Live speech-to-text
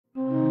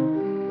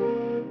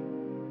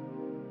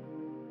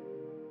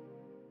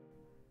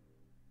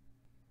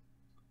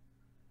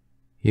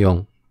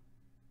4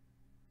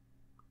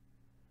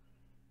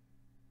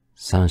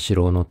三四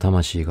郎の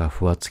魂が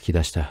ふわつき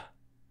出した。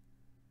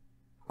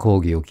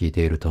講義を聞い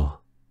ていると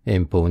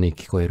遠方に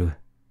聞こえる。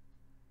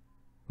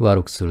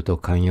悪くすると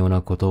寛容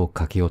なことを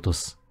書き落と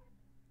す。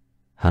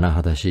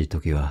甚だしい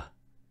時は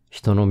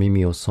人の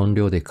耳を損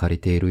料で借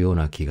りているよう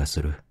な気が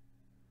する。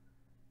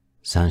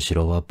三四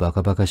郎はバ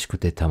カバカしく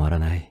てたまら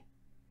ない。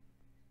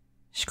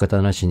仕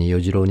方なしに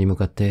与次郎に向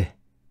かって、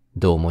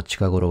どうも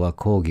近頃は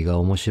講義が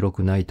面白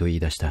くないと言い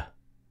出した。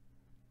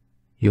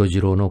与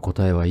次郎の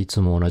答えはいつ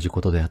も同じこ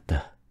とであっ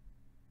た。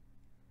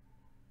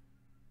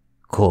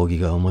講義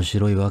が面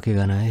白いわけ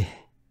がない。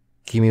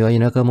君は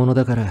田舎者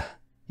だから、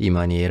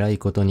今に偉い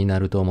ことにな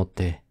ると思っ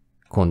て、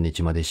今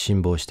日まで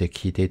辛抱して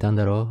聞いていたん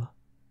だろ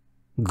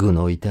う。愚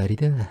の至り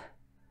だ。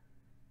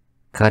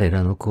彼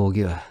らの講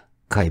義は、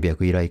開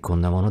闢以来こ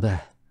んなもの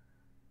だ。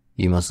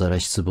今更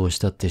失望し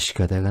たって仕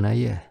方がな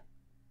いや。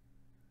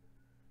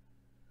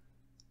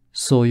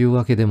そういう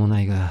わけでも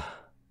ない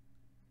が、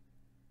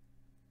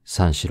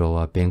三四郎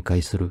は弁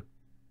解する。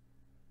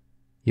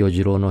与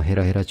次郎のヘ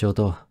ラヘラ調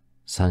と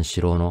三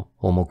四郎の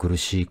重苦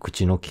しい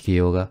口の聞き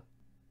ようが、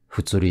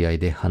不釣り合い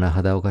で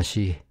甚だおかし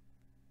い。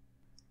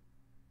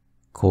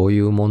こうい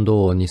う問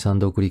答を二三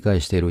度繰り返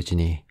しているうち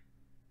に、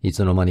い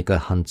つの間にか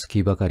半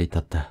月ばかり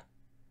経った。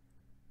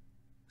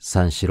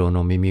三四郎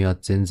の耳は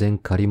全然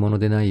借り物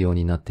でないよう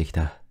になってき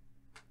た。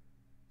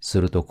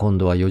すると今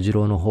度は与次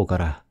郎の方か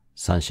ら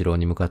三四郎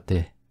に向かっ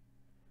て、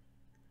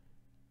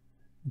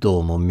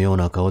どうも妙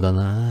な顔だ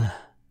な。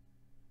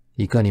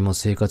いかにも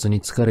生活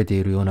に疲れて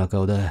いるような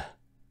顔だ。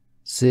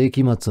世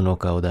紀末の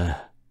顔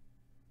だ。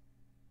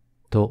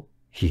と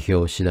批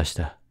評しだし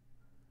た。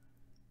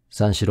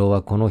三四郎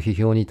はこの批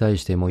評に対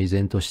しても依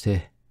然とし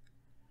て、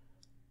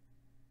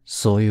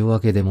そういうわ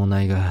けでも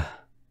ない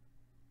が、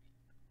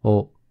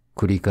を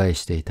繰り返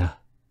していた。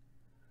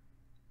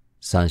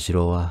三四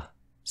郎は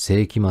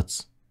世紀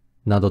末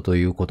などと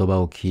いう言葉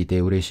を聞い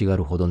て嬉しが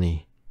るほど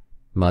に、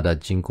まだ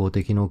人工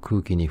的の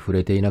空気に触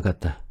れていなかっ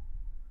た。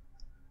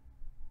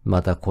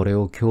またこれ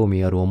を興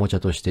味あるおもちゃ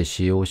として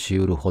使用し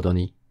得るほど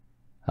に、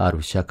あ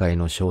る社会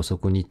の消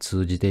息に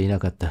通じていな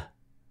かった。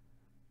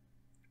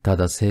た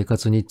だ生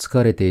活に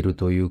疲れている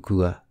という句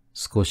が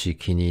少し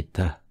気に入っ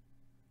た。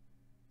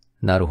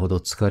なるほど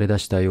疲れ出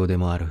したようで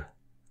もある。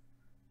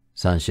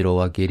三四郎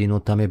は下痢の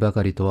ためば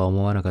かりとは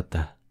思わなかっ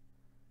た。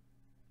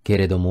け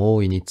れども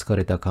大いに疲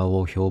れた顔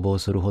を標榜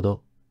するほ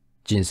ど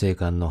人生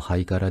観のハ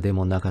イカラで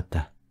もなかっ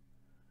た。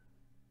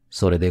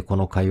それでこ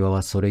の会話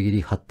はそれぎ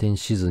り発展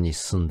しずに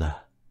済ん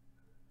だ。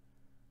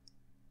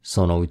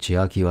そのうち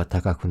秋は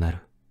高くなる。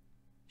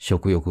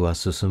食欲は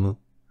進む。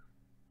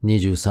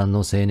23の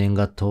青年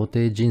が到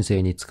底人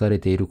生に疲れ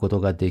ていること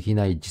ができ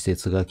ない時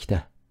節が来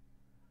た。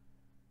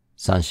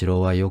三四郎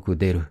はよく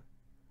出る。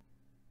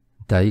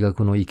大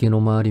学の池の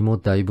周りも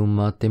だいぶ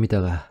回ってみ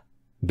たが、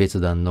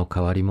別段の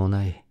変わりも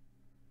ない。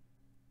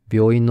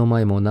病院の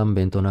前も何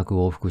遍となく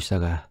往復した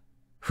が、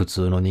普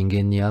通の人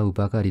間に会う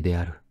ばかりで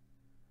ある。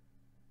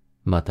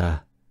ま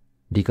た、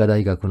理科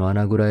大学の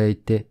穴蔵へ行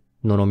って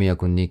野々宮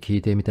君に聞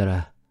いてみた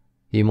ら、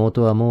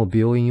妹はもう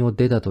病院を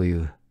出たとい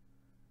う。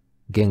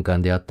玄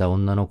関で会った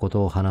女のこ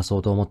とを話そ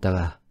うと思った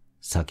が、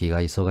先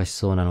が忙し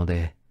そうなの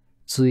で、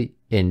つい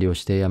遠慮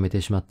してやめ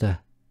てしまっ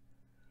た。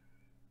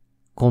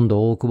今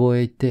度大久保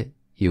へ行って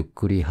ゆっ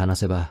くり話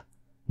せば、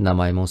名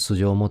前も素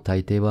性も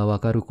大抵はわ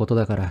かること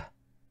だから、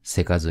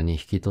せかずに引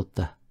き取っ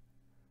た。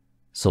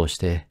そうし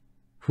て、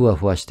ふわ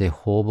ふわして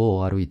方々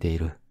を歩いてい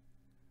る。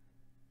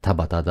田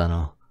端だ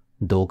の、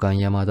道館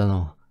山だ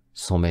の、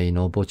染井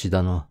の墓地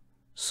だの、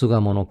巣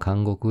鴨の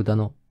監獄だ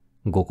の、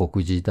五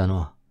国寺だ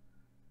の。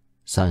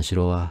三四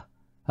郎は、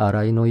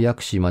新井の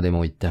薬師まで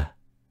も行った。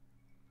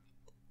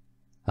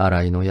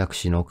新井の薬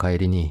師の帰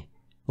りに、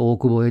大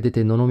久保へ出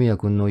て野々宮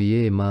君の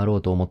家へ回ろ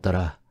うと思った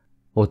ら、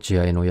落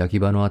合の焼き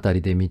場のあた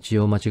りで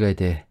道を間違え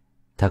て、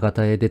高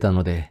田へ出た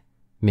ので、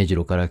目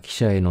白から汽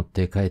車へ乗っ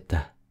て帰っ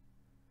た。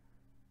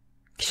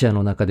汽車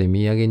の中で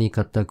土産に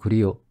買った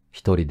栗を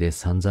一人で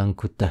散々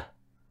食った。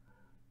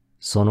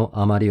その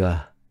あまり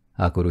は、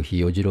あくる日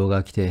与次郎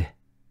が来て、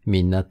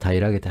みんな平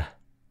らげた。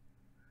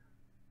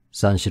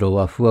三四郎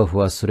はふわふ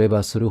わすれ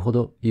ばするほ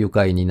ど愉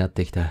快になっ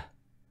てきた。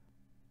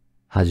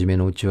はじめ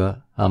のうち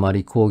はあま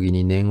り講義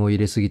に念を入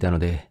れすぎたの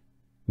で、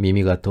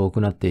耳が遠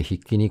くなって筆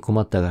記に困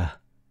ったが、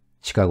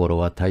近頃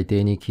は大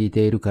抵に聞い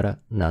ているから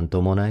なん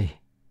ともない。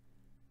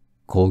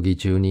講義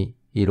中に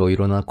いろい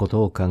ろなこ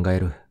とを考え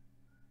る。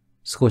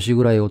少し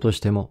ぐらい落とし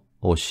ても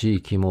惜し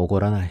い気も起こ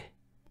らない。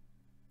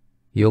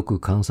よく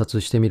観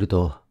察してみる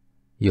と、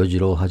与次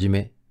郎はじ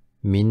め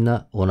みん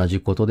な同じ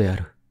ことであ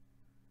る。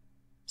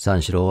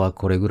三四郎は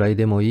これぐらい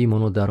でもいいも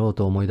のだろう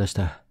と思い出し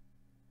た。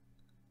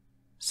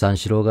三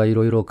四郎がい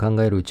ろいろ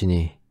考えるうち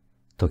に、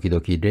時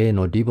々例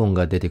のリボン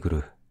が出てく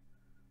る。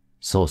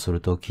そうす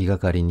ると気が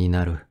かりに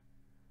なる。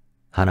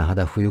甚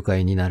だ不愉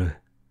快になる。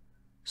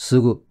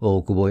すぐ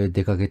大久保へ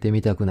出かけて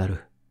みたくな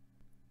る。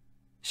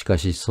しか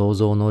し想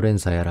像の連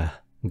鎖や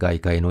ら、外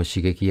界の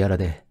刺激やら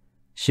で、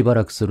しば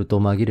らくすると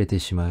紛れて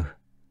しまう。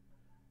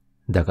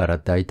だから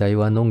大体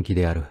はのんき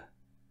である。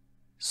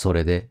そ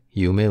れで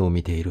夢を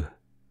見ている。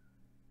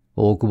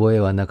大久保へ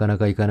はなかな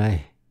か行かな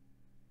い。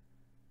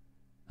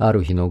あ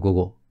る日の午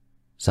後、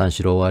三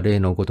四郎は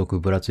例のごとく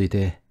ぶらつい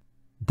て、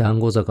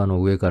団子坂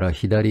の上から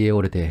左へ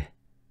折れて、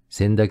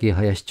千駄木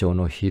林町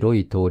の広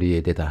い通り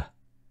へ出た。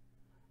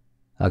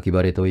秋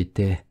晴れといっ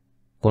て、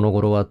この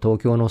頃は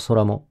東京の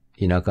空も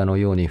田舎の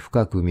ように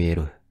深く見え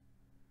る。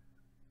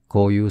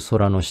こういう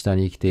空の下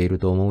に生きている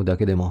と思うだ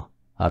けでも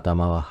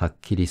頭ははっ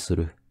きりす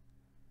る。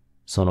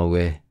その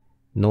上、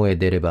野へ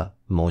出れば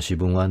申し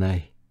分はな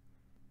い。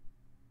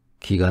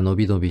気が伸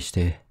び伸びし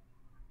て、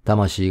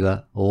魂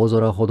が大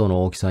空ほど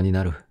の大きさに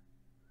なる。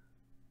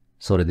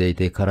それでい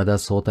て体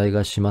総体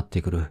が締まっ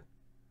てくる。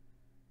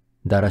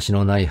だらし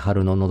のない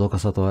春ののどか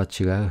さとは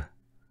違う。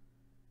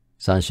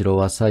三四郎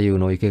は左右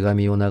の池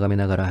上を眺め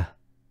ながら、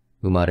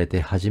生まれて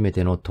初め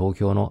ての東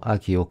京の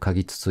秋を嗅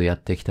ぎつつや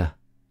ってきた。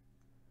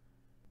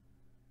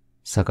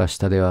坂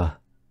下では、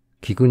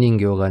菊人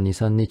形が2、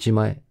3日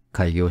前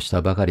開業し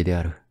たばかりで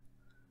ある。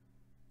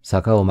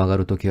坂を曲が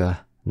るとき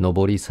は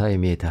上りさえ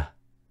見えた。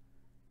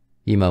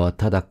今は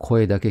ただ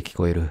声だけ聞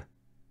こえる。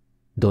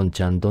どん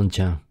ちゃんどん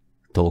ちゃん、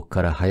遠く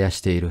から生や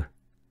している。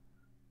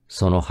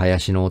その生や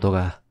しの音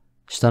が、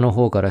下の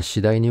方から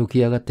次第に浮き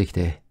上がってき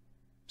て、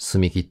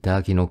澄み切った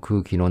秋の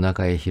空気の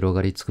中へ広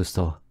がり尽くす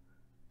と、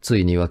つ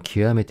いには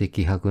極めて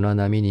希薄な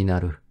波にな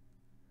る。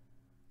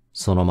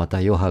そのまた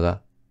余波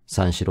が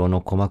三四郎の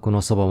鼓膜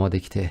のそばま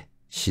で来て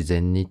自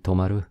然に止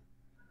まる。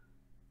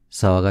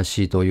騒が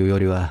しいというよ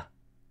りは、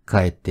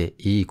かえって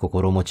いい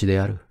心持ちで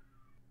ある。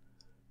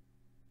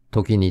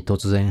時に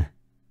突然、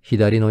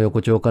左の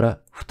横丁から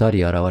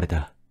2人現れ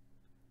た。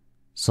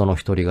その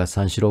一人が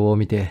三四郎を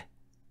見て、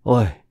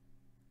おい、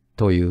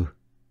という。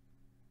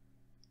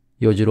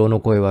与次郎の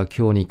声は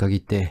今日に限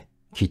って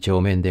几帳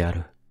面であ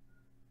る。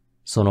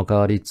その代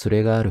わり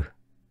連れがある。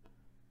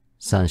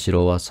三四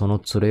郎はそ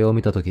の連れを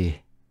見たとき、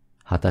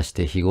果たし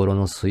て日頃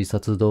の推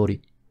察通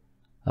り、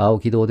青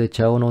木堂で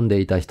茶を飲んで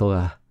いた人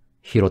が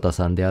広田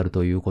さんである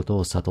ということ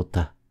を悟っ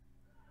た。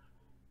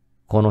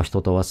この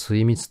人とは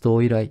水蜜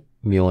島以来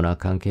妙な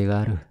関係が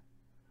ある。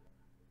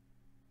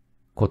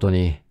こと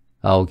に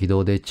青木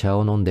堂で茶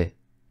を飲んで、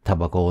タ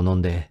バコを飲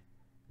んで、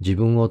自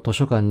分を図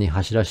書館に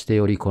走らして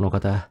よりこの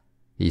方、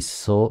一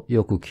層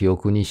よく記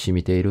憶に染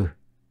みている。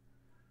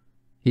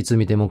いつ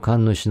見ても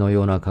神主の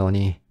ような顔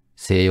に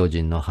西洋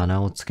人の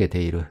鼻をつけ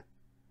ている。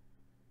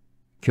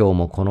今日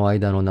もこの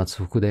間の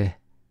夏服で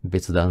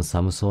別段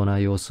寒そうな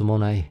様子も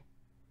ない。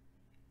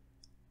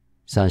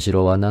三四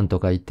郎は何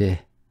とか言っ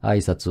て挨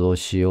拶を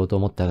しようと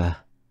思った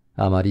が、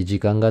あまり時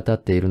間が経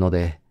っているの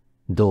で、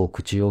どう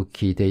口を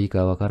聞いていい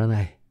かわから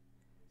ない。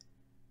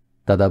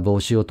ただ帽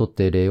子を取っ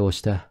て礼を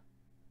した。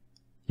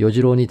与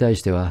次郎に対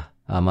しては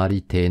あま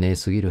り丁寧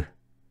すぎる。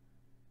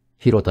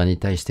広田に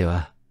対して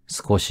は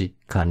少し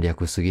簡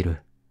略すぎ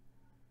る。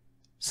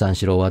三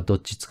四郎はどっ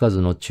ちつか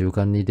ずの中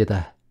間に出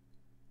た。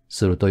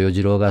すると与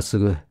次郎がす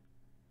ぐ、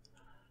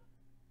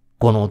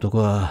この男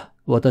は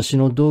私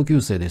の同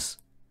級生で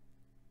す。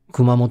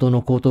熊本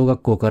の高等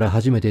学校から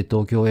初めて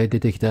東京へ出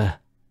てき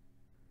た。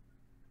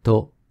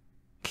と、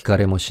聞か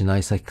れもしな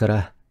い先か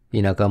ら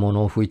田舎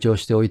者を吹聴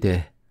しておい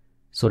て、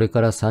それ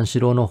から三四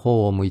郎の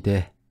方を向い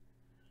て、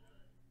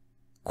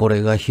こ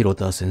れが広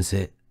田先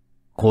生、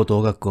高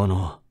等学校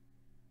の、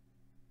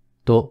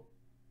と、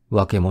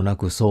わけもな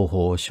く双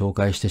方を紹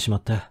介してしま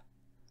った。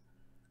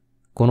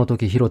この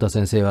時広田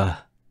先生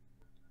は、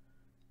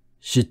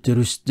知って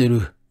る知って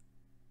る。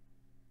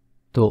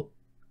と、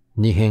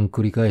二遍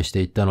繰り返して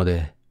言ったの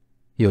で、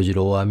与次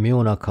郎は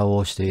妙な顔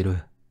をしている。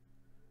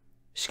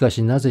しか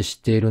しなぜ知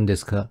っているんで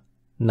すか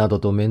など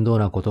と面倒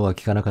なことは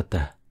聞かなかっ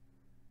た。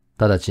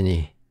直ち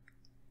に、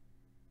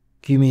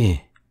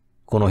君、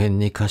この辺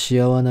に貸し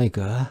屋はない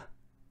か？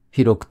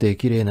広くて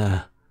綺麗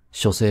な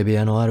書生部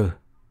屋のある。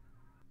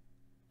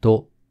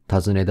と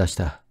尋ね出し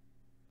た。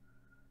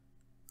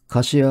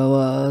貸し屋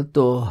は、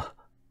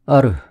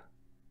ある。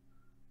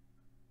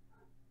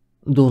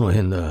どの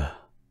辺だ？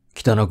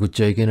汚くっ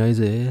ちゃいけない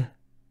ぜ。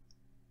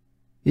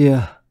い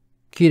や、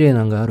綺麗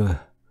なんがある。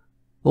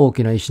大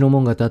きな石の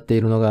門が立って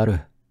いるのがあ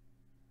る。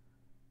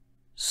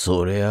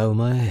そりゃう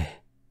ま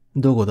い。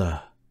どこ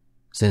だ？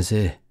先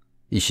生、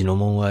石の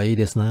門はいい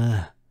です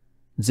な。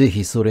ぜ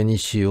ひそれに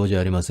しようじゃ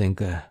ありません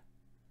か。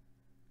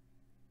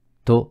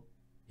と、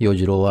与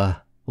次郎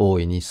は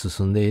大いに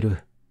進んでいる。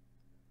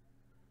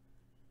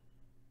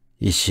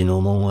石の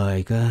門は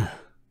いかん。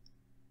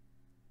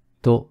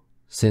と、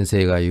先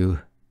生が言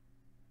う。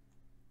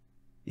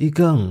い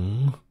か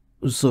ん？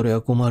そり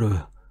ゃ困る。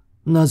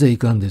なぜい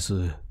かんです？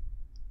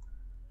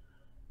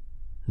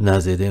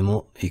なぜで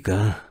もい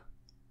かん。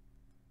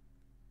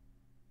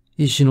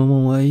石の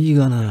門はいい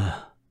が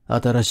な。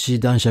新しい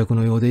男爵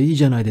のようでいい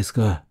じゃないです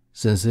か、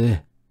先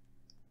生。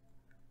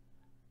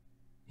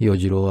与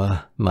次郎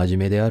は真面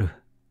目である。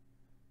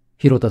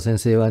広田先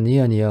生はニ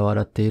ヤニヤ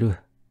笑っている。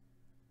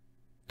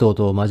とう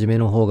とう真面目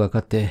の方が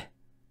勝って、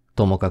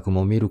ともかく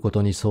も見るこ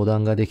とに相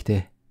談ができ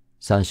て、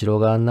三四郎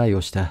が案内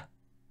をした。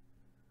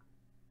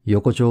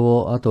横丁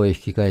を後へ引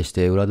き返し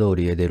て裏通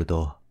りへ出る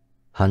と、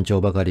半丁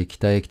ばかり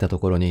北へ来たと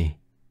ころに、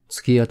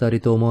突き当た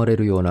りと思われ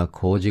るような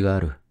工事があ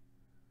る。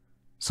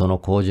その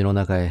工事の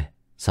中へ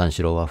三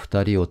四郎は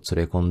二人を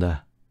連れ込ん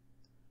だ。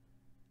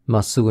ま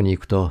っすぐに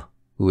行くと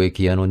植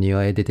木屋の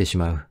庭へ出てし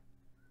まう。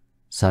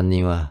三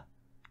人は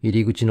入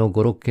り口の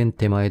五六軒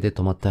手前で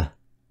止まった。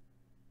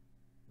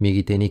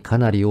右手にか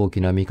なり大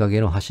きな御影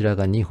の柱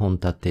が二本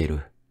立ってい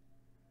る。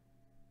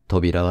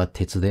扉は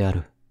鉄であ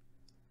る。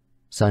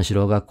三四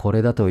郎がこ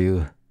れだとい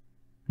う。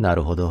な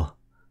るほど。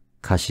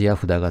貸家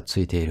札がつ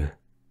いている。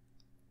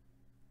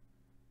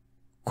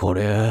こ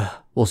り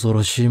ゃ恐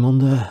ろしいもん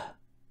だ。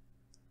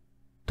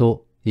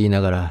と言い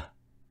ながら、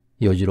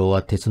与次郎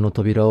は鉄の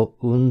扉を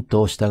うん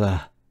と押した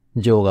が、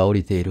錠が降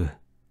りている。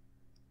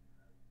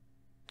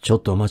ちょ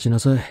っと待ちな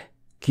さい。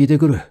聞いて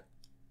くる。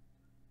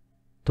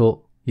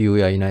と言う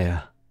や否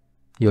や、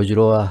与次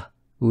郎は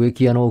植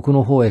木屋の奥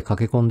の方へ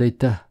駆け込んでいっ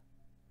た。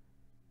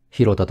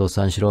広田と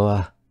三四郎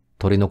は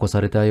取り残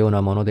されたよう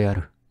なものであ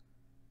る。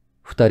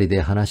二人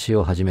で話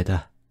を始め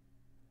た。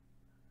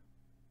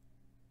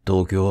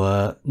東京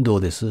はど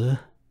うです？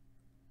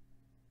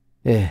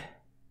ええ。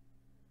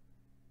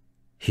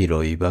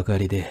広いばか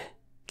りで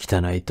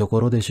汚いと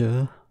ころでし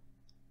ょ？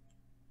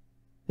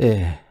え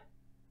え。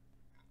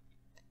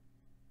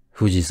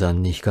富士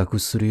山に比較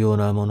するよう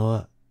なもの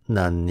は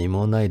何に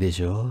もないで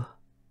しょう。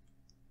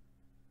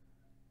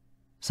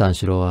三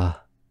四郎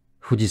は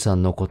富士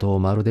山のことを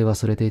まるで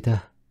忘れてい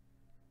た。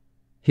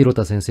広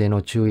田先生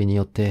の注意に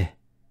よって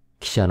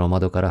汽車の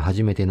窓から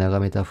初めて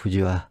眺めた富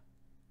士は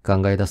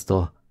考え出す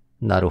と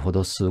なるほ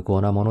ど崇高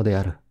なもので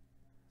ある。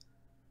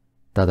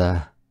た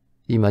だ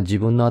今自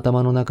分の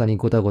頭の中に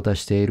ごたごた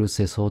している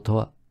世相と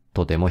は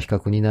とても比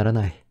較になら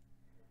ない。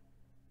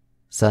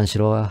三四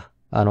郎は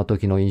あの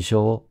時の印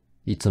象を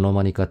いつの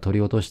間にか取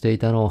り落としてい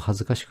たのを恥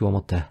ずかしく思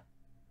った。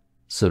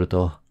する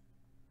と、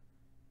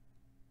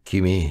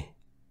君、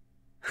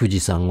富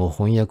士山を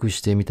翻訳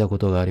してみたこ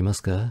とがありま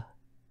すか？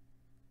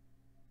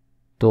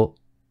と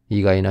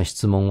意外な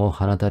質問を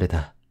放たれ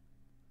た。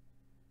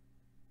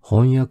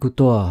翻訳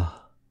と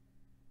は、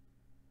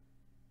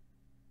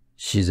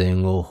自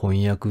然を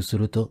翻訳す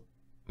ると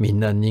みん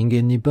な人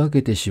間に化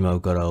けてしま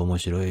うから面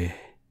白い。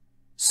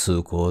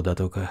崇高だ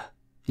とか、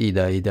偉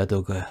大だ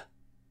とか、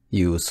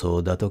勇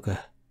壮だと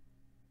か。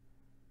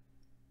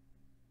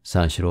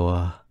三四郎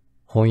は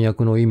翻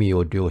訳の意味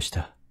を了し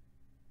た。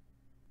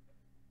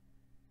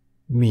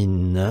み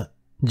んな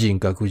人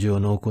格上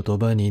の言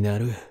葉にな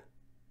る。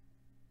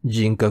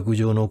人格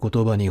上の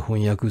言葉に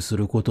翻訳す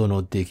ること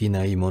のでき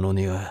ないもの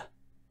には、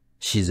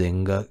自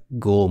然が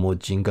業も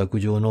人格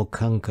上の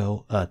感化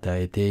を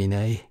与えてい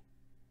ない。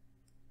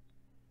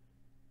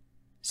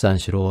三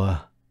四郎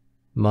は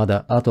ま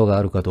だ後が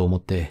あるかと思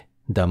って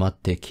黙っ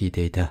て聞い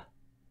ていた。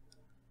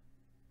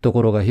と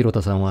ころが広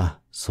田さんは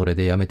それ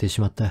でやめて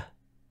しまった。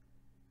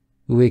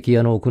植木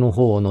屋の奥の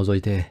方を覗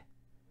いて、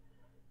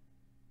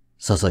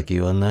佐々木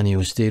は何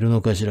をしている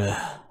のかし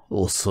ら。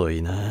遅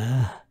い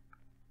な。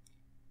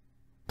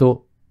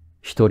と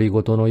独り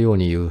言のよう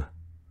に言う。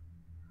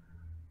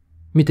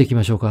見てき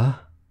ましょう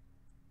か？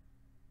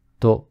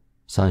と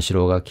三四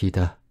郎が聞い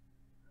た。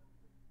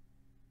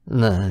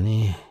な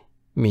に、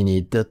見に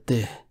行ったっ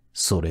て、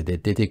それで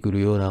出てく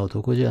るような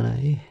男じゃな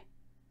い。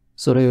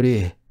それよ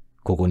り、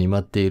ここに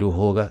待っている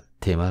方が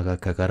手間が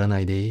かからな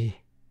いでいい。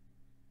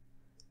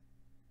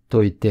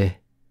と言っ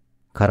て、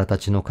空た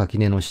ちの垣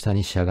根の下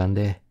にしゃがん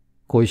で、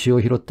小石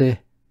を拾っ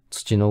て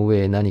土の上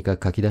へ何か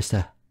書き出し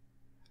た。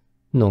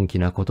のんき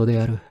なこと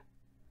である。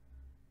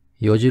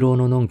与次郎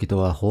ののんきと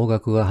は方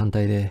角が反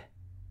対で、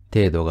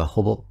程度が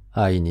ほぼ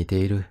相似て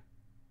いる。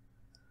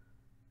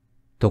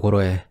とこ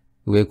ろへ、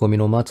植え込み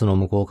の松の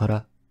向こうか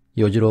ら、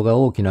与次郎が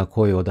大きな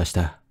声を出し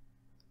た。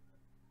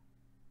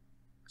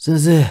先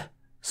生、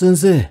先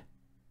生。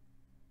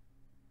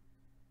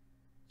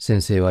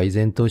先生は依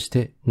然とし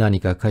て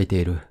何か書い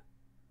ている。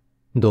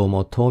どう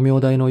も灯明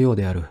台のよう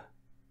である。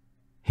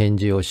返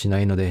事をしな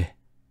いので、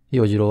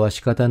与次郎は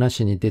仕方な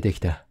しに出てき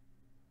た。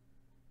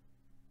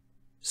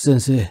先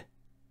生、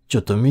ちょ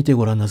っと見て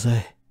ごらんなさ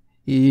い。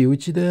いいう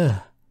ち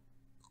だ。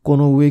こ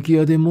の植木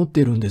屋で持っ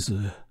てるんです。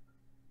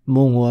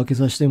門を開け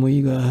させてもい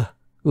いが、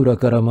裏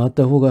から回っ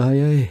た方が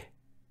早い。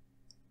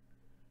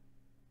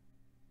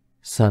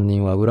三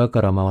人は裏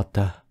から回っ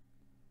た。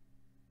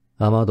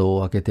雨戸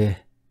を開け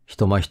て、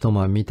一間一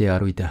間見て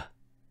歩いた。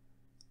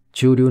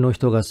中流の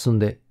人が住ん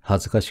で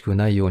恥ずかしく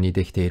ないように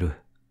できている。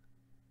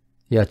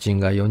家賃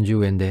が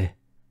40円で、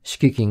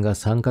敷金が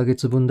3ヶ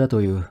月分だ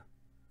という。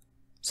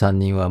三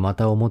人はま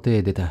た表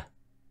へ出た。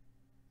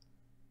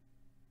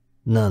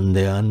なん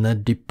であんな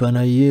立派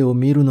な家を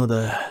見るの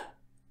だ。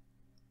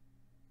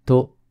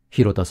と、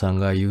広田さん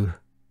が言う。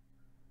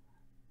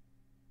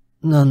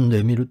なん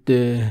で見るっ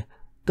て、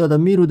ただ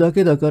見るだ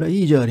けだから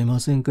いいじゃあり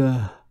ません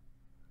か。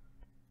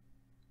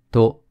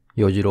と、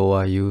与次郎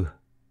は言う。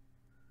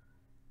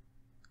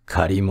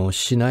借りも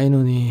しない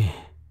のに。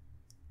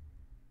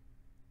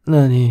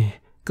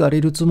借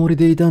りるつもり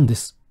でいたんで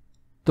す。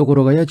とこ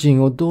ろが家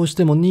賃をどうし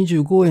ても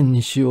25円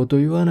にしようと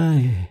言わな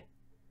い。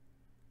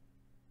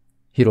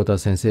広田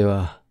先生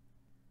は、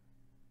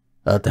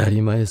当た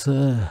り前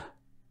さ。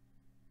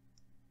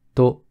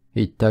と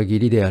言った義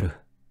理である。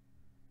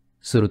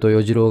すると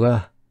与次郎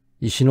が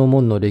石の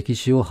門の歴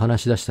史を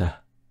話し出し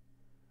た。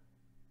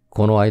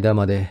この間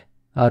まで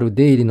ある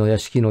出入りの屋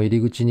敷の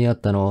入り口にあっ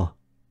たのを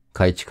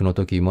改築の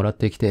時もらっ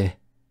てきて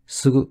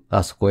すぐ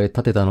あそこへ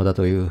建てたのだ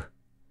という。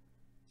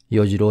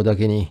与次郎だ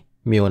けに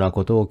妙な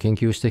ことを研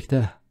究してき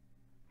た。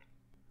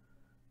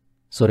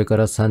それか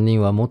ら三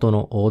人は元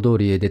の大通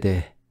りへ出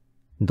て、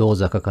道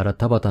坂から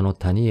田端の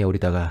谷へ降り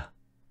たが、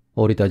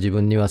降りた自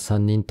分には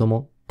三人と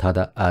もた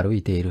だ歩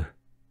いている。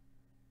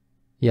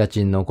家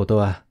賃のこと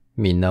は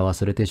みんな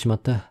忘れてしまっ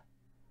た。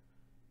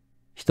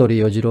一人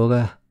与次郎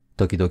が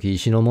時々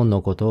石の門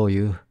のことを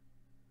言う。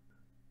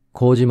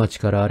麹町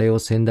からあれを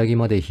千駄木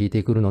まで引い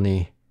てくるの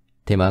に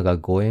手間が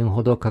5円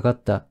ほどかか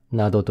った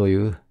などとい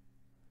う。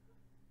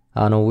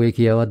あの植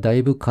木屋はだ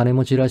いぶ金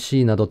持ちら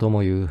しいなどと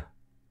も言う。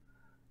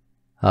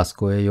あそ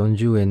こへ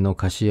40円の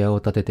貸し屋を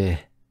建て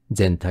て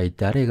全体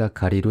誰が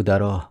借りるだ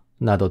ろ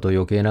うなどと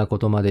余計なこ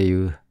とまで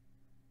言う。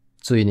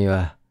ついに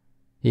は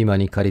今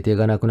に借り手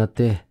がなくなっ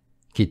て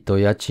きっと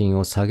家賃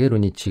を下げる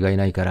に違い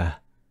ないか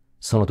ら、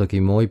その時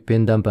もう一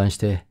遍談判し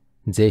て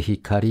ぜひ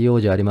借りよ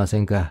うじゃありませ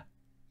んか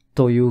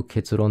という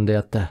結論で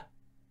あった。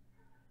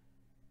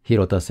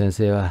広田先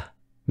生は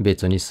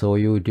別にそう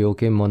いう了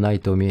見もない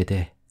と見え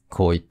て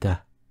こう言っ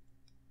た。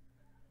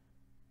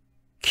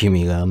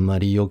君があんま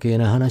り余計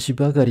な話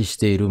ばかりし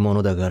ているも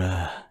のだか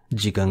ら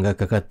時間が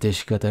かかって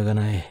仕方が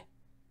ない。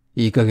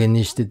いい加減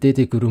にして出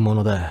てくるも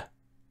のだ。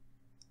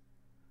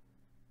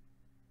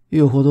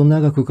よほど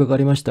長くかか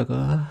りました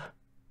か。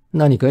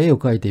何か絵を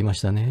描いていま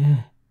した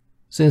ね。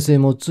先生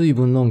も随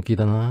分のんき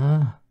だ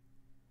な。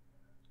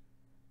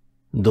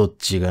どっ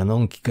ちがの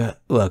んきか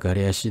わか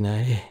りゃし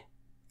ない。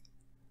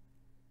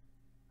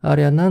あ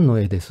れは何の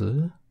絵で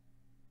す？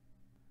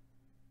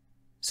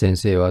先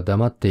生は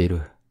黙ってい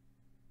る。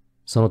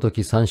その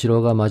時三四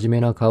郎が真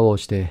面目な顔を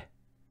して、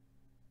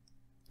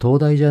東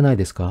大じゃない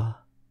です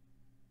か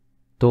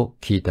と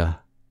聞い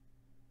た。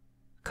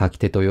書き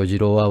手と与次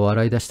郎は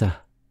笑い出し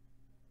た。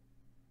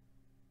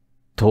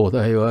東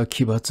大は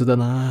奇抜だ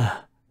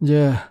な。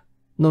じゃあ、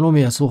野々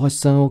宮宗八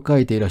さんを書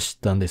いていらっしゃっ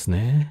たんです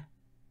ね。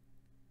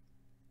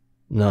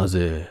な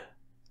ぜ？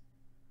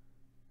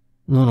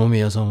野々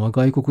宮さんは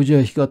外国じ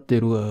ゃ光って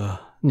いる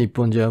が、日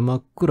本じゃ真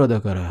っ暗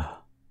だか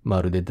ら、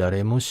まるで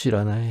誰も知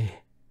らな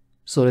い。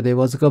それで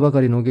わずかばか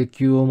りの月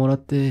給をもらっ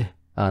て、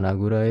穴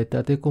蔵へ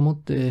立てこも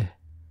って、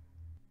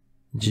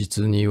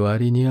実に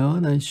割に合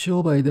わない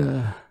商売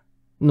だ。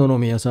野々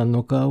宮さん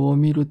の顔を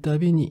見るた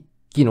びに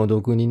気の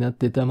毒になっ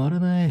てたまら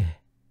ない。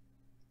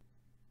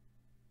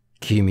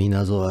君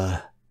なぞ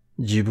は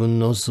自分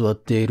の座っ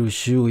ている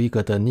周囲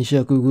方2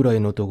尺ぐらい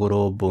のとこ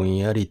ろをぼん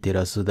やり照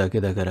らすだ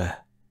けだか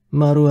ら、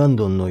マルアン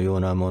ドンのよう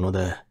なもの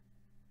だ。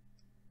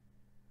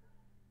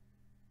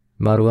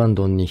マルアン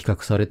ドンに比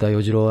較された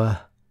与次郎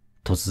は、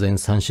突然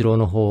三四郎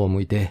の方を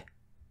向いて、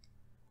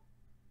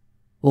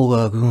小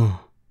川君、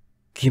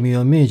君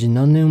は明治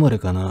何年生まれ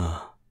か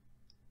な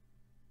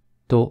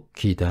と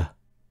聞いた。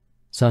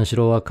三四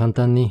郎は簡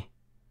単に、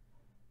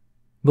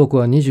僕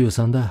は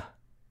23だ。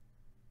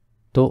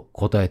と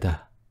答え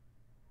た。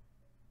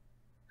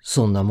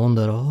そんなもん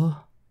だろ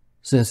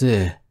う。先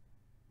生、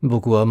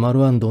僕はマ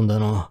ルアンドンだ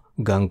の、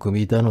ガン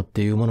組だのっ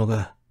ていうもの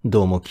が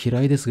どうも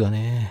嫌いですが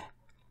ね。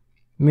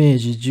明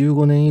治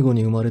15年以後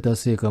に生まれた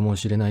せいかも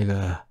しれない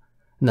が、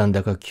なん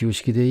だか旧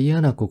式で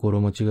嫌な心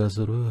持ちが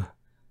する。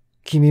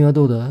君は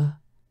どうだ？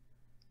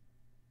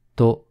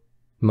と、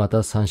ま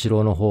た三四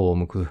郎の方を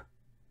向く。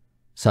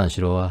三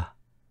四郎は、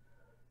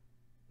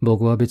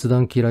僕は別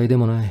段嫌いで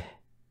もない。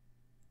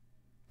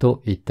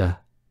と言っ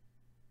た。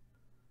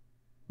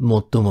も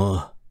っと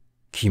も、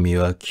君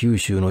は九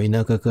州の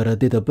田舎から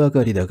出たば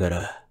かりだか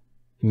ら、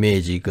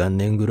明治元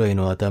年ぐらい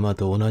の頭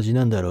と同じ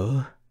なんだろ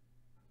う。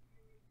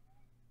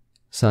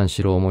三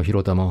四郎も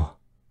広田も、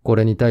こ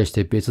れに対し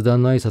て別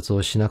段の挨拶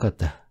をしなかっ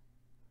た。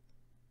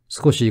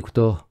少し行く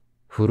と、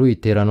古い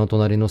寺の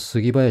隣の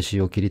杉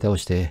林を切り倒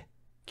して、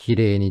き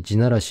れいに地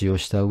ならしを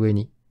した上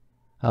に、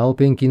青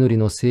ペンキ塗り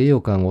の西洋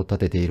館を建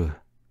てている。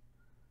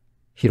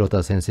広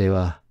田先生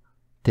は、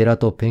寺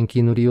とペン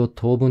キ塗りを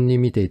当分に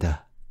見てい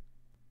た。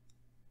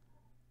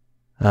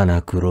ア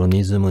ナクロ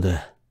ニズム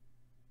だ。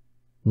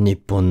日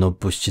本の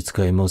物質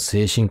界も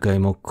精神界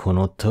もこ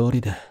の通り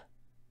だ。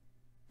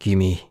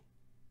君、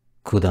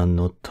九段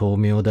の灯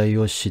明台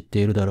を知っ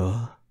ているだろ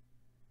う。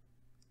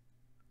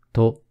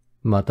と、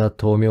また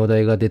灯明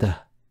台が出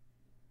た。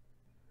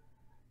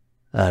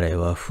あれ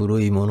は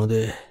古いもの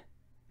で、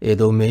江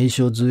戸名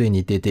所図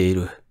に出てい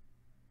る。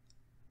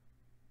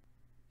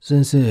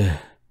先生、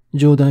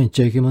冗談言っ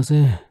ちゃいけま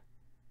せん。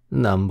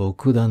なんぼ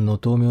九段の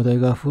灯明台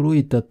が古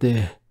いったっ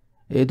て、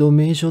江戸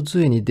名所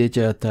図に出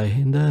ちゃ大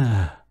変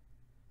だ。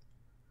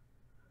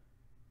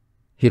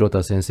広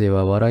田先生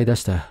は笑い出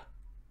した。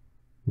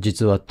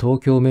実は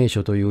東京名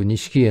所という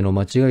錦絵の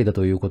間違いだ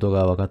ということ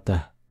が分かっ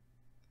た。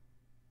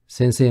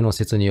先生の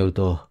説による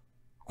と、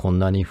こん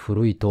なに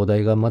古い灯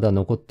台がまだ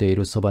残ってい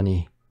るそば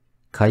に、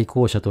開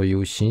口舎とい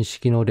う新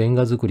式のレン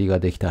ガ造りが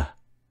できた。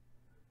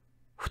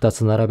二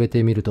つ並べ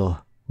てみると、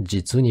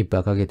実に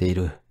馬鹿げてい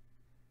る。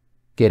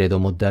けれど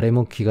も誰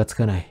も気がつ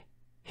かない。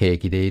平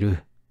気でい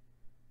る。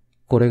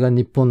これが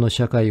日本の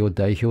社会を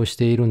代表し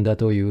ているんだ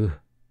という。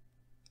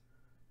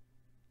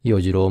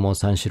与次郎も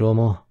三四郎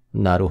も、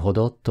なるほ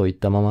どと言っ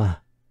たま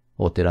ま、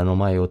お寺の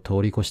前を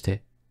通り越し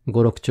て、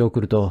五六丁来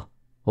ると、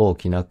大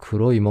きな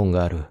黒い門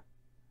がある。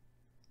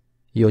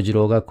与次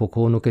郎がこ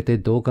こを抜けて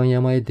道館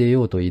山へ出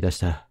ようと言い出し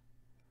た。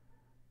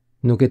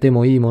抜けて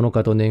もいいもの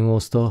かと念を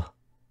押すと、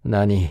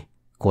何、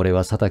これ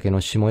は佐竹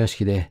の下屋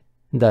敷で、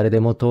誰で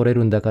も通れ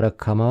るんだから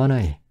構わ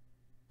ない、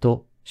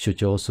と主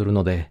張する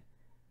ので、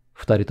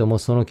二人とも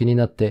その気に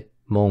なって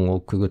門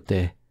をくぐっ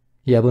て、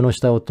藪の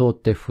下を通っ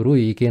て古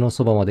い池の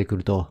そばまで来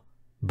ると、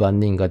番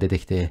人が出て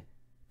きて、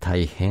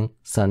大変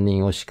三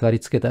人を叱り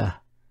つけ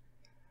た。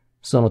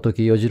その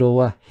時与次郎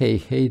はへい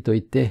へいと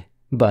言って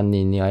番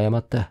人に謝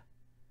った。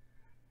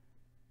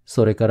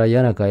それから谷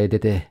中へ出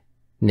て、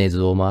根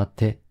津を回っ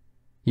て、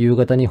夕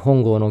方に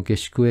本郷の下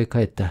宿へ帰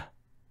った。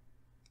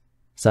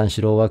三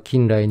四郎は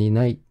近来に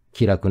ない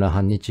気楽な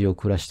半日を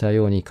暮らした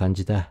ように感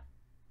じた。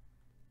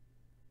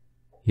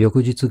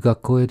翌日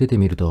学校へ出て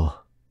みると、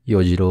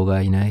与次郎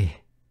がいな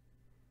い。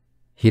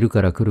昼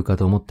から来るか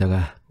と思った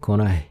が、来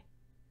ない。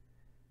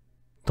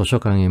図書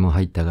館へも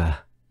入った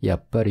が、や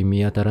っぱり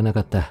見当たらな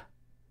かった。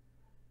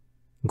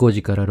5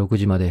時から6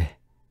時まで、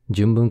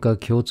純文化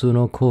共通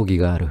の講義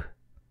がある。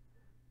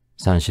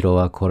三四郎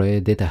はこれ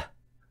へ出た。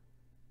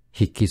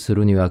筆記す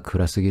るには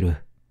暗すぎる。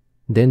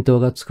電灯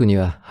がつくに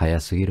は早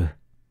すぎる。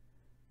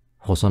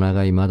細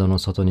長い窓の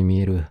外に見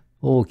える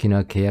大き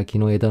な欅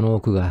の枝の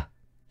奥が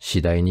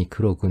次第に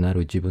黒くな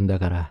る自分だ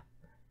から、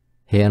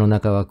部屋の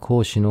中は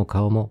講師の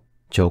顔も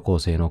聴講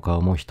生の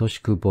顔も等し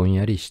くぼん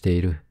やりして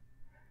いる。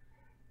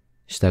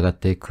したがっ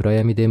て暗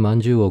闇で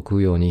饅頭を食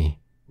うように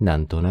な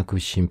んとなく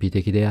神秘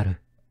的であ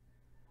る。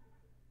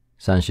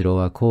三四郎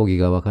は講義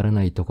がわから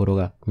ないところ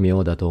が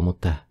妙だと思っ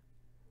た。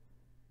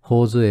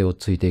頬杖を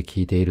ついて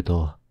聞いている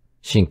と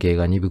神経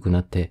が鈍く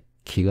なって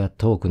気が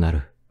遠くな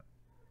る。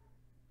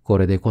こ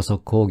れでこそ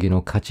講義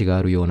の価値が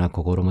あるような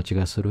心持ち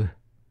がする。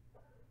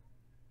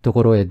と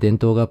ころへ電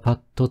灯がパッ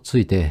とつ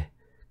いて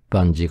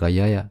万事が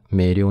やや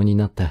明瞭に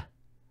なった。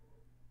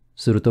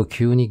すると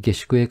急に下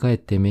宿へ帰っ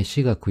て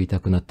飯が食いた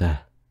くなっ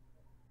た。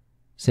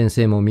先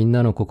生もみん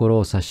なの心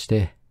を察し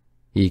て、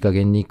いい加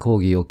減に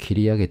講義を切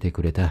り上げて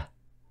くれた。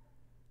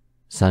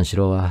三四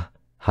郎は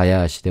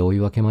早足で追い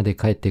分けまで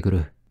帰ってく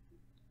る。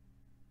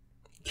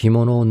着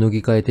物を脱ぎ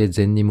替えて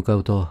膳に向か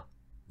うと、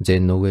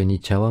膳の上に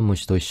茶碗蒸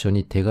しと一緒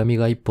に手紙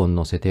が一本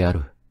載せてあ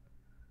る。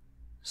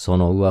そ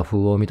の上風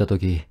を見たと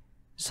き、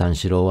三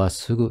四郎は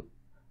すぐ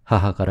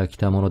母から来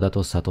たものだ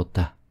と悟っ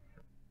た。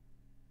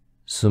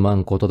すま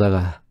んことだ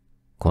が、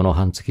この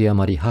半月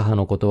余り母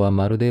のことは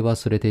まるで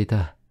忘れてい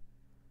た。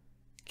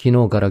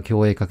昨日から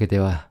今日へかけて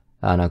は、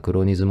アナク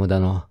ロニズムだ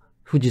の、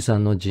富士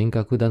山の人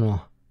格だ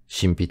の、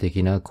神秘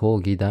的な講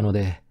義だの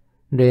で、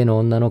例の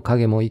女の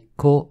影も一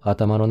向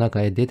頭の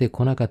中へ出て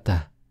こなかっ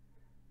た。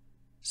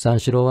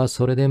三四郎は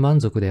それで満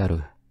足であ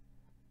る。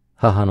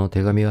母の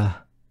手紙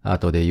は、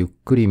後でゆっ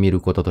くり見る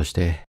こととし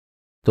て、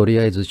とり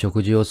あえず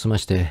食事を済ま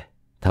して、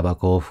タバ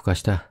コをふか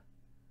した。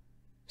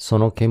そ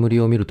の煙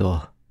を見る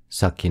と、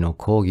さっきの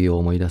講義を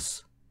思い出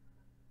す。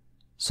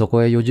そ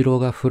こへ与次郎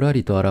がふら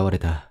りと現れ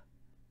た。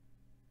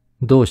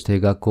どうして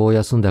学校を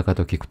休んだか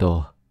と聞く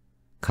と、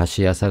菓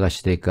子屋探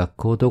しで学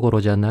校どこ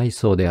ろじゃない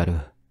そうである。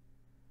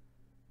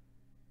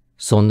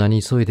そんな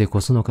に急いで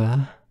越すの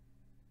か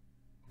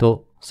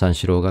と三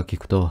四郎が聞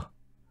くと、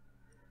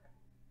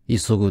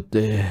急ぐっ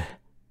て、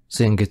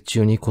先月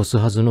中に越す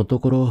はずのと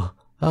ころ、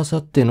あさ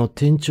っての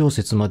天長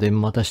節まで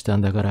待たした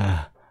んだか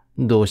ら、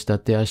どうしたっ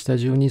て明日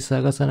中に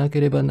探さなけ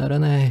ればなら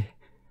ない。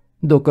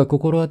どっか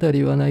心当た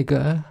りはない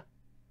か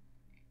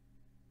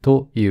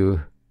とい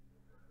う。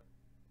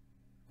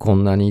こ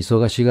んなに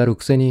忙しがる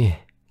くせに、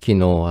昨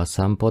日は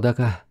散歩だ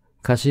か、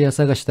菓子屋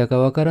探しだか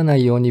わからな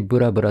いようにブ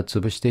ラブラ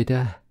潰してい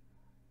た。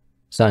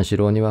三四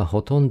郎には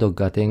ほとんど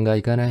合点が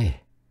いかな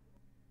い。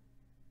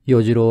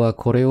与次郎は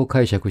これを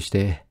解釈し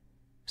て、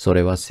そ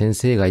れは先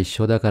生が一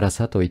緒だから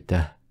さと言っ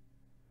た。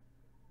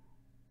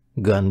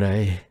元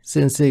来、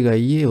先生が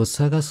家を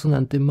探すな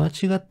んて間違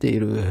ってい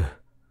る。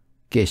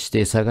決し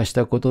て探し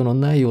たことの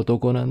ない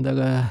男なんだ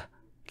が、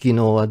昨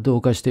日はど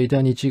うかしてい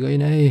たに違い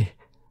ない。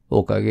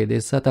おかげで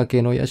佐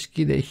竹の屋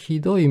敷で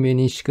ひどい目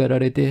に叱ら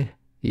れて、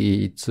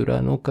いい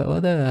面の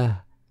皮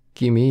だ。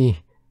君、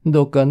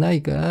どっかな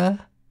い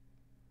か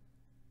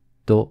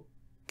と、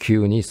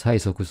急に催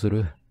促す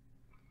る。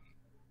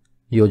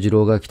与次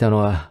郎が来たの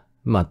は、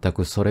全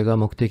くそれが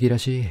目的ら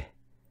し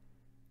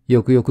い。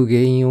よくよく原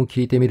因を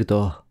聞いてみる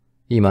と、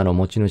今の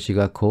持ち主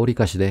が高利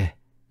貸しで、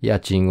家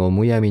賃を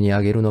むやみに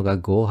上げるのが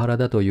合腹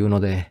だというの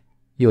で、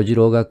与次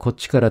郎がこっ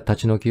ちから立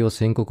ち退きを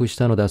宣告し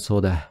たのだそ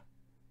うだ。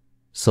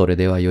それ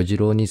では与次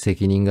郎に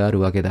責任がある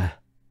わけだ。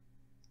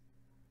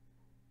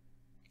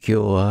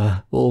今日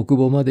は大久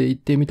保まで行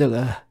ってみた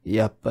が、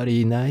やっぱ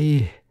りいな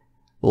い。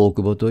大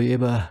久保といえ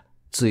ば、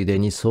ついで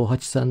に宗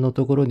八さんの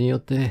ところによっ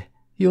て、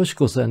よし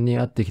こさんに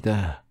会ってき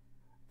た。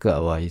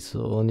かわい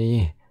そう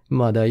に、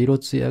まだ色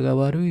艶が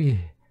悪い。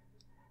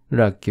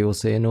らっきょう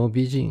性の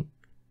美人。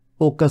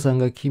おっかさん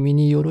が君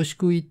によろし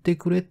く言って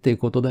くれって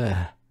こと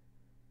だ。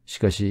し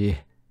かし、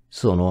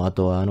その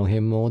後はあの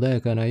辺も穏や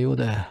かなよう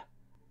だ。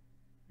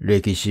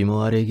歴史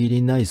も荒れ切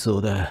りないそ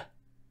うだ。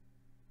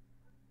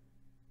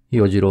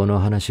与次郎の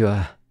話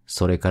は、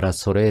それから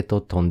それへ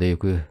と飛んでゆ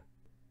く。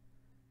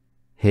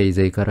平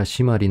勢から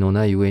締まりの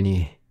ない上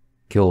に、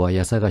今日は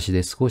家探し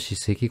で少し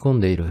咳き込ん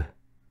でいる。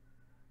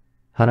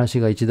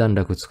話が一段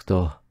落つく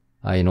と、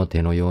愛の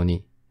手のよう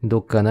に、ど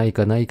っかない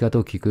かないか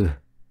と聞く。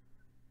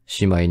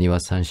しまいには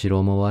三四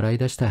郎も笑い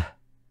出した。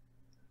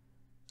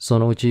そ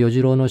のうち与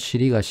次郎の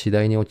尻が次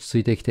第に落ち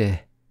着いてき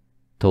て、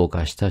どう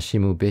か親し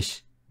むべ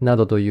し、な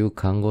どという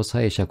看護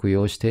さえ借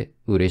用して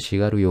嬉し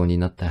がるように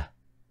なった。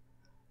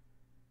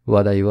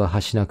話題は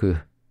端なく、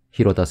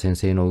広田先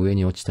生の上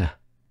に落ちた。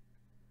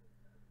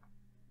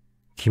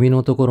君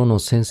のところの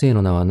先生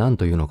の名は何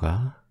というの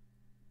か？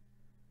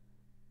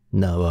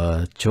名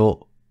は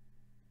長。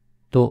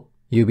と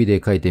指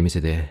で書いてみせ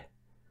て。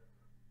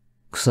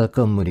草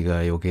冠が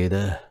余計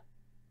だ。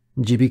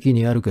地引き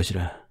にあるかし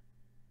ら。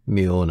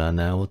妙な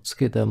名をつ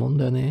けたもん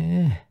だ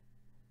ね。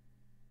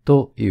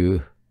とい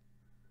う。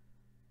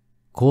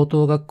高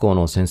等学校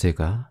の先生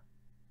か？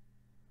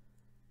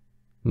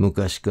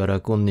昔から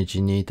今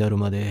日に至る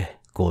まで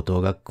高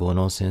等学校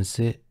の先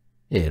生、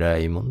偉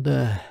いもん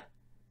だ。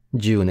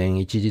10年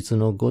一日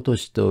のごと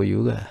しとい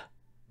うが、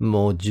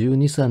もう12、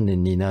3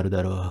年になる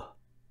だろう。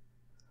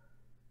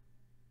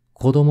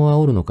子供は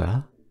おるの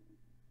か？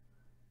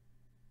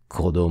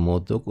子供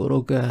どこ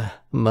ろ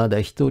か、まだ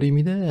独り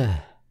身だ。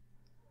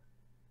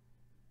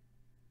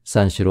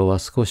三四郎は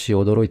少し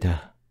驚い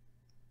た。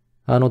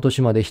あの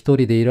年まで一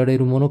人でいられ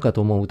るものか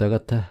とも疑っ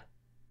た。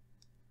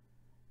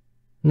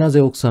な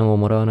ぜ奥さんを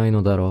もらわない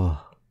のだろ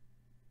う。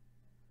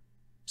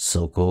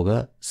そこ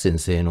が先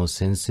生の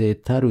先生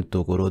たる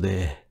ところ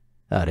で、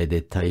あれ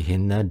で大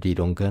変な理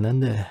論家なん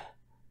だ。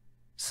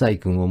細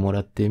君をもら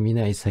ってみ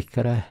ない先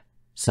から、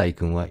細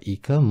君はい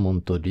かんも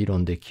んと理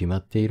論で決ま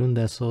っているん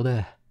だそう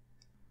だ。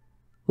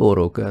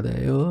愚か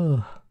だ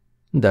よ。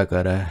だ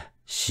から、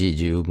始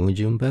終矛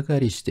盾ばか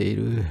りしてい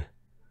る。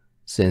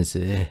先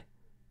生、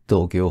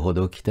東京ほ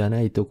ど汚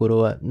いところ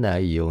はな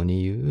いよう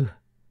に言う。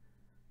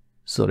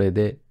それ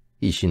で、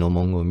石の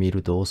門を見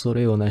ると恐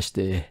れをなし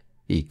て、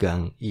いか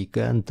んい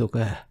かんと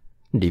か、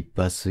立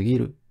派すぎ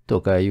る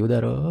とか言う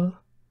だろ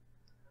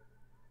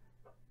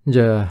う。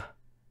じゃあ、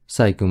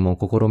細君も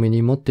試み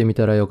に持ってみ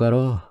たらよか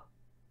ろう。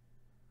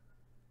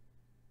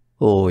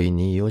大い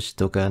によし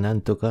とかな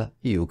んとか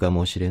言うか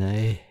もしれな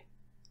い。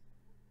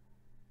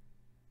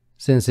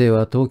先生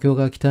は東京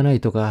が汚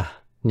いと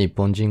か、日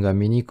本人が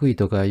醜い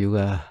とか言う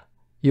が、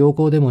洋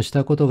行でもし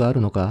たことがあ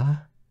るの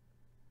か？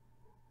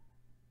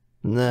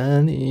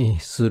なに、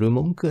する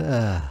もん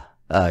か。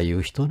ああい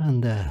う人な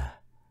ん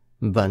だ。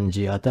万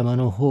事頭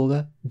の方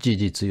が事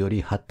実よ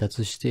り発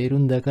達している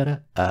んだか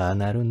ら、ああ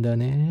なるんだ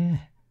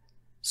ね。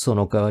そ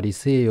の代わり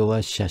西洋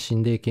は写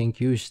真で研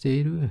究して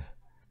いる。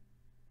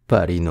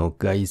パリの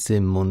凱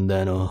旋門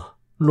だの、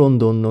ロン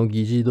ドンの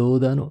議事堂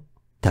だの、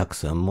たく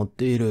さん持っ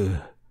ている。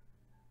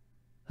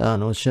あ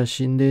の写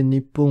真で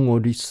日本を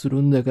律す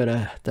るんだか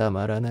らた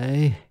まらな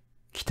い。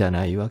汚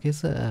いわけ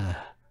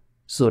さ。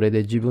それ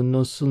で自分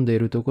の住んでい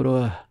るところ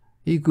は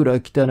いくら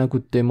汚く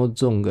っても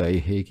存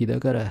外平気だ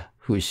から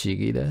不思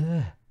議だ。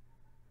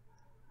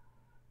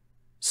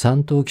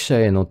三等汽車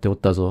へ乗っておっ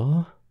た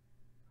ぞ。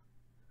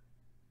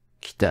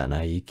汚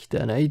い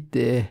汚いっ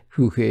て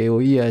不平を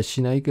言や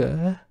しない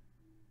か？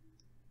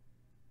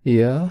い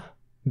や、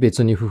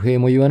別に不平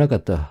も言わなか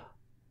った。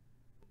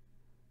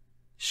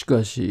し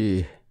か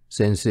し、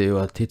先生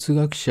は哲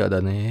学者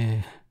だ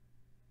ね。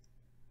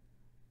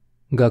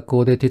学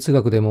校で哲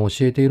学でも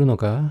教えているの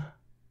か？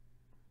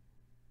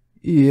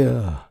い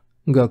や、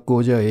学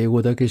校じゃ英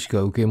語だけし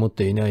か受け持っ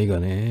ていないが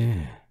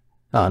ね。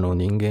あの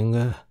人間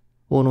が、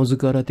おのず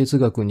から哲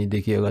学に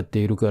出来上がって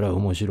いるから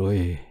面白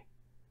い。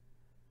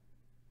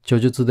著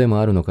述で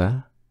もあるの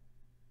か？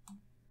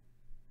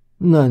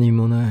何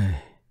もな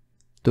い。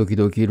時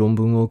々論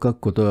文を書く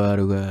ことはあ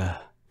る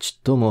が、ち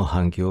っとも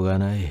反響が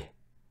ない。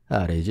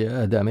あれじ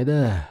ゃダメ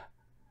だ。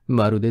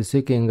まるで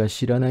世間が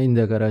知らないん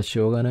だからし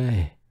ょうがな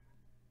い。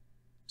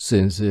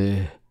先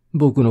生、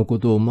僕のこ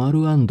とをマ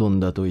ルアンドン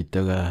だと言っ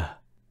たが、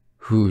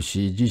風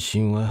刺自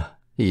身は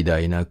偉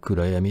大な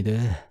暗闇で。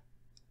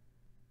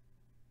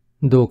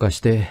どうか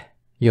して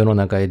世の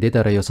中へ出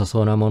たら良さ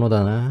そうなもの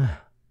だ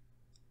な。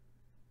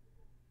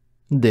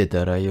出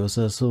たら良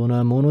さそう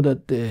なものだっ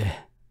て、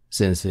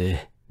先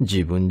生、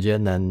自分じゃ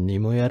何に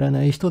もやら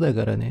ない人だ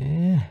から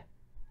ね。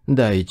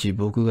第一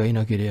僕がい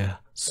なけり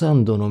ゃ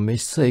三度の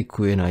飯さえ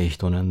食えない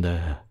人なん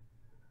だ。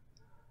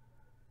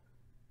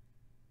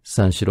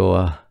三四郎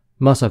は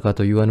まさか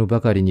と言わぬ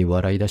ばかりに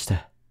笑い出し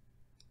た。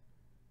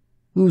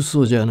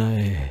嘘じゃな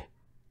い。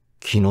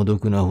気の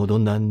毒なほど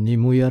何に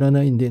もやら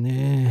ないんで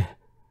ね。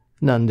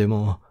何で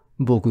も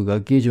僕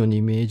が下女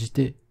に命じ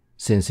て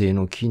先生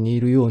の気に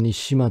入るように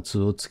始末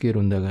をつけ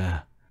るんだ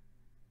が、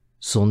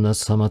そんな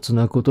さまつ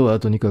なことは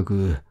とにか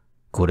く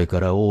これ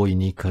から大い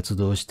に活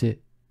動して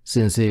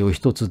先生を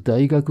一つ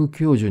大学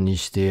教授に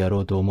してやろ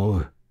うと思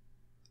う。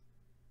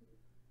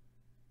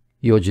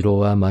与次郎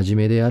は真面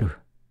目である。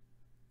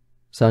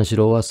三四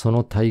郎はそ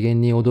の体現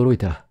に驚い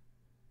た。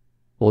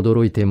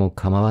驚いても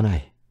構わな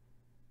い。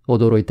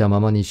驚いたま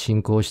まに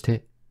進行し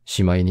て、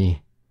しまい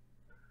に、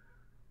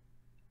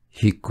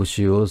引っ越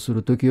しをす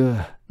るとき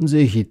は、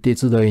ぜひ手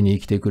伝いに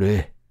来てく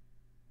れ。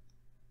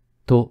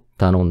と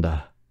頼ん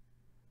だ。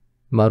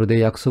まるで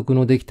約束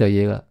のできた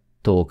家が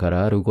遠か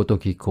らあるごと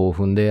き興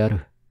奮であ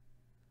る。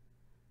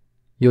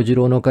与次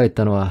郎の帰っ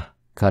たのは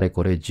かれ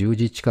これ10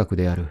時近く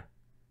である。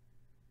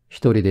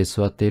一人で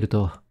座っている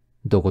と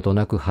どこと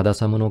なく肌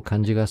寒の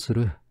感じがす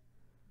る。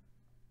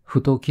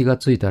ふと気が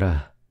ついた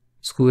ら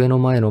机の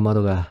前の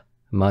窓が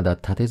まだ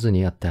立てず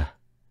にあった。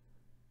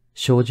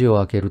障子を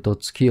開けると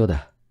月夜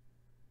だ。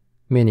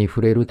目に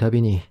触れるた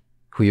びに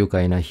不愉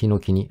快なヒノ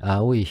キに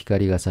青い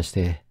光が差し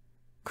て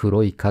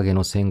黒い影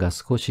の線が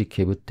少し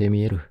けぶって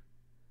見える。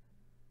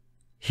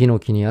ヒノ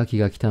キに秋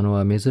が来たの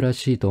は珍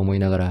しいと思い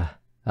ながら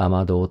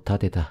雨戸を立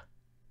てた。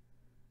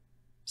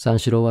三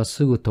四郎は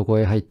すぐ床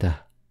へ入っ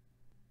た。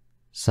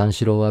三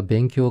四郎は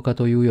勉強家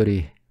というよ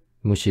り、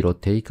むしろ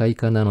定会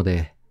家なの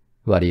で、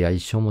割合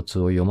書物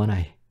を読ま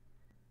ない。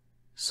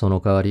その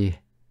代わり、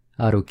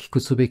ある聞く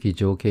すべき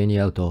情景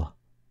に会うと、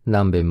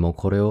何遍も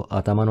これを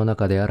頭の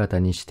中で新た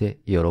にして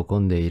喜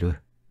んでいる。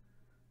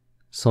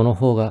その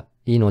方が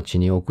命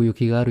に奥行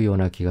きがあるよう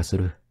な気がす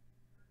る。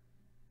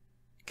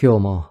今日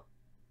も、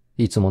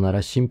いつもな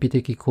ら神秘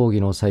的講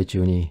義の最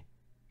中に、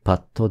パ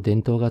ッと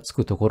伝統がつ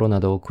くところな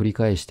どを繰り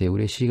返して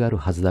嬉しがる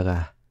はずだ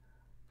が、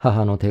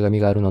母の手紙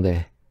があるの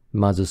で、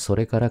まずそ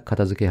れから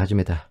片付け始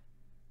めた。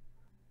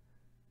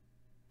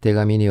手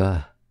紙に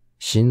は、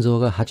心臓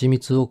が蜂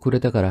蜜をくれ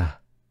たか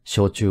ら、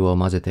焼酎を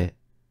混ぜて、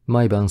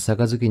毎晩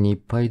杯に一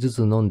杯ずつ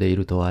飲んでい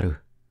るとある。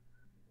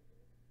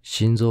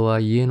心臓は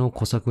家の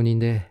小作人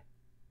で、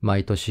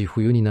毎年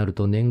冬になる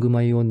と年貢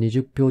米を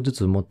20俵ず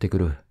つ持ってく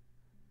る。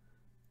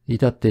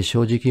至って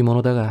正直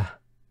者だが、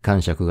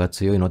癇癪が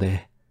強いの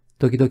で、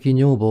時々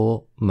女房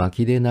を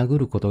薪で殴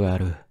ることがあ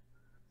る。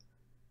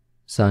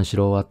三四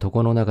郎は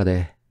床の中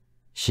で、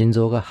心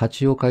臓が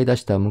蜂を飼い出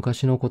した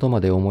昔のこと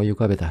まで思い浮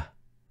かべた。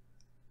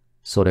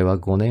それは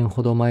5年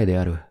ほど前で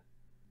ある。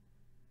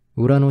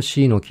裏の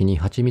椎の木に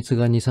蜂蜜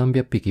が2、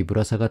300匹ぶ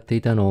ら下がって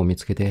いたのを見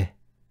つけて、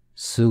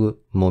す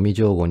ぐもみ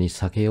じょうごに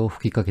酒を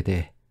吹きかけ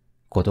て、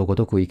ことご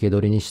とく生け捕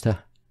りにし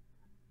た。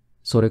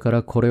それか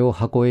らこれを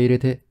箱へ入れ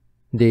て、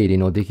出入り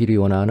のできる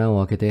ような穴を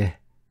開けて、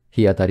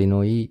日当たり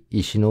のいい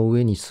石の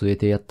上に据え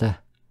てやっ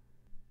た。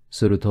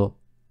すると、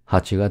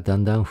蜂がだ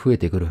んだん増え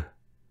てくる。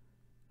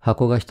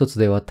箱が一つ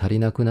では足り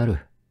なくな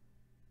る。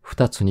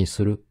二つに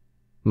する。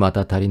ま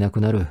た足りな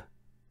くなる。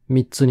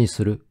三つに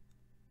する。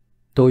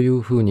とい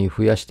うふうに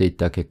増やしていっ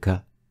た結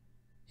果、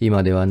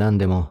今では何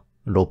でも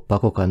6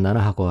箱か7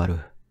箱ある。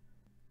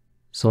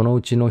その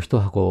うちの1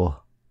箱を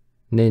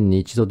年に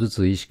一度ず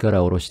つ石か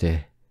ら下ろし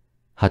て、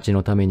蜂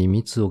のために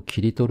蜜を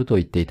切り取ると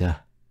言ってい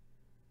た。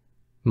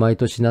毎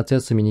年夏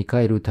休みに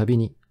帰るたび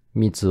に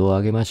蜜を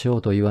あげましょ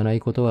うと言わない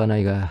ことはな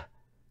いが、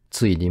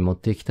ついに持っ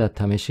てきた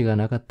試しが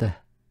なかっ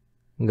た。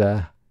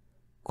が、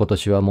今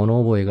年は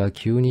物覚えが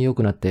急に良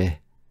くなっ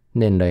て、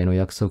年来の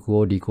約束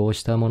を履行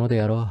したもの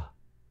であろう。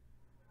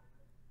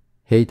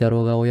平太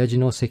郎が親父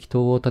の石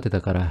塔を建て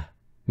たから、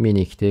見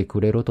に来てく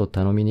れろと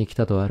頼みに来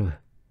たとある。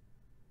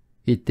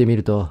行ってみ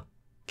ると、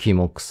木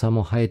も草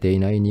も生えてい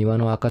ない庭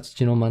の赤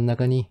土の真ん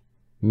中に、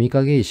御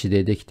影石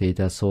でできてい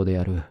たそうで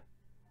ある。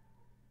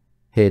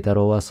平太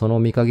郎はそ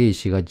の御影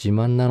石が自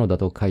慢なのだ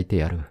と書い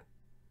てある。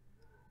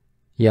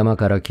山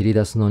から切り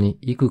出すのに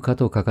幾か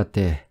とかかっ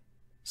て、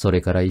そ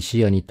れから石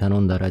屋に頼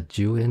んだら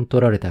10円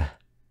取られた。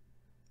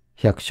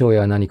百姓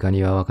や何か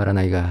にはわから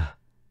ないが、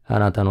あ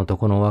なたのと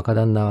この若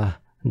旦那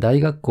は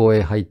大学校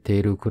へ入って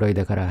いるくらい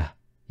だから、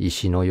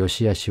石の良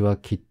し悪しは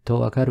きっ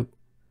とわかる。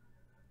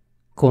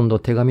今度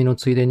手紙の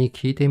ついでに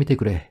聞いてみて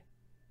くれ。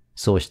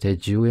そうして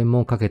10円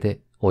もかけ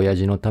て親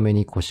父のため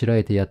にこしら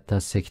えてやった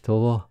石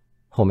塔を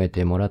褒め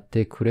てもらっ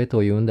てくれと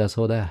言うんだ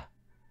そうだ。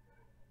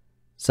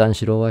三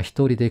四郎は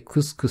一人で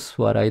クスク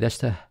ス笑い出し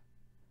た。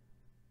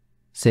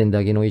千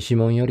駄木の石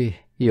門より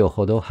よ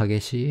ほど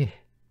激しい。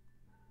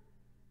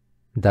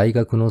大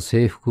学の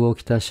制服を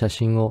着た写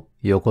真を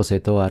よこせ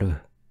とある。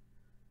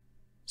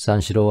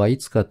三四郎はい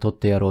つか撮っ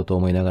てやろうと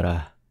思いなが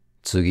ら、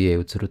次へ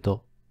移る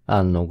と、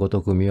案のご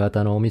とく三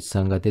股のおみつ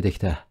さんが出てき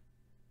た。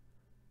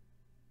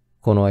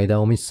この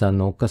間おみつさん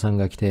のおっかさん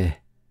が来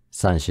て、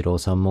三四郎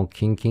さんも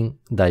近々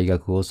大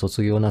学を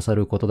卒業なさ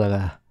ることだ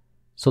が、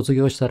卒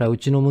業したらう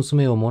ちの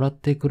娘をもらっ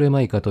てくれ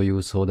まいかとい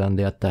う相談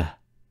であった。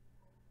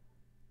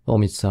お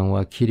みつさん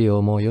は器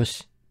量もよ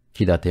し、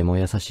気立ても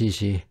優しい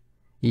し、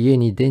家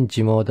に電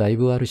池もだい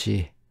ぶある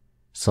し、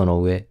そ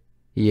の上、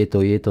家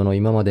と家との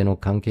今までの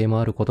関係も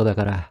あることだ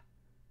から、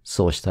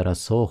そうしたら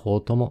双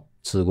方とも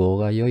都合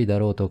が良いだ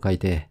ろうと書い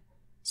て、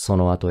そ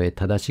の後へ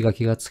正し書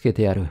きがつけ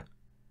てある。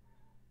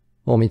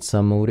おみつさ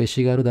んも嬉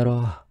しがるだろ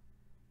う。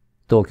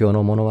東京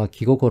の者は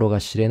気心が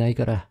知れない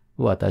から、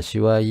私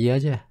は嫌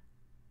じゃ。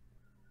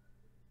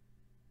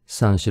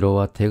三四郎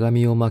は手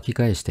紙を巻き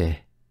返し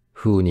て、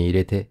封に入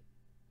れて、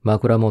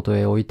枕元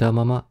へ置いた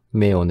まま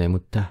目を眠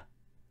った。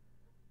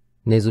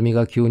ネズミ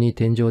が急に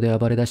天井で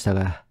暴れ出した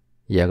が、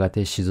やが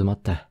て静ま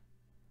った。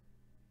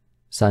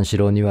三四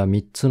郎には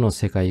三つの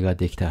世界が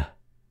できた。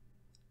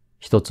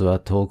一つは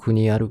遠く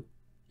にある、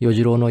与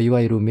次郎のい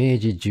わゆる明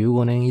治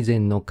15年以前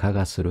の化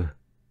がする。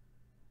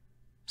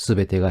す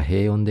べてが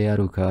平穏であ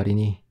る代わり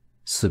に、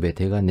すべ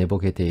てが寝ぼ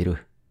けてい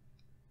る。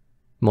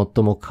もっ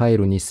とも帰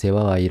るに世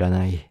話はいら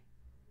ない。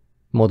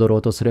戻ろ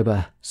うとすれ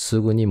ばす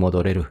ぐに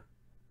戻れる。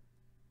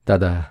た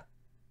だ、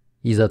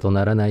いざと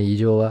ならない以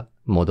上は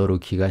戻る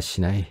気が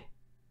しない。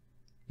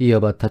いわ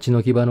ば立ち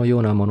退き場のよ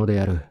うなもので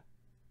ある。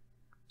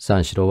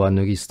三四郎は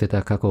脱ぎ捨て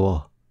た過去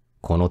を、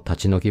この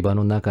立ち退き場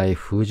の中へ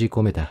封じ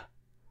込めた。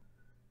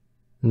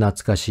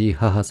懐かしい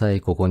母さえ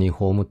ここに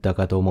葬った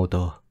かと思う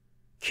と、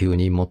急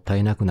にもった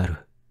いなくな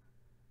る。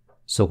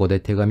そこで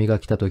手紙が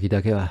来た時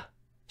だけは、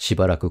し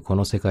ばらくこ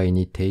の世界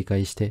に停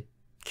滞して、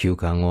休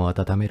館を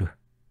温める。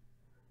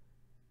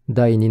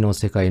第二の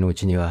世界のう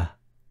ちには、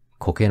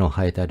苔の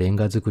生えたレン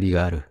ガ造り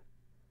がある。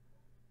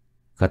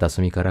片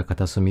隅から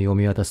片隅を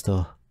見渡す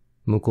と、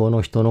向こう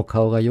の人の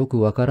顔がよ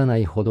くわからな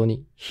いほど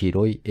に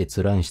広い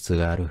閲覧室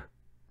がある。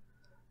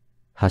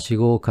はし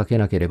ごをかけ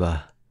なけれ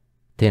ば、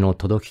手の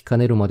届きか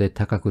ねるまで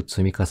高く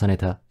積み重ね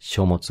た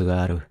書物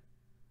がある。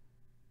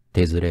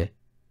手ずれ、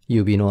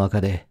指の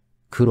赤で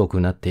黒く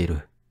なってい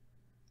る。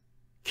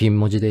金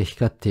文字で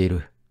光ってい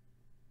る。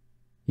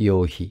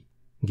羊皮、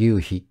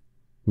牛皮、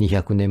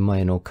200年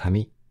前の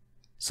紙、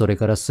それ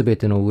からすべ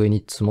ての上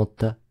に積もっ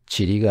た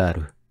塵があ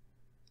る。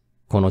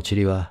この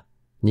塵は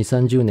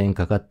2、30年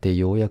かかって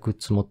ようやく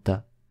積もっ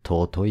た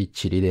尊い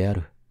塵であ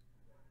る。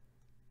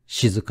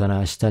静かな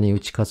明日に打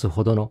ち勝つ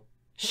ほどの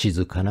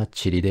静かな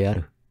塵であ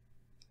る。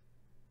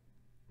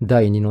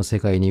第二の世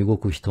界に動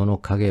く人の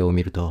影を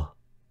見ると、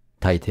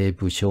大抵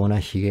不精な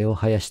髭を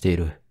生やしてい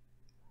る。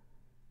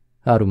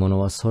ある者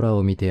は空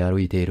を見て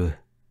歩いている。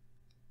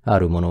あ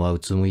る者はう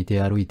つむい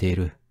て歩いてい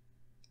る。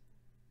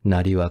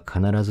なりは必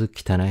ず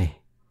汚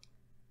い。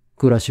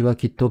暮らしは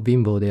きっと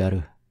貧乏であ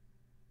る。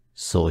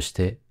そうし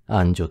て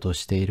安女と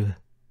している。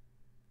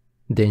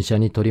電車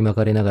に取り巻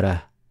かれなが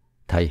ら、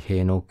太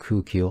平の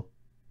空気を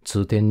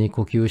通天に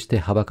呼吸して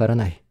はばから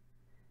ない。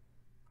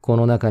こ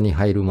の中に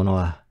入る者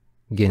は、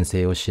現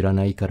世を知ら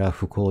ないから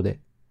不幸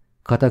で、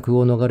家宅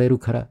を逃れる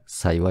から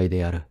幸い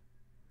である。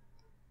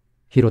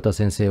広田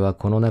先生は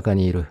この中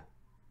にいる。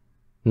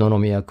野々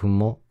宮君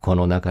もこ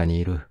の中に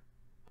いる。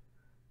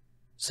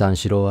三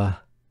四郎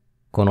は、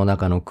この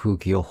中の空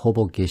気をほ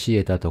ぼ消し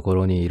得たとこ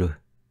ろにいる。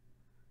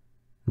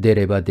出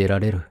れば出ら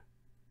れる。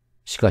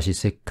しかし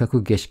せっか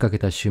く消しかけ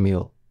た趣味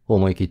を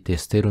思い切って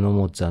捨てるの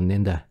も残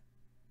念だ。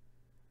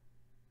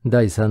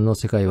第三の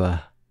世界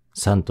は、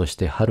山とし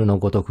て春の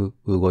ごとく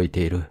動い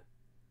ている。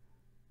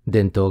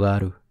伝統があ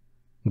る。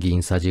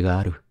銀さじが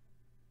ある。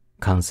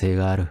完成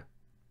がある。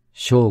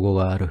正午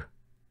がある。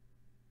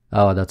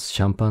泡立つ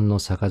シャンパンの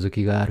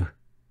杯がある。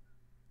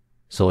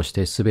そうし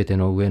てすべて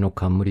の上の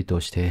冠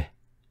として、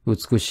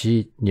美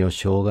しい女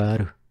性があ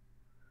る。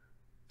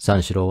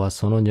三四郎は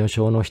その女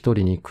性の一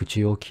人に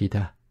口を聞い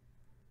た。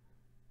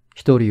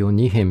一人を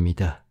二辺見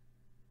た。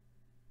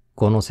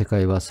この世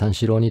界は三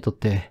四郎にとっ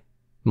て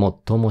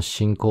最も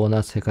深厚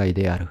な世界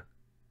である。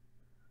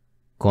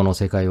この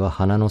世界は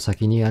鼻の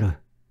先にある。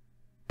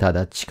た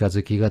だ近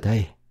づきがた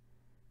い。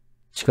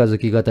近づ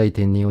きがたい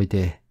点におい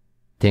て、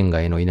天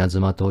外の稲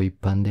妻と一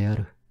般であ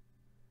る。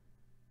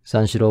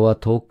三四郎は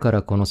遠くか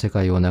らこの世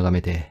界を眺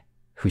めて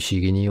不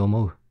思議に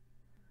思う。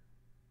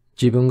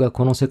自分が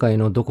この世界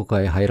のどこ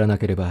かへ入らな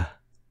ければ、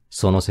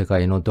その世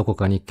界のどこ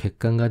かに欠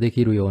陥がで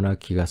きるような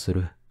気がす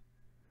る。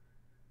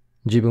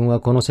自分は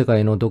この世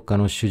界のどっか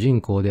の主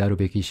人公である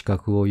べき資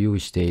格を有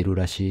している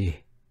らしい。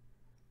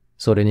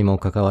それにも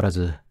かかわら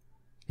ず、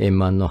円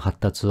満の発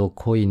達を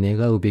恋願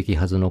うべき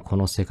はずのこ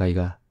の世界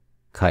が、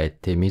かえっ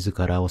て自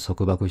らを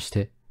束縛し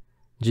て、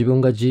自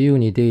分が自由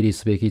に出入り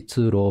すべき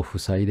通路を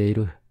塞いでい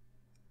る。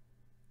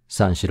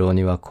三四郎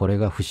にはこれ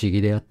が不思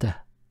議であっ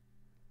た。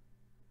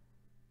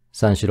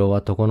三四郎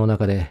は床の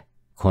中で、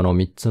この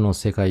三つの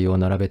世界を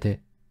並べ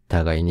て、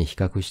互いに比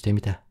較して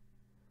みた。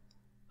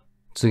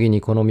次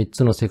にこの三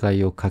つの世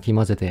界をかき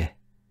混ぜて、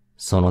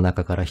その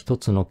中から一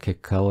つの結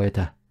果を得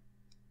た。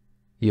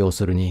要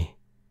するに、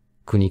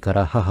国か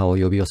ら母を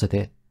呼び寄せ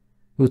て、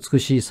美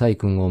しい細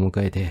君を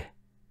迎えて、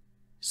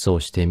そ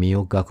うして身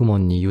を学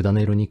問に委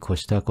ねるに越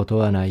したこと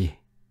はない。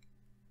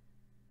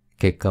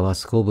結果は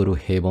すこぶる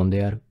平凡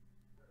である。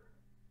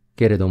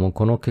けれども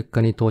この結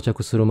果に到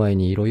着する前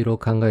にいろいろ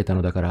考えた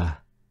のだか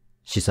ら、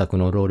思索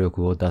の労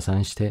力を打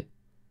算して、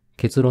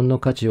結論の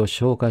価値を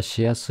消化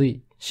しやす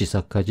い思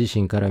索家自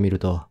身から見る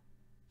と、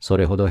そ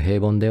れほど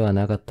平凡では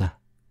なかった。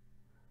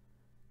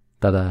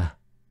ただ、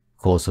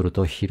こうする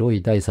と広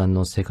い第三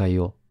の世界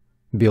を、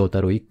病た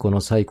る一個の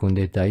細君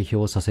で代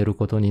表させる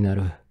ことにな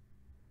る。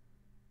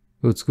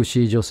美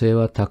しい女性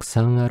はたく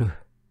さんある。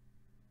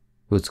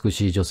美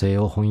しい女性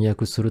を翻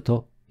訳する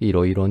とい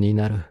ろいろに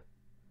なる。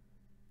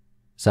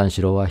三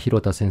四郎は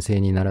広田先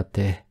生に倣っ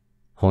て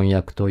翻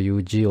訳とい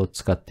う字を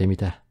使ってみ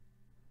た。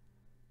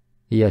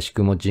いやし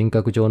くも人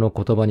格上の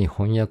言葉に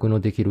翻訳の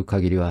できる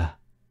限りは、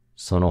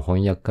その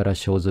翻訳から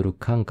生ずる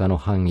感化の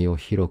範囲を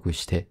広く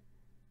して、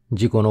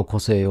自己の個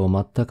性を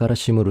全から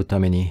しむるた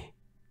めに、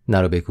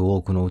なるべく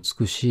多くの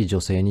美しい女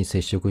性に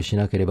接触し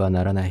なければ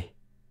ならない。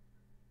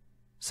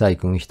細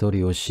君一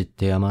人を知っ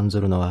て甘ん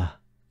ずるのは、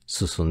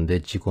進ん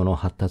で自己の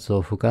発達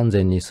を不完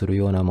全にする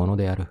ようなもの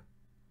である。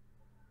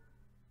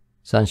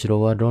三四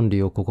郎は論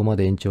理をここま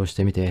で延長し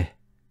てみて、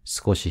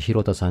少し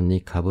広田さん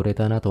にかぶれ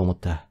たなと思っ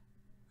た。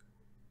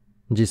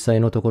実際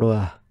のところ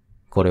は、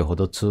これほ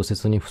ど痛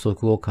切に不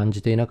足を感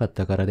じていなかっ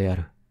たからであ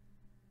る。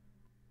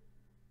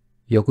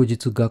翌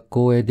日学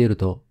校へ出る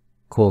と、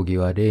講義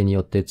は例に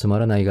よってつま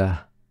らない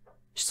が、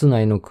室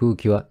内の空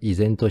気は依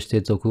然とし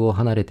て俗を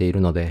離れてい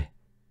るので、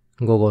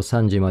午後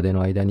3時まで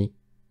の間に、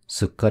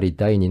すっかり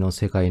第二の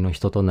世界の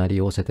人となり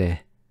仰せ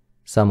て、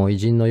さも偉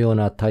人のよう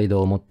な態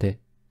度を持って、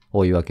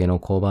追い分けの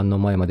交番の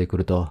前まで来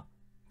ると、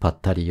ぱっ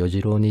たり与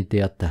次郎に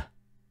出会った。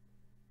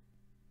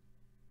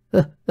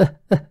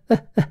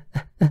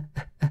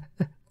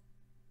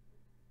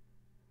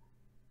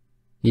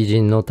偉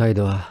人の態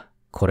度は、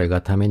これ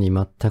がために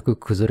全く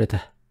崩れ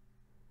た。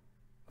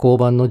交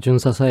番の巡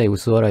査さえ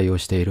薄笑いを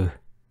している。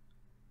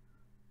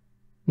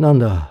なん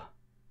だ。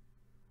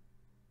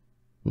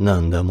な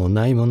んだも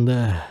ないもん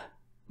だ。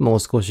もう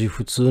少し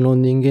普通の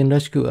人間ら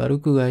しく歩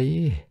くが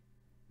いい。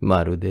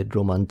まるで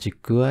ロマンチッ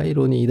クアイ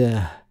ロニー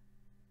だ。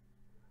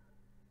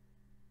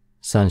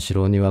三四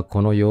郎には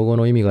この用語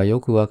の意味がよ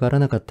くわから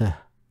なかっ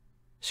た。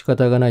仕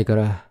方がないか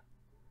ら、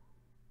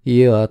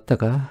家はあった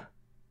か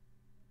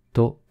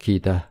と聞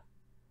いた。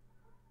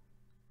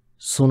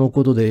その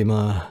ことで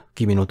今、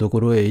君のと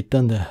ころへ行っ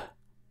たんだ。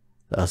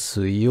明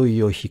日いよい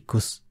よ引っ越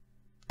す。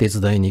手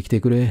伝いに来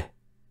てくれ。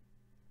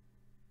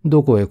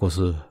どこへ越す？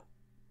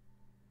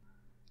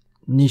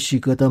西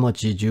方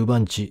町10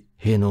番地、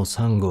塀の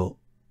3号。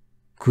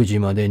9時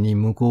までに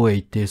向こうへ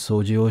行って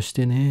掃除をし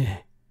て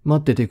ね。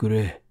待っててく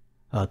れ。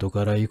後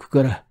から行く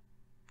から。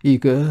いい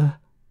か？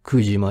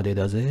 9 時まで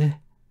だ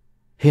ぜ。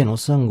塀の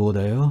3号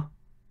だよ。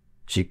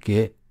失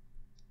敬。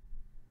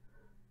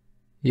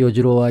与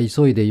次郎は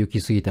急いで行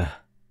き過ぎ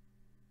た。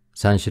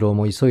三四郎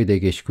も急いで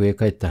下宿へ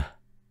帰った。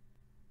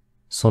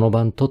その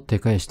晩取って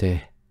返し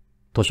て、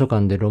図書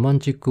館でロマン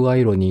チックア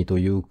イロニーと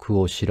いう句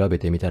を調べ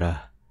てみた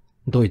ら、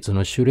ドイツ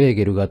のシュレー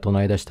ゲルが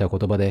唱え出した言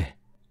葉で、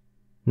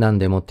何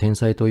でも天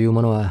才という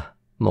ものは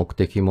目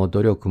的も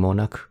努力も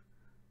なく、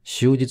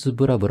終日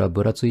ぶらぶら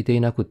ぶらついて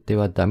いなくって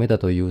はダメだ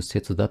という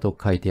説だと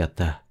書いてあっ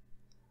た。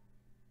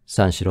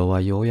三四郎は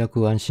ようや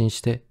く安心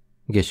して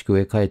下宿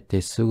へ帰っ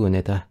てすぐ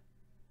寝た。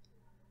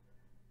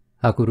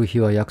あくる日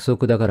は約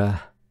束だか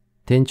ら、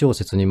天長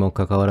節にも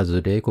かかわら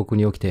ず冷酷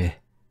に起きて、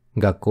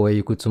学校へ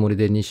行くつもり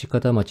で西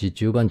方町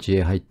10番地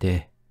へ入っ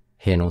て、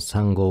塀の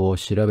3号を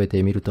調べ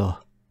てみると、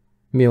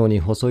妙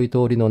に細い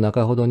通りの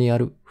中ほどにあ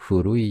る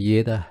古い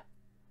家だ。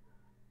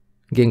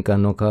玄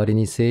関の代わり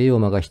に西洋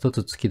間が一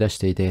つ突き出し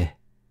ていて、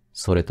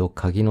それと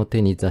鍵の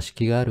手に座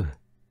敷がある。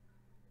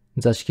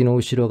座敷の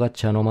後ろが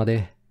茶の間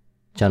で、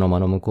茶の間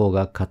の向こう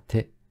が勝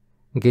手、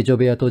下女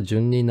部屋と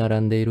順に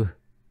並んでいる。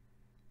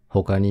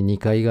他に2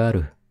階があ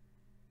る。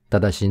た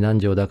だし何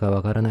畳だか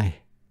わからな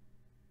い。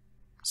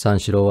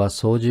三四郎は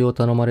掃除を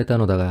頼まれた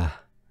のだ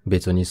が、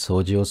別に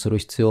掃除をする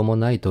必要も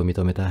ないと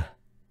認めた。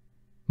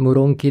無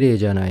論きれい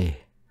じゃな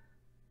い。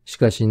し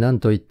かし何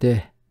と言っ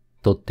て、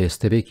取って捨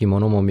てべきも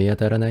のも見当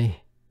たらな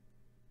い。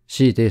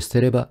強いて捨て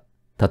れば、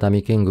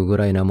畳剣具ぐ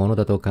らいなもの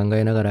だと考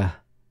えなが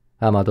ら、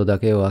雨戸だ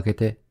けを開け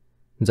て、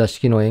座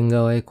敷の縁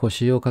側へ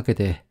腰をかけ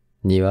て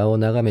庭を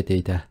眺めて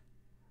いた。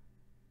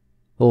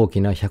大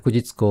きな百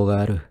日紅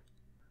がある。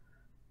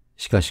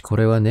しかしこ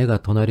れは根が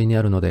隣に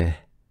あるの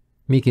で、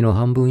幹の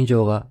半分以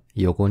上が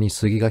横に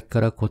杉垣か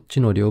らこっ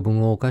ちの両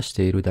分を侵し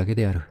ているだけ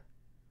である。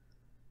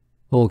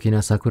大き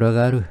な桜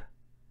がある。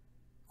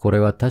これ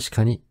は確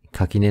かに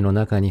垣根の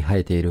中に生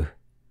えている。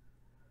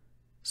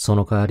そ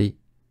の代わり、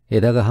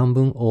枝が半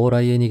分往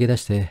来へ逃げ出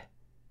して、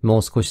も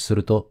う少しす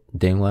ると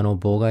電話の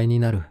妨害に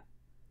なる。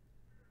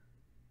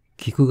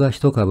菊が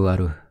一株あ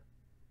る。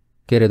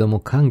けれども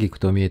寒菊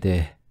と見え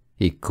て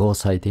一向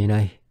咲いてい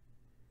ない。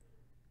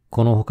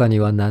この他に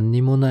は何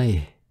にもな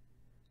い。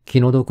気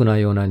の毒な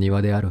ような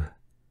庭である。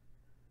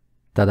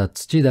ただ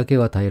土だけ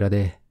は平ら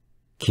で、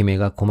きめ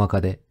が細か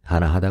で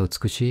甚だ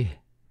美しい。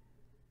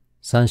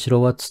三四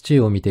郎は土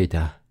を見てい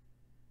た。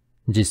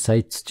実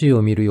際土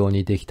を見るよう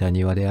にできた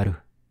庭である。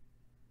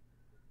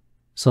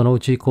そのう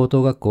ち高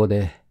等学校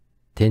で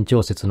天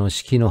長節の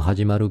式の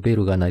始まるベ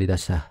ルが鳴り出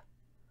した。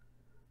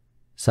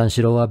三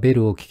四郎はベ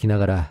ルを聞きな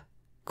がら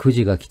9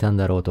時が来たん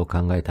だろうと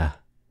考え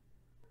た。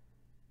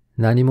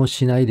何も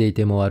しないでい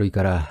ても悪い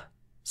から、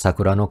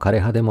桜の枯れ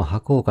葉でも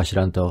吐こうかし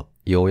らんと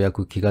ようや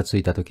く気がつ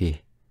いたと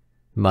き、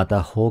ま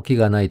たほうき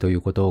がないとい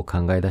うことを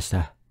考え出し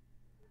た。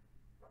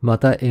ま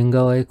た縁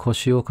側へ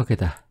腰をかけ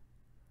た。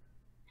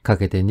か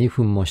けて2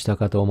分もした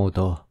かと思う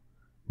と、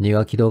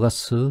庭木戸が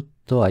スーッ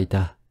と開い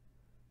た。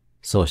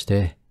そうし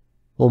て、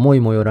思い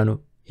もよら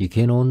ぬ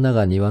池の女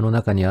が庭の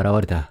中に現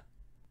れた。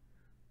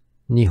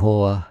2方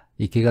は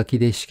生垣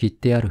で仕切っ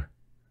てある。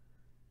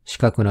四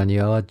角な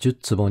庭は10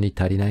坪に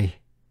足りな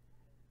い。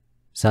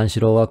三四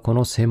郎はこ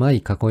の狭い囲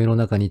いの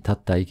中に立っ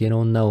た池の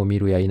女を見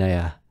るや否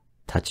や、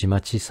たち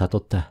まち悟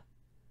った。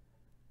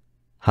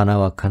花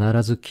は必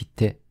ず切っ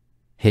て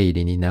平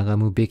利に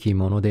眺むべき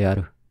ものであ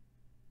る。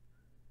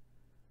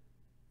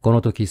こ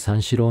の時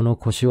三四郎の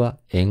腰は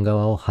縁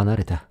側を離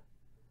れた。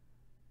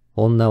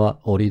女は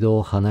折戸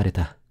を離れ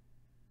た。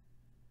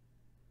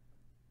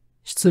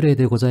失礼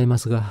でございま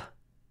すが。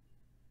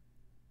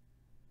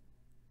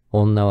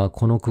女は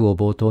この句を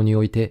冒頭に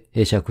置いて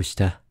会釈し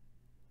た。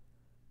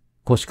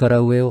腰から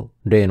上を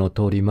例の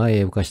通り前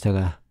へ浮かした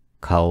が、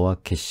顔は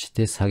決し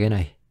て下げ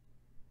ない。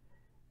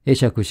会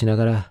釈しな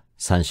がら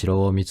三四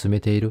郎を見つめ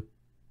ている。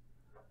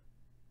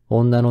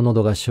女の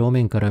喉が正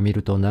面から見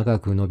ると長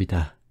く伸び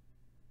た。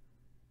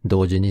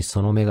同時に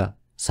その目が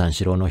三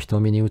四郎の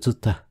瞳に映っ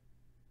た。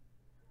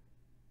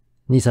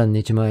2、3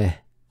日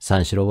前、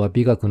三四郎は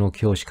美学の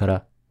教師か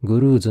らグ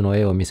ルーズの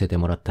絵を見せて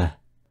もらった。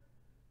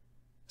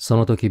そ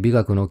の時美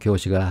学の教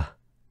師が、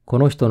こ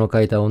の人の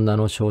描いた女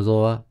の肖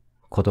像は、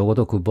ことご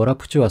とくボラ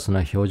プチュアス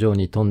な表情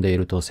に富んでい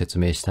ると説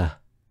明した。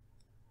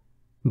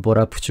ボ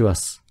ラプチュア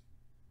ス。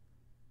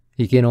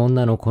池の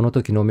女のこの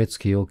時の目つ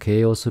きを形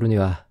容するに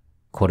は、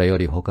これよ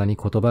り他に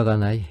言葉が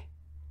ない。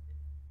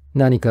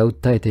何か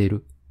訴えてい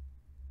る。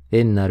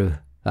縁なる、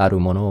ある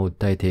ものを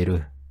訴えてい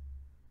る。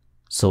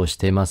そうし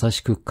てまさし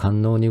く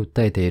官能に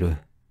訴えている。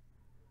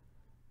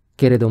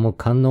けれども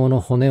官能の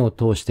骨を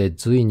通して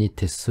髄に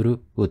徹する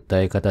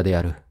訴え方で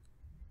ある。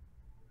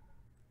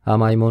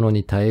甘いもの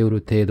に耐えうる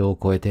程度を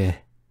超え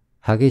て、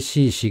激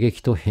しい刺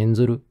激と変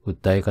ずる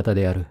訴え方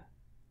である。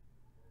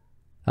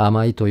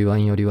甘いと言わ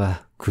んより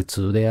は苦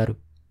痛である。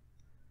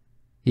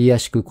いや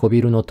しくこ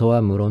びるのと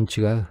は無論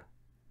違う。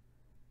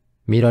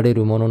見られ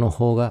るものの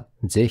方が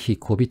ぜひ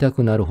こびた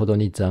くなるほど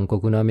に残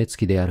酷な目つ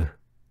きである。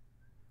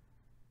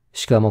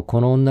しかも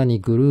この女に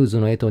グルーズ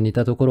の絵と似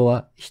たところ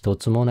は一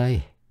つもな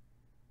い。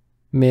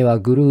目は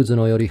グルーズ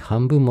のより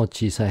半分も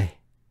小さい。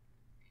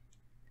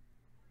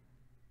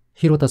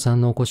広田さ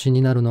んのお越し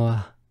になるの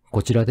は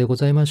こちらでご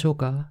ざいましょう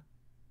か？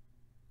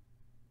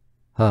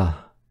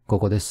ああ、こ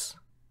こです。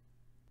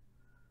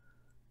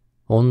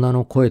女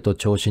の声と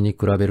調子に比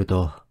べる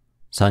と、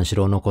三四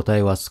郎の答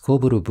えはすこ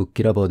ぶるぶっ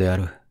きらぼうであ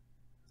る。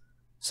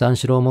三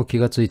四郎も気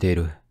がついてい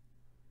る。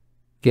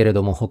けれ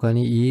ども他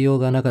に言いよう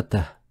がなかっ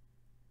た。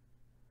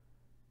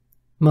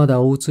ま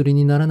だお移り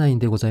にならないん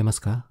でございま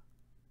すか？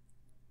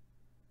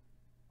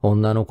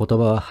女の言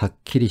葉ははっ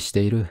きりし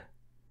ている。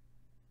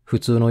普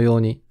通のよ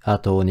うに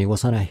後を濁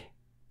さない。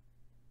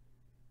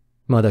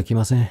まだ来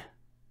ません。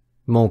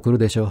もう来る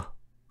でしょう。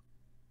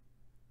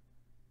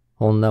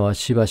女は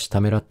しばし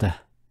ためらっ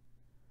た。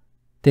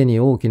手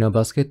に大きな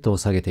バスケットを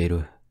下げてい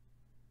る。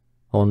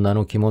女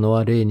の着物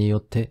は例によ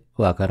って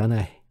わから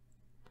ない。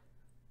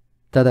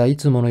ただい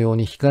つものよう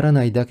に光ら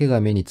ないだけ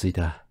が目につい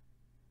た。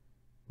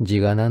字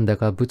がなんだ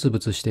かブツブ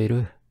ツしてい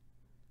る。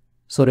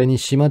それに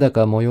縞だ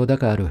か模様だ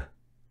かある。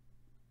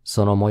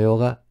その模様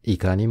がい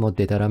かにも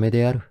でたらめ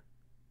である。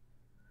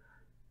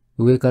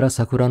上から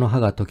桜の葉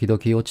が時々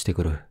落ちて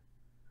くる。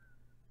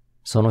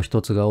その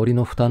一つが檻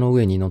の蓋の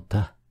上に乗っ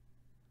た。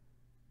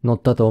乗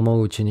ったと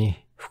思ううちに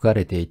吹か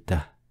れていっ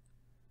た。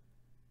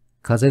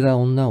風が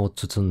女を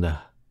包ん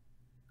だ。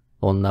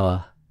女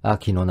は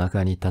秋の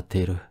中に立って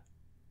いる。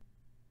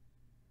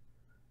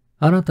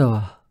あなた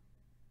は？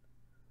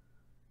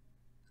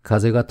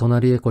風が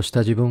隣へ越し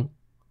た自分、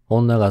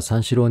女が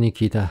三四郎に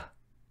聞いた。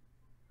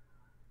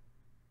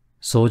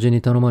掃除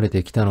に頼まれ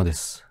てきたので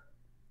す。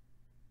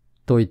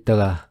と言った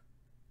が、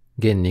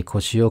現に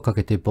腰をか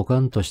けてポカ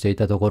ンとしてい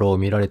たところを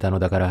見られたの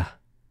だから、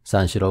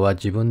三四郎は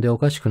自分でお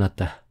かしくなっ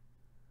た。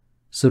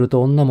する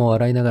と女も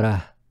笑いなが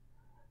ら、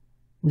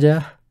じゃ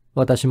あ、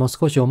私も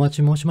少しお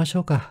待ち申しましょ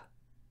うか。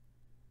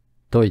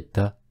と言っ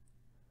た。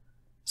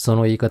そ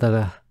の言い方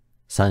が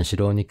三四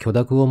郎に許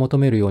諾を求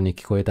めるように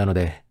聞こえたの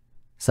で、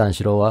三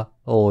四郎は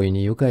大い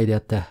に愉快であ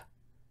った。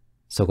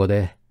そこ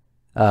で、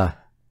あ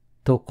あ、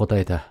と答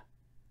えた。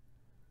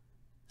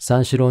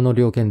三四郎の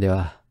了見で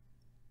は、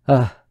あ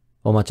あ、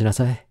お待ちな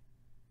さい、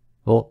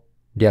を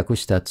略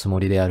したつも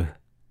りである。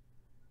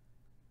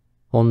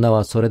女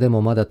はそれで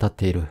もまだ立っ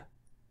ている。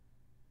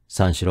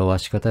三四郎は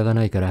仕方が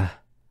ないから、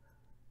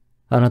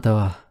あなた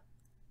は、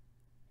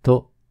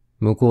と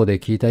向こうで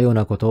聞いたよう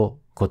なことを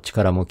こっち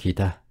からも聞い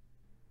た。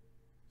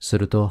す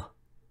ると、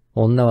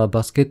女は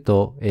バスケット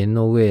を縁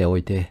の上へ置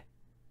いて、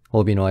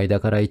帯の間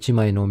から一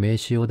枚の名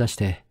刺を出し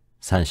て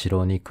三四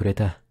郎にくれ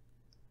た。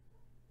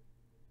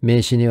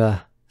名刺に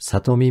は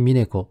里見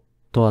峰子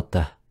とあっ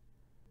た。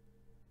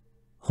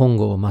本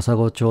郷正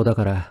子町だ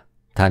から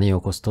谷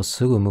を越すと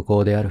すぐ向こ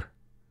うである。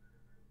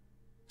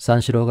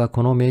三四郎が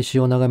この名刺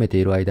を眺めて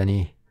いる間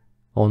に、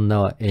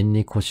女は縁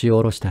に腰を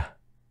下ろした。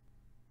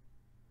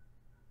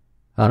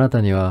あな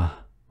たに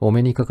はお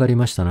目にかかり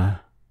ました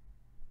な。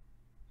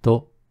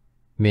と、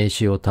名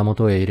刺をたも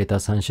とへ入れた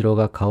三四郎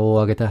が顔を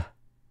上げた。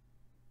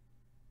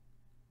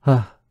は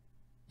あ、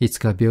いつ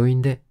か病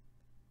院で。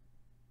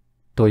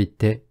と言っ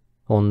て、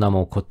女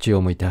もこっち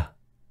を向いた。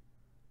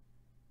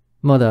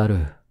まだあ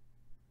る。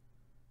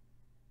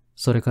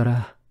それか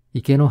ら、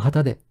池の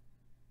旗で。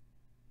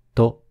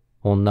と、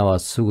女は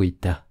すぐ言っ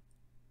た。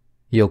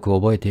よく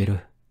覚えてい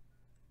る。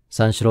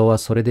三四郎は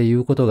それで言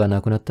うことが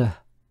なくなっ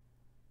た。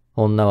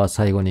女は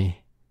最後に、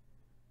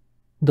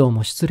どう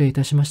も失礼い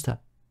たしました。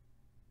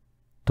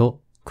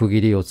と区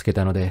切りをつけ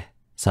たので、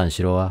三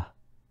四郎は、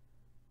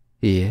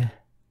いいえ、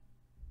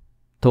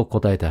と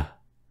答えた。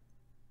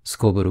す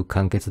こぶる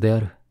簡潔であ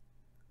る。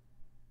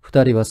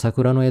二人は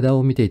桜の枝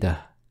を見てい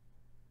た。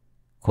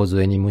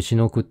梢に虫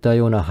の食った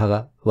ような葉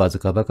がわず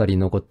かばかり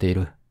残ってい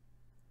る。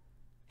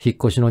引っ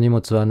越しの荷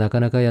物はなか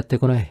なかやって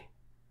こない。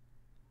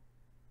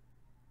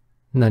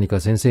何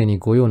か先生に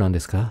ご用なんで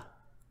すか？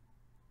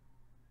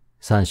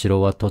三四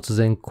郎は突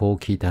然こう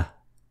聞いた。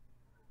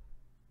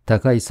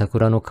高い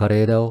桜の枯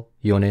れ枝を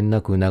余念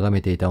なく眺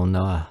めていた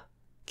女は、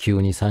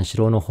急に三四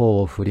郎の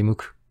方を振り向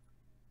く。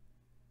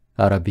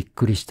あらびっ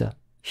くりした、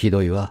ひ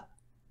どいわ、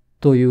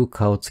という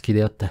顔つき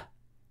であった。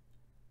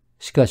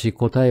しかし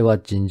答えは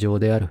尋常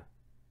である。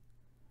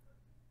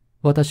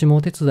私も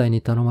お手伝い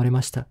に頼まれ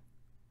ました。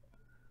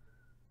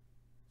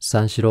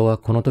三四郎は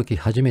この時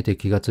初めて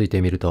気がつい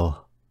てみる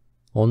と、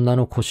女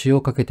の腰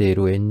をかけてい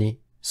る縁に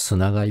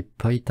砂がいっ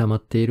ぱい溜ま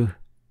っている。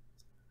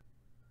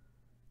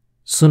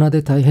砂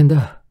で大変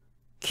だ。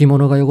着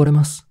物が汚れ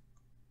ます。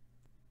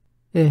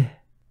え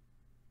え。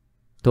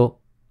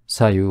と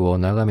左右を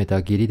眺め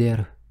た義理であ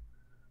る。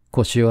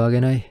腰を上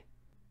げない。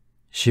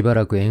しば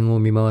らく縁を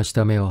見回し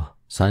た目を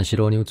三四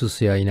郎に移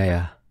すや否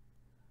や、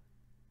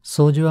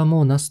掃除は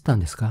もうなすったん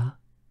ですか？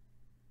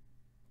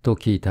と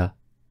聞いた。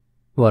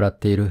笑っ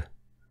ている。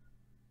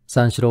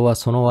三四郎は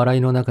その笑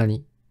いの中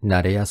に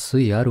慣れや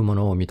すいあるも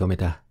のを認め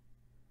た。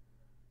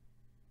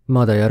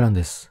まだやらん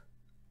です。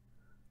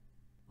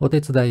お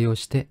手伝いを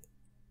して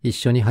一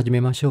緒に始め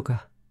ましょう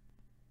か。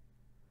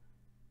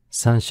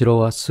三四郎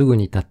はすぐ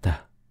に立っ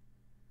た。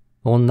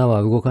女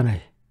は動かな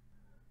い。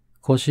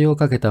腰を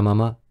かけたま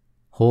ま、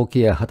ほうき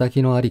や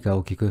畑のありか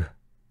を聞く。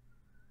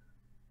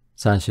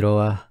三四郎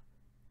は、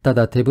た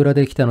だ手ぶら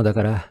で来たのだ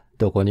から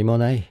どこにも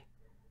ない。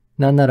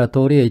なんなら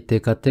通りへ行って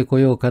買ってこ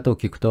ようかと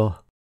聞くと、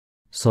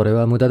それ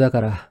は無駄だ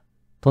から、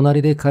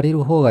隣で借り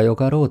る方がよ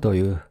かろうと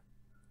いう。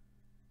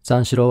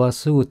三四郎は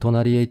すぐ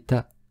隣へ行っ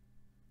た。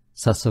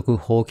早速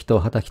ほうきと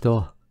畑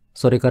と、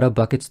それから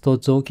バケツと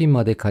雑巾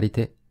まで借り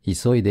て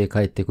急いで帰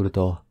ってくる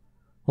と、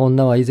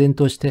女は依然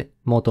として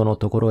元の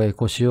ところへ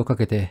腰をか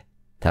けて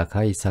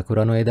高い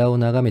桜の枝を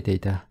眺めてい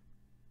た。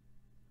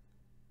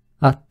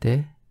あっ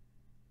て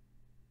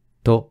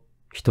と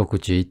一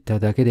口言った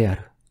だけであ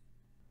る。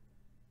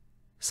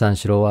三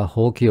四郎は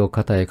ほうきを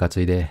肩へ担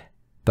いで、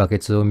バケ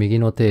ツを右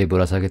の手へぶ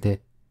ら下げ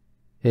て、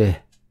え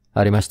え、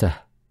ありまし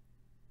た。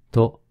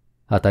と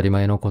当たり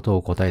前のこと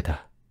を答え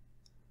た。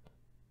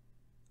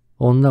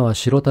女は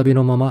白旅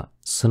のまま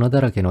砂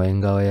だらけの縁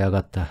側へ上が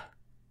った。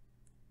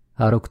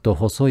歩くと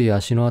細い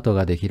足の跡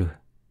ができる。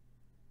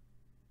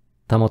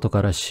たもと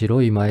から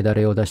白い前だ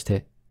れを出し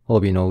て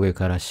帯の上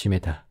から締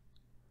めた。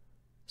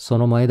そ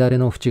の前だれ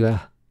の縁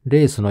が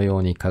レースのよ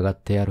うにかがっ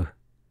てある。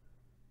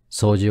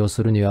掃除を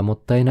するにはも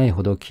ったいない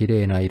ほどき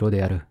れいな色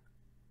である。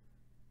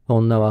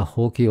女は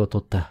ほうきを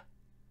取った。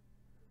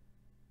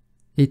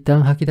一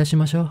旦吐き出し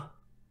ましょう。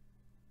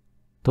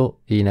と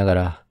言いなが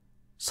ら、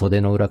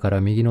袖の裏から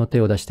右の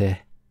手を出し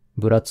て、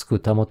ぶらつく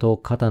たもとを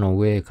肩の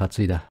上へ担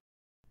いだ。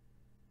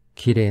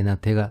きれいな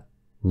手が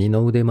二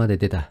の腕まで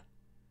出た。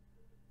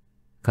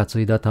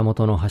担いだたも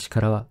との端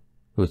からは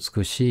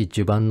美しい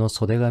襦袢の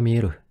袖が見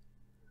える。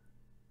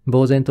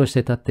呆然とし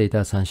て立ってい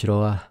た三四郎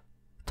は、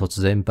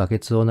突然バケ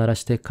ツを鳴ら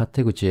して勝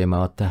手口へ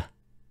回った。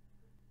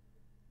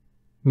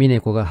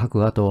峰子が吐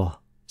く後を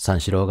三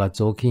四郎が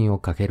雑巾を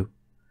かける。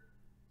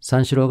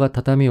三四郎が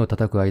畳を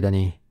叩く間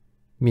に、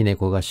峰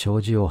子が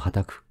障子をは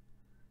たく。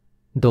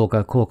どう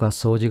かこうか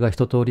掃除が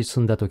一通り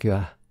済んだとき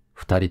は、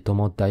二人と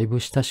もだいぶ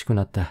親しく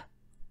なった。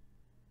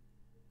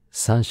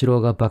三四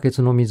郎がバケ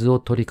ツの水を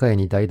取り替え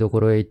に台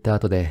所へ行った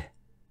後で、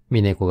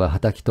峰子が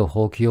畑と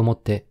ほうきを持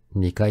って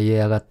二階へ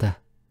上がっ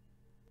た。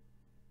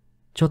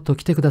ちょっと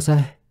来てくださ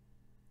い。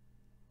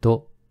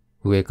と、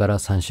上から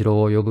三四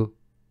郎を呼ぶ。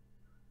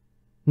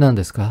何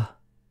ですか？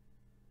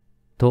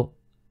と、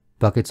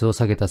バケツを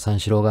下げた三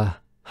四郎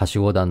が、はし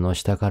ご段の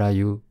下から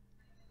言う。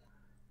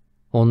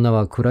女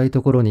は暗い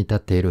ところに立っ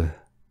ている。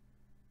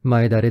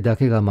前だれだ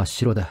けが真っ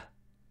白だ。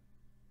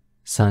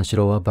三四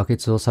郎はバケ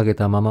ツを下げ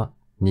たまま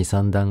二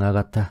三段上が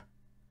った。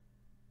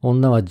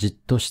女はじっ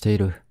としてい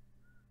る。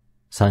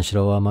三四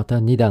郎はまた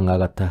二段上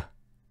がった。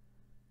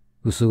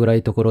薄暗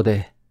いところ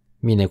で、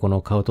峰子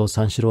の顔と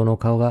三四郎の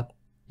顔が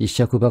一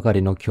尺ばか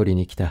りの距離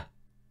に来た。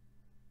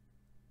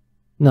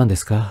何で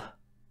すか？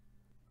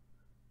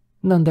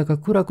なんだか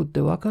暗くって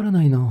わから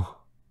ないの。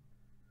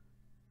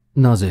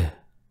なぜ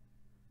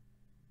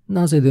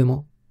で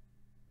も。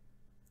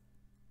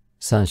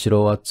三四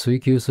郎は追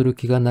求する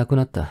気がなく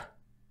なった。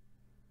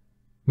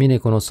峰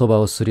子のそば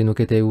をすり抜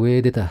けて上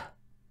へ出た。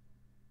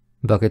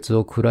バケツ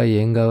を暗い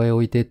縁側へ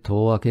置いて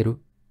戸を開ける。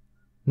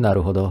な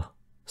るほど、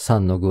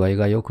三の具合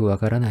がよくわ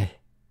からない。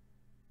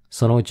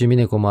そのうち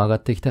峰子も上が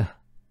ってきた。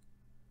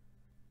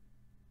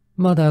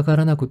まだ上が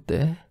らなくっ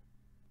て。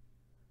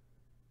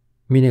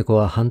峰子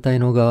は反対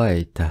の側へ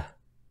行った。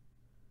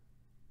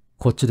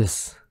こっちで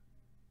す。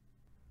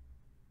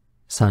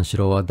三四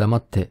郎は黙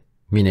って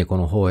峰子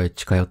の方へ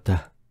近寄っ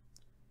た。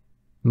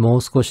も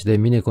う少しで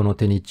峰子の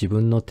手に自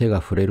分の手が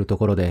触れると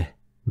ころで、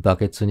バ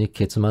ケツに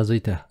けつまず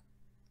いた。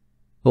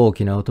大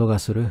きな音が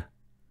する。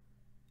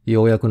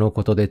ようやくの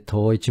ことで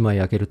戸を一枚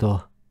開ける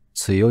と、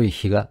強い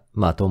火が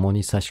まとも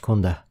に差し込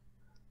んだ。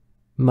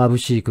眩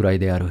しいくらい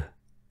である。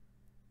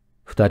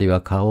二人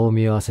は顔を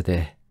見合わせ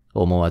て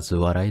思わず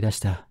笑い出し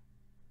た。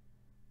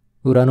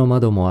裏の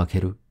窓も開け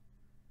る。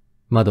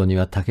窓に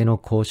は竹の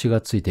格子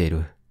がついてい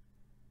る。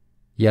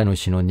家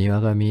主の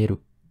庭が見え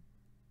る。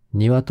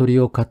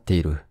鶏を飼って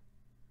いる。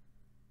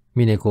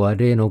峰子は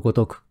例のご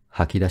とく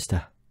吐き出し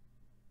た。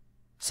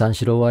三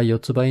四郎は四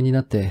つ這いに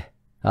なって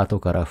後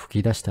から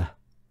吹き出した。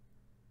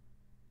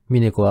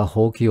峰子は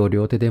ほうきを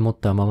両手で持っ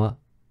たまま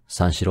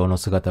三四郎の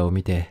姿を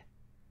見て、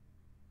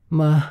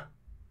まあ、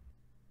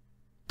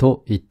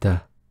と言っ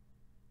た。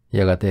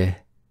やが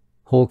て、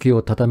ほうき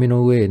を畳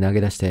の上へ投げ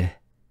出して、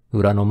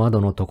裏の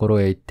窓のところ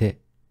へ行って、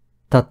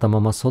立ったま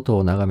ま外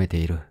を眺めて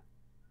いる。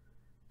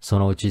そ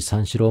のうち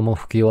三四郎も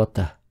吹き終わっ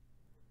た。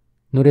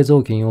濡れ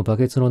雑巾をバ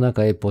ケツの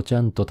中へぽち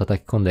ゃんと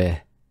叩き込ん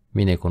で、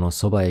峰子の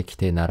そばへ来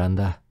て並ん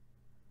だ。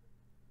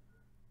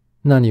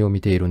何を見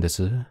ているんで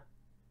す？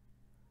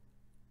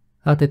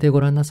当てて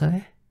ごらんなさ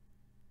い。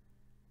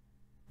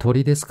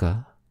鳥です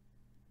か？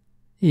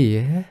いい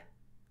え。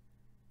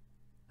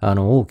あ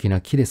の大きな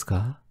木です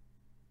か？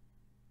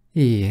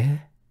いい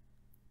え。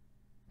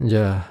じ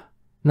ゃあ、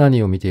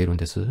何を見ているん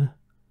です？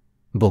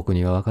僕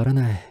にはわから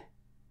ない。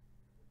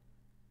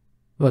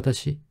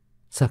私、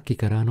さっき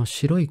からあの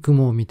白い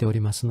雲を見てお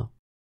りますの。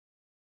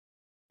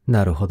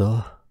なるほ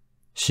ど。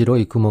白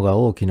い雲が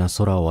大きな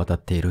空を渡っ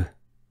ている。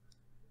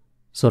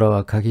空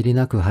は限り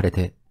なく晴れ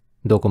て、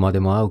どこまで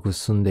も青く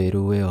澄んでい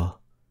る上を、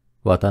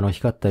綿の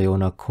光ったよう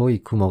な濃い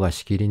雲が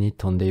しきりに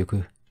飛んでゆ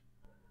く。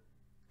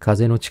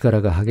風の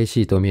力が激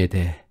しいと見え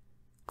て、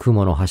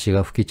雲の端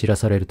が吹き散ら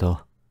される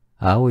と、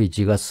青い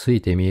地がす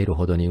いて見える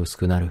ほどに薄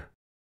くなる。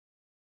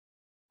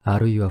あ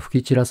るいは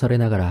吹き散らされ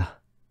ながら、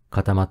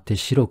固まって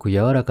白く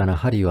柔らかな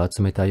針を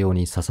集めたよう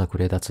にささく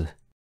れ立つ。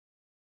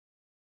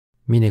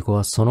峰子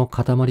はその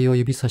塊を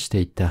指さして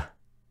言った。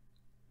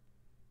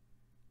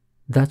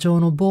ダチョウ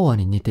のボーア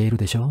に似ている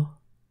でしょ？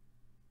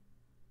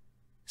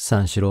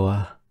三四郎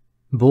は、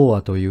ボー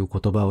アという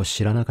言葉を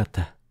知らなかっ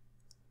た。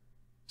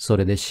そ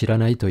れで知ら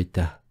ないと言っ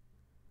た。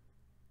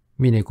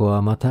峰子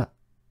はまた、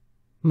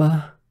ま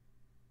あ、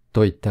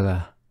と言った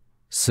が、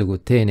すぐ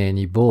丁寧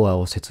にボーア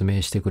を説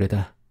明してくれ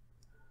た。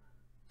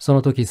そ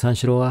の時三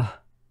四郎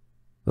は、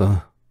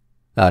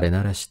あれ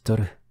なら知っと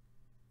る。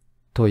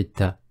と言っ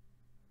た。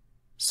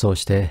そう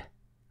して、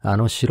あ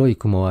の白い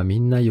雲はみ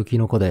んな雪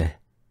の子で、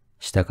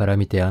下から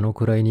見てあの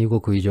くらいに動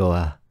く以上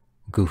は、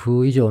愚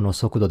風以上の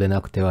速度で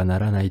なくてはな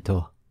らない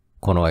と、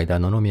この間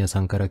野々宮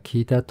さんから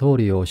聞いた通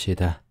りを教え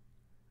た。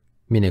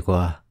峰子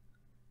は、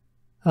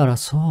あら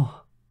そ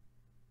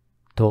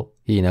う。と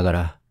言いなが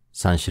ら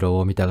三四郎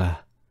を見た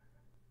が、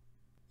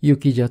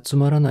雪じゃつ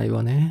まらない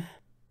わね。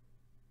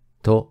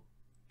と、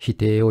否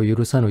定を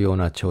許さぬよう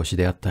な調子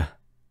であった。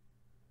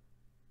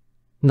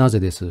なぜ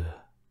です。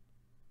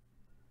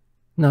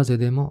なぜ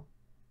でも、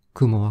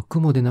雲は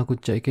雲でなくっ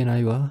ちゃいけな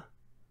いわ。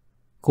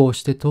こう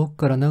して遠く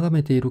から眺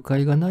めている甲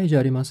斐がないじ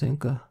ゃありません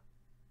か。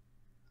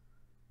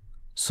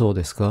そう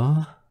です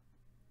か？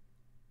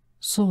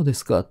そうで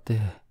すかっ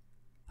て、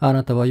あ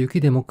なたは雪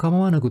でも構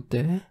わなくっ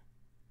て？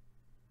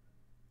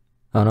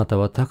あなた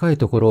は高い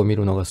ところを見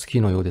るのが好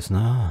きのようです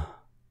な。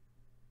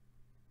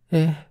え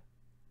え。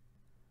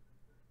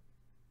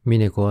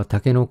峰子は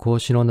竹の格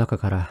子の中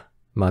から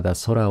まだ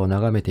空を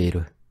眺めてい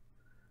る。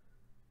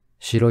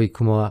白い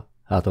雲は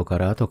後か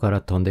ら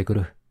飛んでく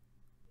る。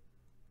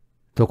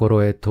とこ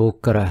ろへ遠く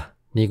から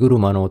荷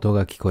車の音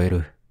が聞こえ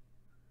る。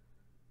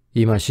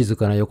今静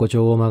かな横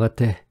丁を曲がっ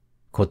て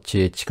こっち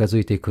へ近づ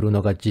いてくる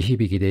のが地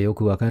響きでよ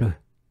くわかる。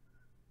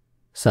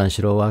三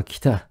四郎は来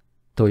た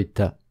と言っ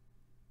た。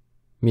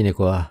峰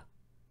子は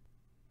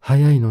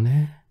早いの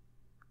ね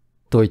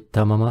と言っ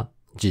たまま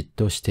じっ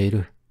としてい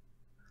る。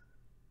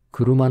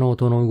車の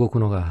音の動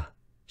くのが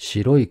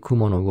白い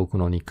雲の動く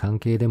のに関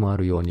係でもあ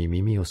るように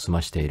耳を澄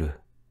ましている。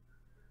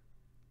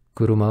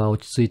車は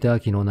落ち着いた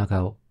秋の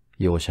中を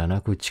容赦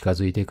なく近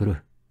づいてく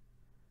る。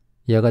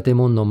やがて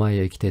門の前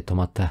へ来て止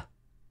まった。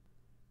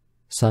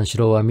三四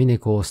郎は峰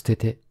子を捨て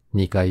て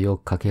2階を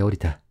駆け下り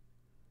た。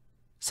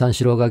三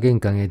四郎が玄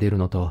関へ出る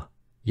のと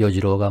与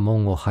次郎が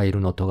門を入る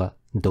のとが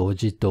同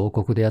時同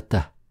刻であっ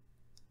た。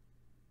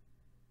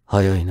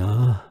早い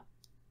なあ。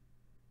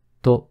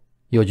と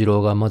与次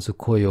郎がまず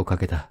声をか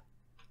けた。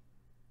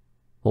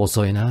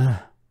遅いな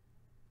あ。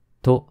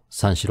と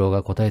三四郎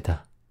が答え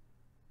た。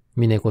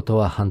峰子と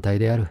は反対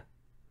である。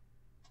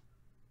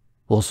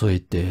遅いっ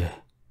て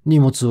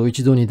荷物を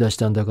一度に出し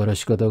たんだから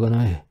仕方が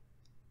ない。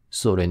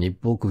それに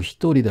僕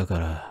一人だか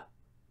ら。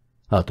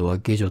あとは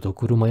下女と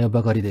車屋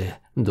ばかりで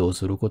どう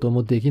すること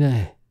もできな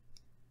い。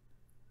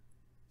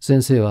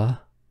先生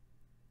は？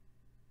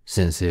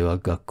先生は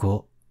学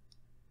校。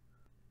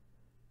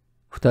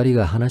二人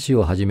が話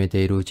を始め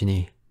ているうち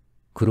に、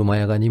車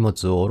屋が荷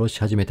物を下ろし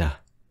始め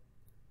た。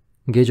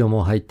下女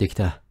も入ってき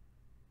た。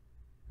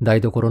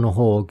台所の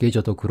方を下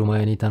女と車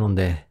屋に頼ん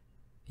で、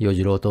与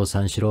次郎と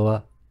三四郎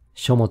は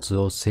書物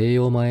を西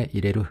洋間へ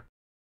入れる。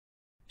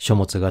書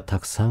物がた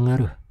くさんあ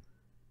る。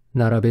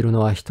並べる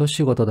のは一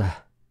仕事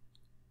だ。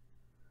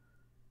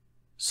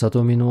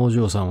里見のお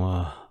嬢さん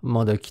は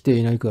まだ来て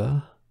いない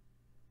か？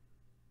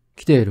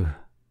来ている。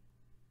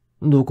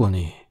どこ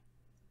に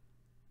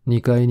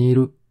？2階にい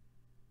る。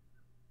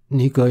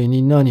2階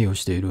に何を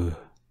している？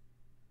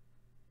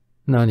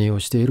何を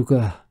している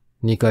か、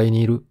2階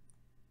にいる。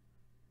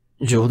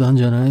冗談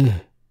じゃな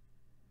い。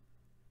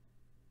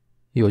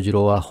与次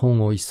郎は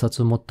本を一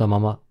冊持ったま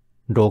ま、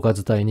廊下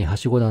伝いには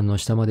しご段の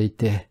下まで行っ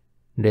て、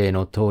例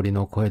の通り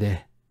の声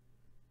で、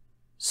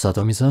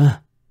里見さ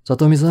ん、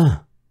里見さ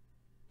ん、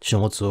書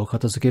物を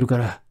片付けるか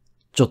ら、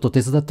ちょっと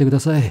手伝ってくだ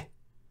さい。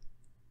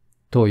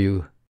とい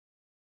う。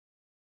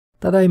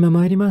ただいま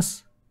参りま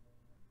す。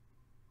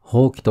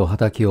ほうきと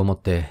畑を持っ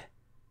て、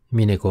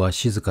峰子は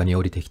静かに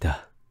降りてき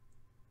た。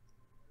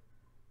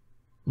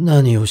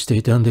何をして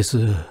いたんです？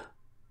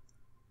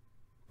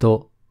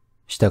と、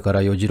下か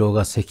ら与次郎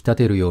がせき立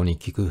てるように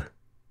聞く。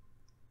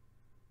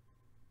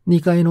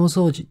2階のお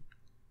掃除。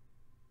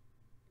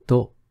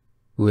と、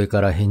上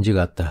から返事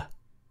があった。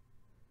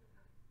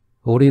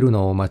降りる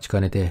のを待ちか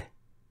ねて、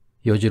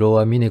与次郎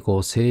は峰子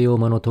を西洋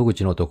間の戸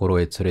口のところ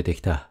へ連れて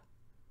きた。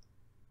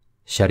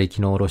車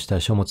力の下ろした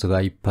書物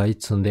がいっぱい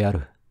積んであ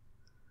る。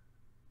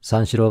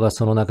三四郎が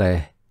その中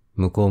へ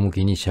向こう向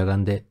きにしゃが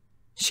んで、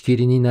しき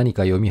りに何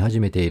か読み始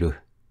めている。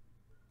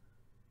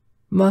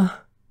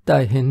ま、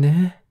大変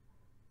ね。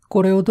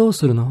これをどう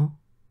するの？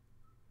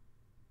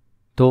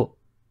と、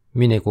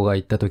峰子が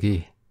言ったと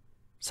き、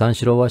三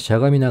四郎はしゃ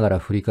がみながら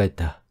振り返っ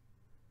た。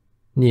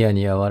ニヤ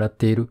ニヤ笑っ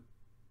ている。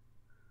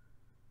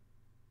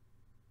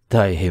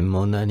大変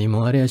も何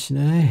もありゃし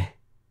ない。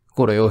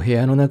これを部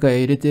屋の中へ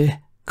入れ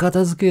て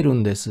片付ける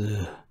んです。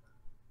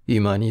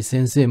今に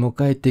先生も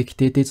帰ってき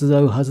て手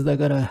伝うはずだ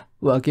から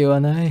わけは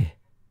ない。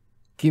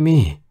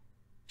君、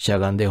しゃ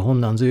がんで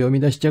本なんぞ読み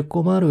出しちゃ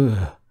困る。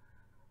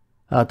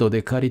後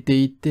で借りて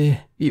行っ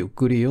てゆっ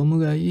くり読む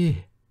がいい。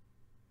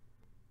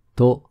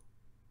と、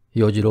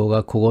与次郎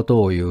が小言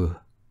を言う。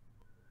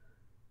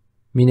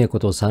峰子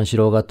と三四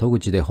郎が戸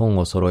口で本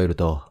を揃える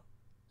と、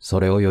そ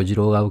れを与次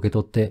郎が受け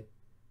取って、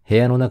部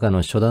屋の中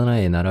の書棚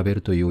へ並べ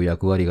るという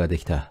役割がで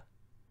きた。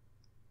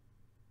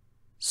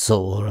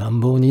そう乱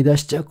暴に出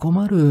しちゃ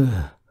困る。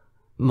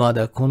ま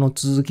だこの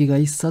続きが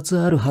一冊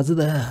あるはず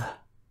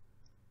だ。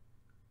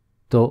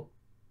と、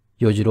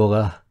与次郎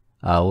が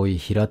青い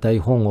平たい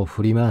本を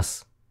振りま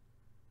す。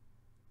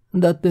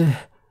だって、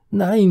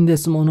ないんで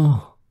すも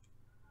の。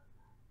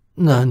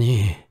な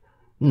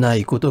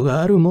いこと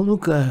があるもの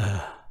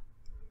か。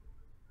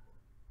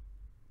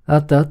あ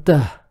ったあっ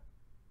た。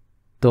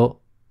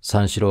と、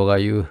三四郎が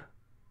言う。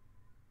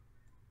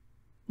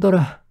ど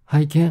ら、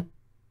拝見。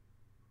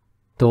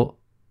と、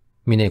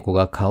峰子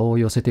が顔を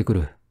寄せてく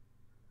る。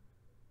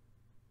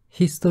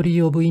ヒストリ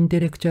ー・オブ・イン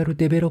テレクチャル・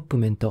デベロップ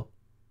メント。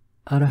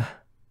あ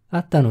ら、あ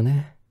ったの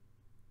ね。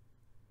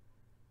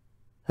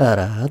あ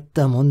ら、あっ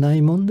たもんな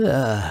いもん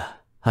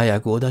だ。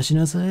早くお出し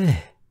なさい。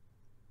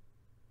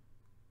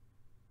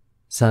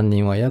三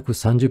人は約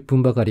30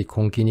分ばかり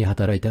根気に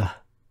働い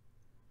た。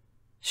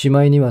し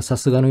まいにはさ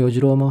すがの与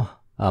次郎も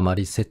あま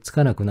りせっつ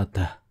かなくなっ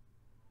た。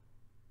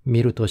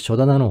見ると書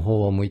棚の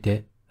方を向い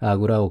てあ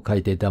ぐらをか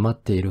いて黙っ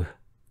ている。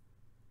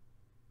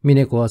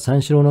峰子は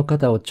三四郎の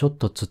肩をちょっ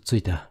とつっつ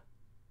いた。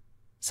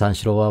三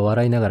四郎は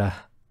笑いなが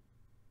ら、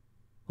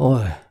お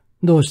い、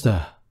どうし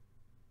た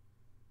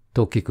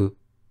と聞く。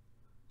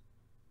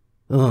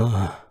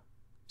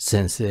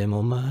先生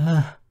もま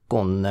あ、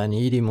こんな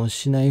に入りも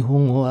しない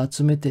本を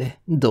集めて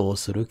どう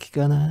する気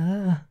か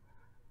な。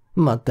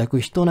まった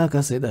く人泣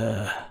かせ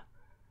だ。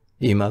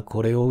今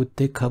これを売っ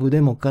て株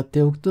でも買っ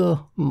ておく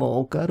と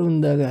儲かる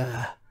んだ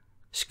が、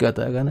仕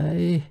方がな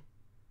い。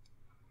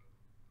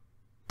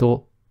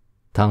と、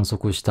短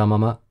足したま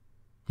ま、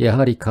や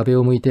はり壁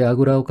を向いてあ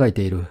ぐらをかい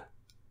ている。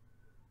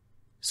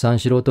三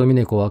四郎と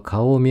峰子は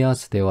顔を見合わ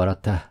せて笑っ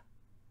た。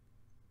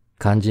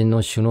肝心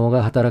の首脳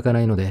が働か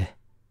ないので、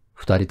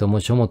二人とも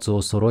書物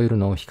を揃える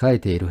のを控え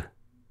ている。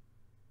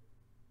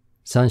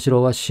三四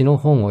郎は詩の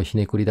本をひ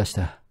ねくり出し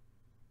た。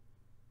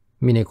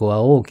峰子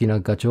は大きな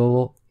画帳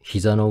を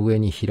膝の上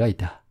に開い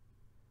た。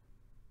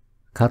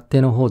勝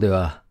手の方で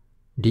は、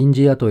臨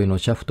時雇いの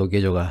車夫と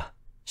下女が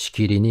し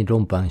きりに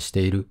論判し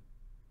ている。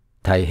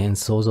大変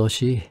騒々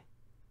しい。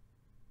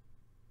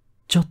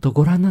ちょっと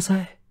ご覧な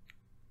さい。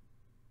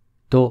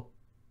と、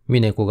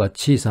峰子が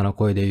小さな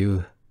声で言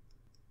う。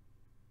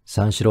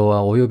三四郎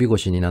は及び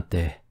腰になっ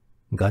て、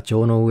画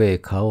帳の上へ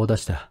顔を出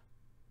した。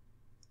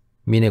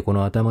峰子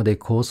の頭で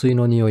香水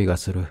の匂いが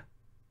する。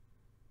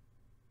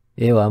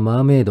絵は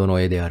マーメイド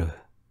の絵である。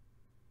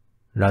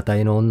裸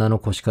体の女の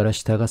腰から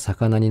下が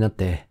魚になっ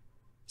て、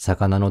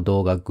魚の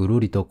胴がぐ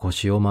るりと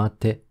腰を回っ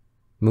て、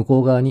向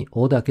こう側に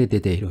尾だけ出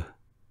ている。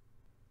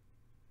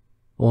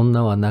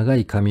女は長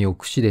い髪を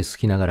櫛です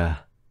きなが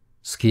ら、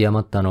すき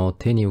余ったのを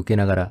手に受け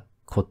ながら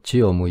こっ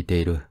ちを向いて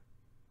いる。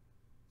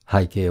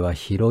背景は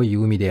広い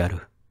海である。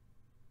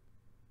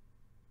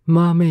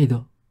マーメイ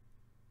ド、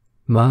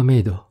マーメ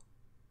イド。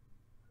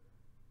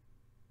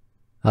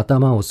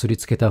頭をすり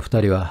つけた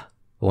二人は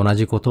同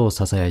じことを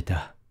囁い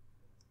た。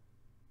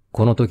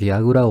この時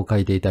あぐらをか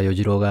いていた与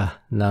次郎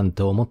が何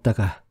と思った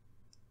か。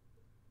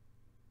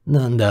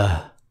なん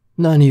だ、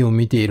何を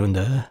見ているん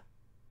だ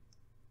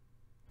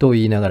と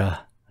言いなが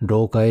ら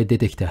廊下へ出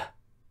てきた。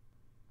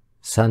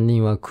三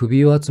人は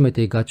首を集め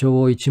てガチョウ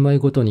を一枚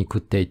ごとに食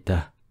っていっ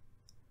た。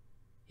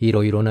い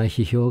ろいろな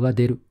批評が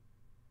出る。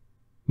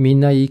み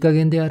んないい加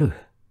減である。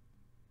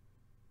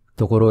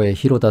ところへ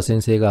広田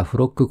先生がフ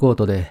ロックコー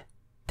トで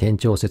天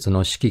長節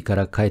の式か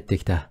ら帰って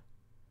きた。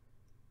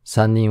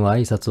三人は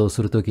挨拶を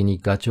するときに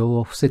ガチョウ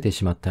を伏せて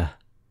しまった。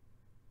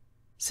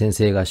先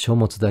生が書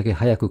物だけ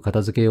早く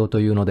片付けようと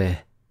いうの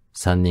で、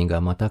三人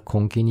がまた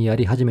根気にや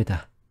り始め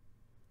た。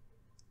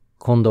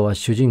今度は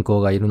主人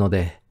公がいるの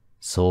で、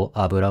そう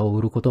油を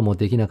売ることも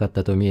できなかっ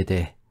たと見え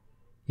て、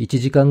1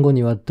時間後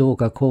にはどう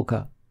かこう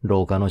か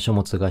廊下の書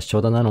物が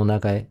書棚の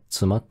中へ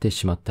詰まって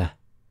しまった。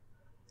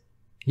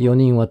4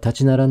人は立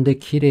ち並んで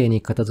きれい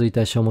に片付い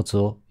た書物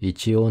を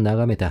一応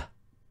眺めた。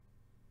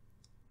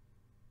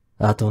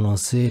後の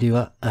整理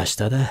は明日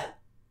だ。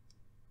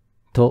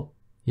と、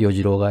与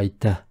次郎が言っ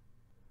た。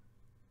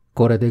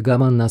これで我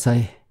慢なさ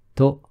い、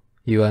と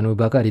言わぬ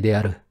ばかりで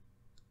ある。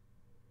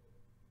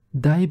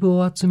だいぶ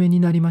お集め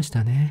になりまし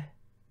たね。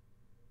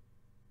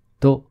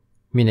と、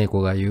峰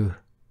子が言う。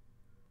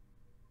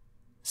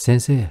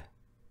先生、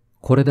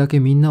これだけ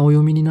みんなお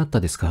読みになっ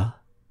たですか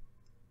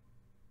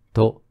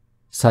と、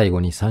最後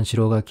に三四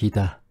郎が聞い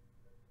た。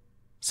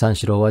三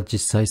四郎は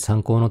実際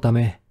参考のた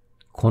め、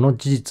この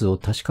事実を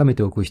確かめ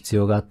ておく必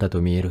要があった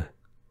と見える。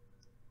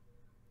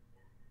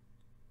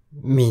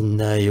みん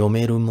な読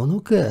めるも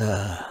の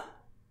か。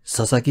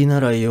佐々木な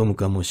ら読む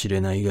かもし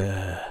れない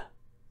が。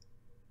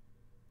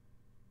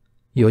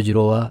与次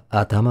郎は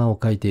頭を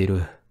かいてい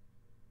る。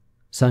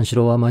三四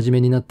郎は真面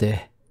目になっ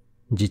て、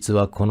実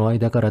はこの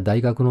間から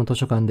大学の図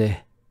書館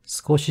で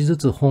少しず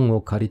つ本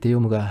を借りて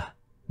読むが、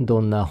ど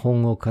んな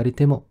本を借り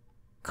ても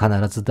必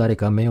ず誰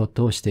か目を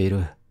通してい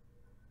る。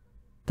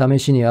試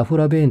しにアフ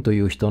ラベーンとい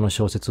う人の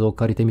小説を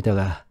借りてみた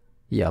が、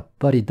やっ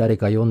ぱり誰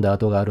か読んだ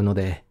跡があるの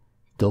で、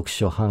読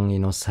書範囲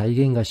の再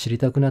現が知り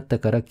たくなった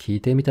から聞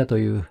いてみたと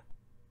いう。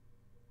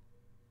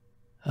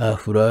ア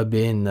フラ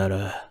ベーンな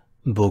ら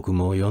僕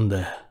も読ん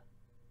だ。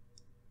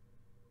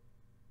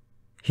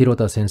広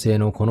田先生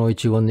のこの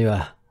一言に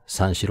は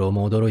三四郎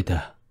も驚い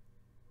た。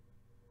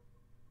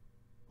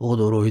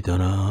驚いた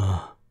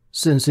な。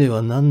先生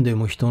は何で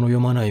も人の読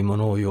まないも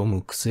のを読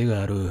む癖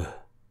がある。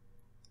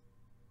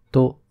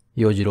と、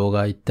与次郎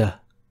が言っ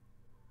た。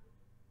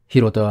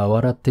広田は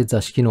笑って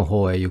座敷の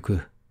方へ行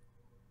く。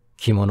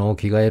着物を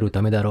着替える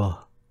ためだ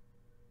ろ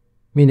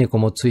う。峰子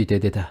もついて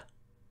出た。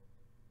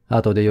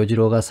後で与次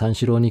郎が三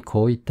四郎に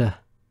こう言っ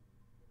た。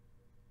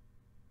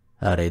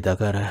あれだ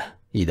から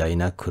偉大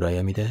な暗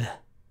闇だ。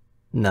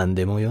何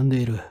でも読んで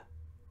いる。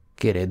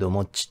けれど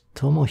もちっ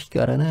とも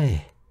光らな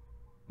い。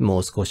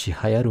もう少し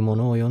流行るも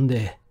のを読ん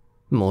で、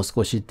もう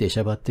少し出し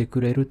ゃばってく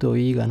れると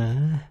いいが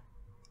な。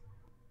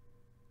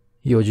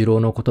与次郎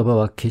の言葉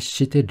は決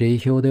して礼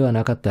評では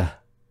なかった。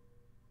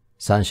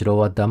三四郎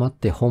は黙っ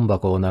て本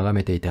箱を眺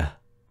めていた。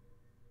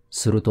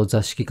すると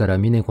座敷から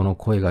峰子の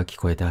声が聞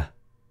こえた。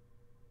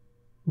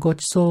ご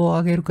ちそうを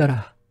あげるか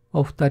ら、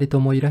お二人と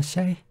もいらっし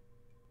ゃい。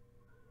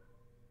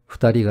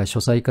二人が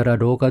書斎から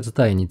廊下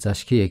伝いに座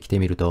敷へ来て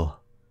みると、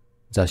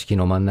座敷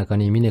の真ん中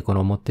に峰子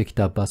の持ってき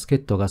たバスケ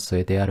ットが据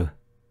えてある。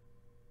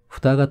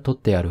蓋が取っ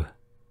てある。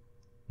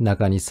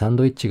中にサン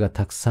ドイッチが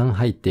たくさん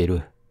入ってい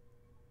る。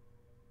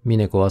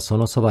峰子はそ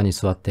のそばに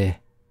座っ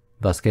て、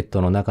バスケッ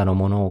トの中の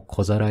ものを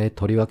小皿へ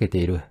取り分けて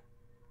いる。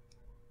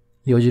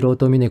与次郎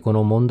と峰子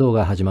の問答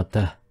が始まっ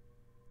た。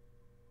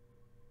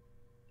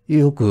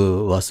よく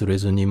忘れ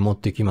ずに持っ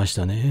てきまし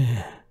た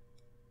ね。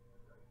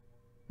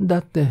だ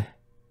って、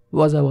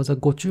わざわざ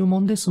ご注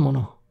文ですも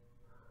の。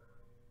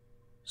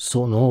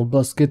その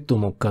バスケット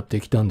も買って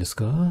きたんです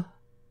か？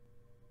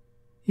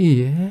い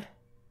いえ。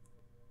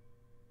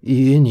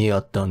家にあ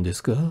ったんで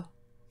すか？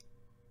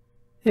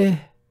え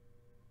え。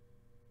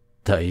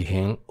大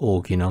変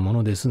大きなも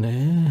のです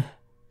ね。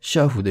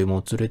車夫で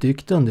も連れて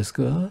きたんです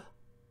か？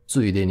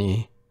ついで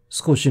に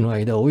少しの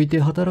間置いて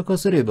働か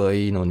せれば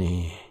いいの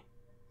に。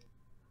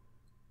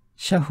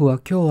車夫は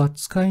今日は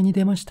使いに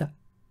出ました。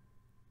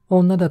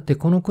女だって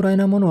このくらい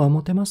なものは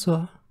持てます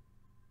わ。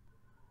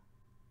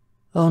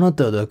あな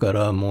ただか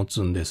ら持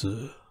つんです。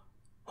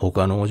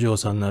他のお嬢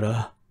さんな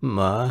ら、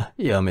まあ、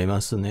やめ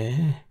ます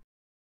ね。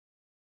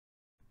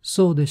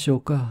そうでしょ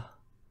うか。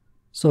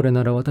それ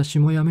なら私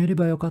もやめれ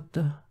ばよかっ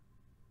た。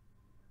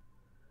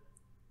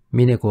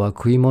峰子は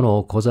食い物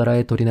を小皿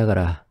へ取りなが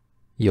ら、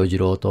与次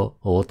郎と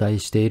応対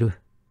している。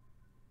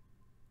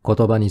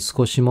言葉に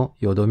少しも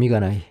よどみが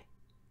ない。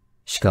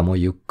しかも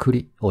ゆっく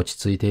り落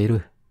ち着いてい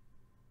る。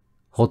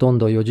ほとん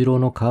ど与次郎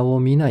の顔を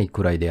見ない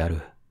くらいであ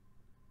る。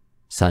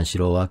三四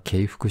郎は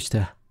敬服し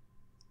た。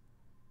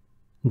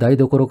台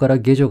所から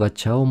下女が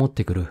茶を持っ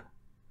てくる。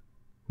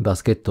バ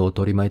スケットを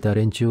取り巻いた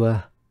連中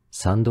は、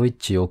サンドイッ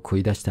チを食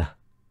い出した。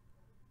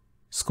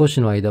少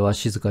しの間は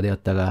静かであっ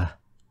たが、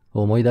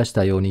思い出し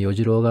たように与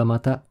次郎がま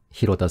た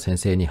広田先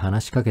生に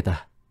話しかけ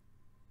た。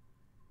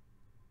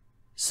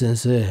先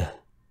生、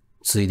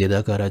ついで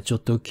だからちょっ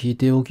と聞い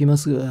ておきま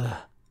す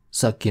が、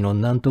さっきの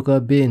なんとか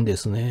弁で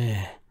す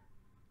ね。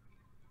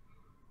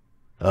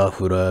ア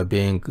フラ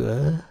弁か？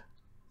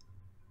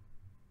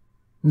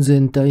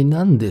全体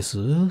なんで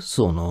す？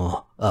そ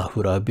のア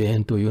フラ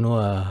弁というの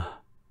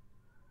は。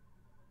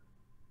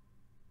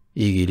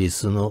イギリ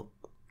スの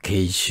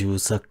慶州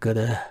作家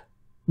だ。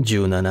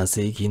17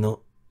世紀の。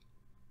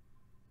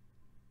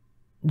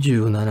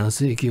17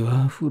世紀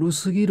は古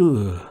すぎる。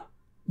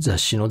雑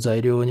誌の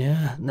材料に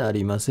はな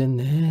りません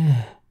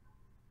ね。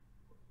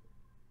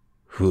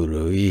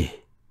古い。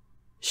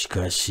し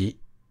かし、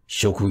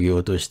職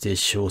業として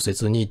小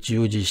説に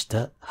従事し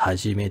た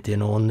初めて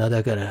の女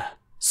だから、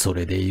そ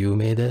れで有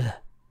名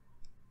だ。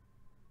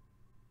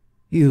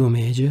有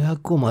名じゃ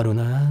困る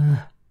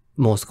な。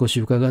もう少し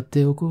伺っ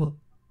ておこう。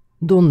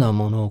どんな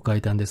ものを書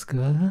いたんです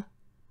か？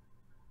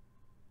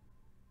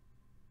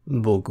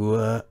僕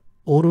は、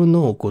オル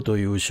ノーコと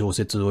いう小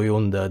説を読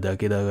んだだ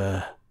けだ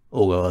が、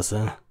小川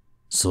さん、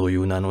そうい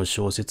う名の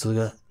小説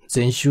が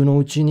全集の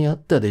うちにあっ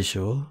たでし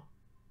ょう？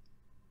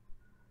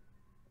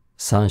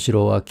三四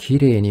郎はき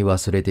れいに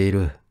忘れてい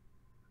る。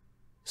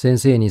先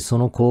生にそ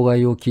の口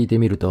外を聞いて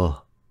みる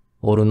と、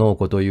オルノー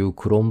コという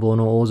クロンボー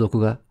の王族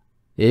が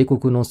英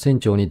国の船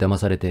長に騙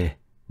されて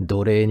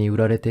奴隷に売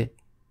られて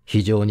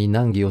非常に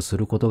難儀をす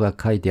ることが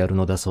書いてある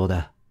のだそう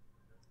だ。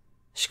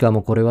しか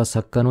もこれは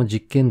作家の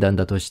実験談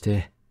だとし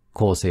て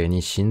後世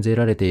に信ぜ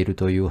られている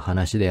という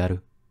話であ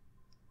る。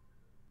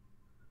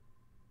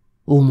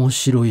面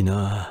白い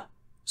な。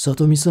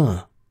里見さ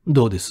ん、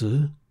どうです？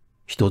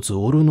一つ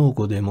オルノー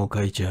コでも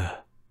書いち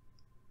ゃ。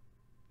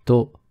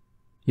と、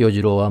与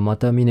次郎はま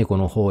た峰子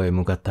の方へ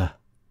向かった。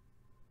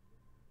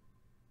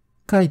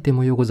書いて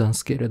もよござん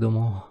すけれど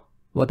も、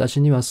私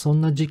にはそ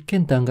んな実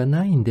験談が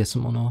ないんです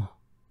もの。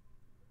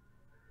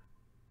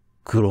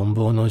クロン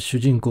ボーの主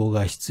人公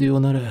が必要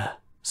なら、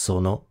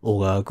その小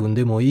川くん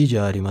でもいいじ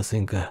ゃありませ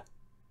んか。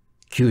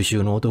九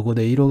州の男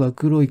で色が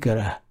黒いか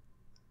ら。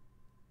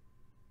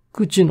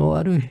口の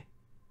悪い。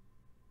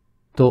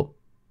と、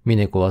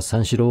峰子は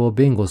三四郎を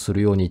弁護す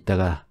るように言った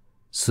が、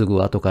す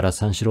ぐ後から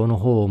三四郎の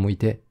方を向い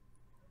て、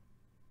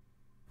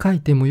書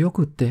いてもよ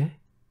くって？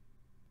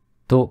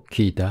と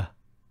聞いた。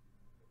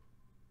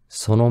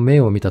その目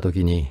を見たと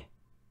きに、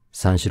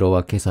三四郎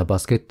は今朝バ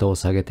スケットを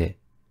下げて、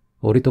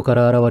折戸か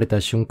ら現れ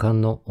た瞬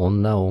間の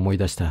女を思い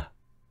出した。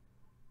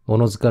お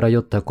のずから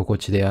酔った心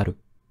地である。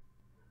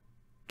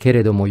け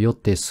れども酔っ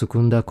てすく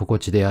んだ心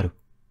地である。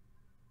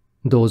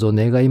どうぞ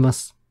願いま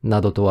す、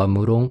などとは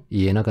無論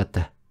言えなかっ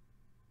た。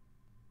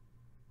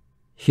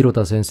広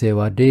田先生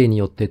は例に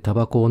よってタ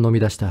バコを飲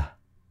み出した。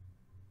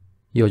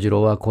与次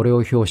郎はこれ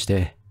を評し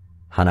て、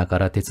鼻か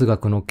ら哲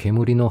学の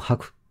煙の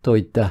吐くと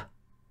言った。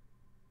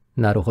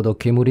なるほど、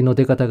煙の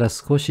出方が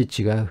少し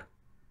違う。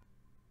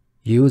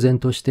悠然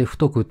として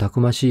太くたく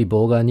ましい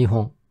棒が2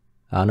本、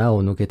穴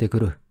を抜けてく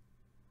る。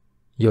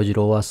与次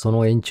郎はそ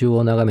の円柱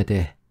を眺め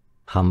て、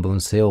半分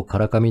背をか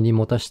らかみに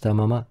持たした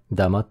まま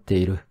黙って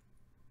いる。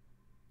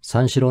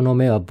三四郎の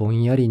目はぼ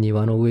んやり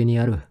庭の上に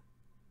ある。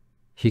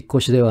引っ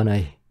越しではな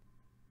い。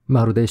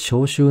まるで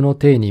召集の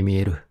体に見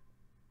える。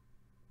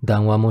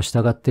談話も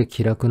従って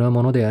気楽な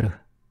ものである。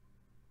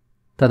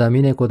ただ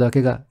峰子だ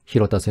けが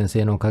広田先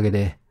生の陰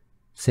で、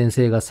先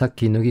生がさっ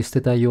き脱ぎ捨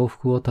てた洋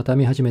服を畳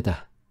み始め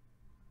た。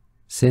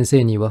先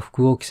生に和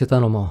服を着せた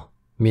のも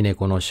峰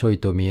子の所意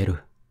と見え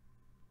る。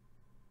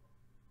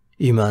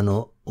今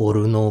のオ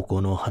ルノー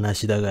コの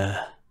話だ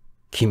が、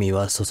君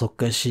はそそっ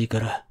かしいか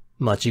ら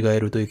間違え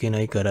るといけ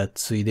ないから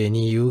ついで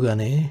に言うが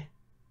ね。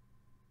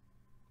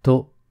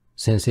と、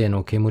先生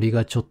の煙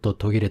がちょっと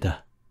途切れ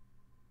た。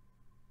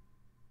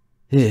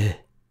え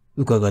え、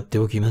伺って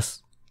おきま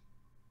す。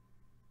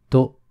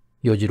と、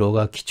与次郎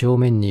が几帳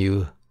面に言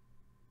う。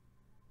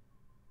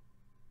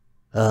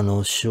あ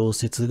の小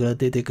説が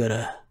出てか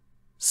ら、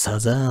サ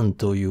ザーン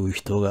という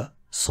人が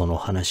その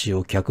話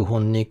を脚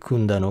本に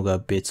組んだのが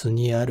別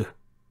にある。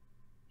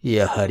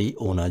やはり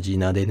同じ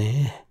名で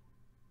ね。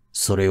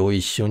それを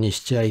一緒に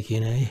しちゃいけ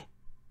ない。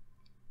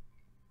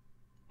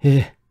え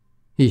え、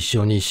一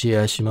緒にし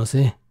やしま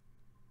せん。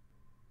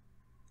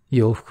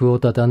洋服を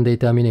畳んでい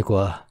た峰子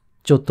は、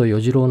ちょっと与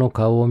次郎の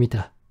顔を見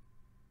た。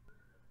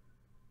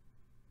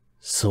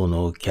そ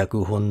の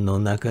脚本の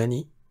中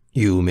に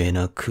有名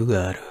な句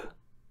がある。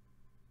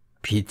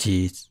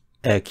Peaches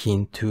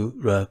akin to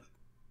love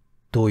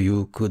とい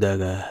う句だ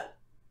が、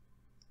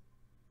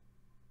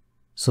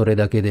それ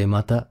だけで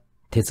また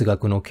哲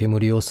学の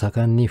煙を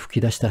盛んに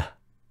吹き出した。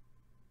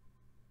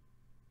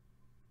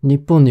日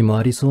本にも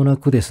ありそうな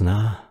句です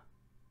な。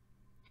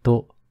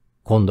と、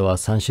今度は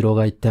三四郎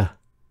が言った。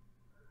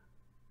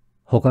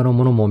他の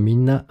ものもみ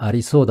んなあ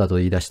りそうだと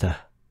言い出し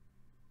た。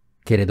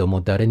けれど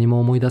も誰にも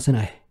思い出せ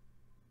ない。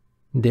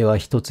では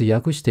一つ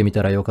訳してみ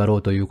たらよかろ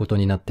うということ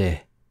になっ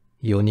て、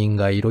4人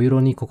がいろい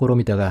ろに試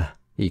みたが、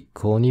一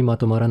向にま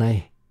とまらな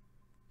い。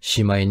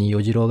しまいに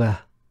与次郎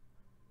が、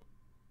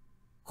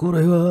こ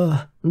れ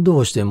はど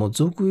うしても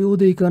俗用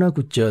でいかな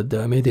くちゃ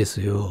ダメで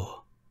す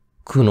よ。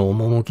句の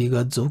趣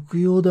が俗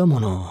用だ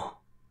もの。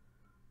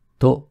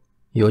と、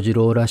与次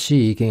郎ら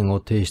しい意見を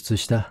提出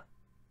した。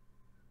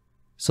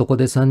そこ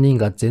で三人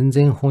が全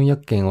然翻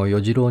訳権を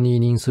与次郎に委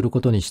任するこ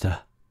とにし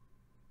た。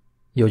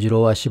与次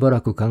郎はしば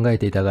らく考え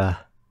ていた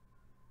が、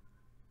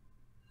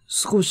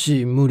少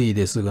し無理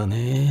ですが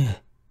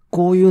ね。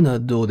こういうのは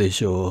どうで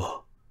し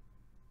ょ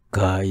う。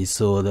かわい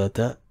そうだ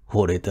た、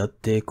惚れたっ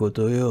てこ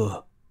と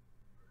よ。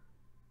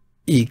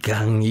い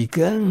かんい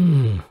か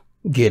ん。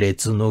下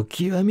劣の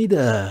極み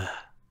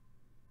だ。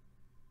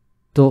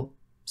と、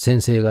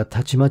先生が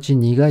たちまち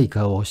苦い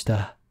顔をし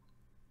た。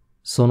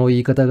その言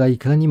い方がい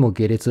かにも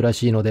下劣ら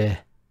しいの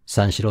で、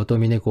三四郎と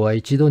峰子は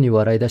一度に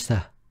笑い出し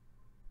た。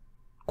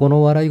こ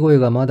の笑い声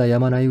がまだ止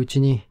まないう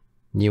ちに、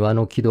庭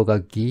の木戸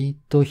がぎーっ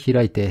と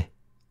開いて、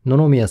野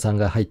々宮さん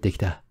が入ってき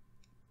た。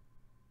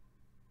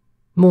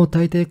もう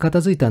大抵片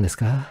付いたんです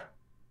か？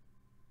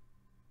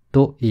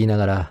と言いな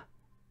がら、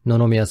野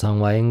々宮さ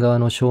んは縁側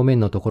の正面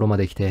のところま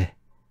で来て、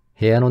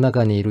部屋の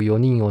中にいる4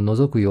人を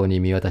覗くように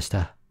見渡し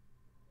た。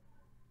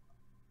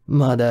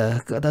まだ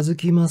片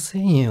付きませ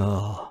ん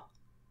よ。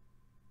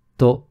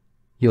と、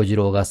与次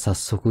郎が早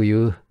速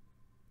言う。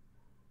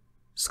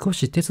少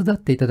し手伝っ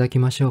ていただき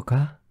ましょう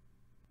か。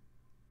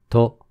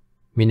と、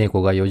峰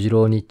子が与次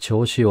郎に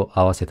調子を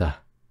合わせ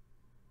た。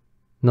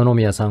野々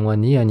宮さんは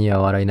ニヤニヤ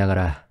笑いなが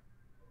ら、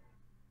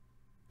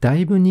だ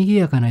いぶ賑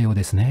やかなよう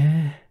です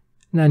ね。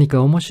何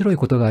か面白い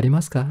ことがあり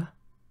ますか？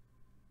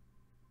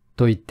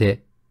と言っ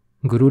て、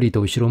ぐるりと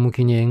後ろ向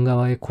きに縁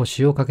側へ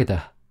腰をかけ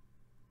た。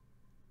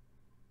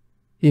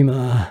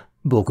今、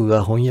僕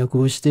が翻訳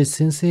をして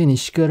先生に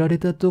叱られ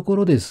たとこ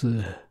ろです。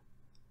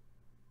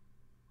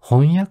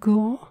翻訳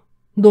を？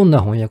どんな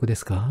翻訳で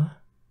すか？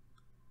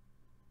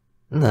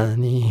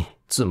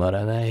つま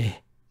らな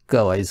い。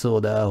かわいそ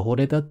うだ、惚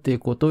れたって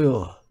こと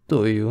よ、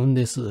と言うん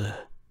です。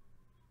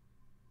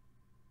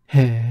へ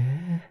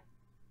え。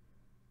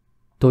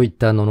と言っ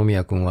た野々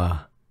宮君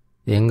は、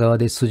縁側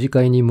で筋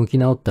交いに向き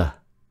直った。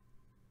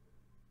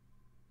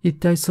一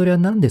体そりゃ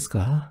何です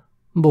か？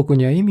僕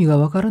には意味が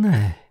わから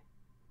ない。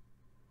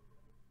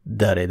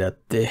誰だっ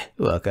て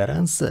わか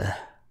らんさ。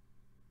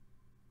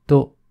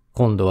と、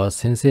今度は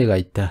先生が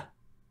言った。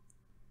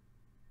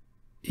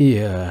い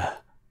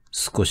や、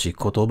少し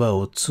言葉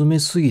を詰め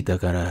すぎた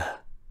か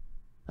ら、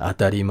当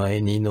たり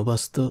前に伸ば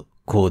すと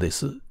こうで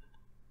す。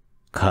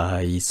か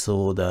わい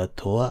そうだ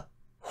とは、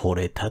惚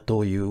れた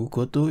という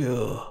こと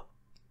よ。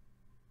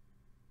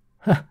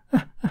はっはっ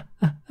はっ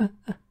はっ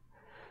は。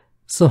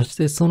そし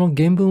てその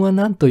原文は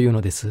何という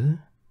のです？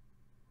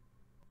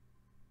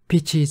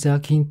 Pitch is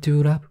akin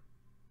to love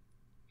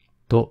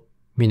と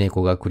峰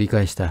子が繰り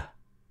返した。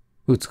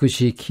美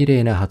しい綺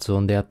麗な発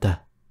音であっ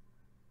た。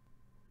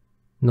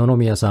野々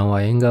宮さん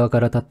は縁側か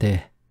ら立っ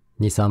て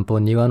2、3歩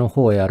庭の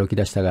方へ歩き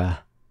出した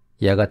が、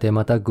やがて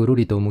またぐる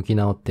りと向き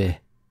直っ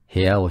て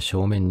部屋を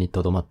正面に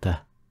とどまっ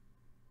た。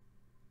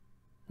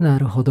な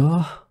るほ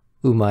ど、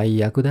うまい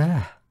役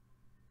だ。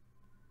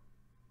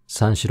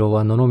三四郎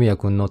は野々宮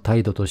君の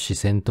態度と視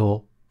線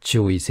と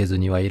注意せず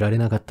にはいられ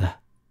なかっ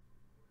た。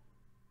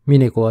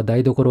峰子は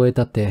台所へ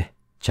立って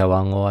茶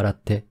碗を洗っ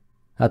て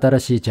新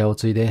しい茶を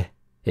ついで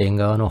縁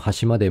側の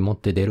端まで持っ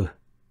て出る。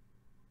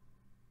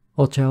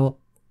お茶を、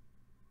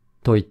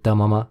と言った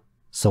まま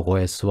そこ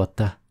へ座っ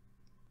た。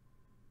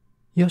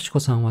よしこ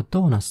さんは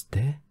どうなすっ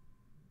て？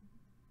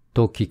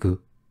と聞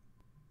く。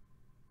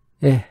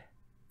ええ、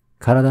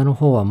体の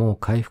方はもう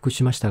回復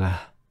しました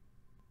が。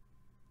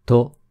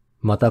と、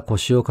また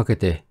腰をかけ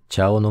て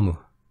茶を飲む。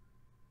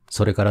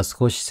それから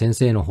少し先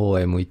生の方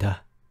へ向い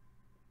た。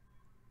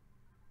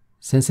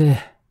先生、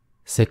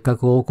せっか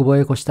く大久保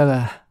へ越した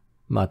が、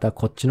また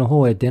こっちの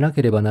方へ出な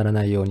ければなら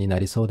ないようにな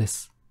りそうで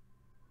す。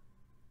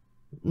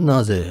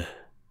なぜ？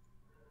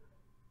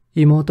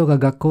妹が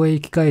学校へ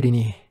行き帰り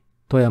に、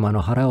富山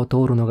の腹を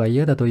通るのが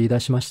嫌だと言い出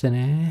しまして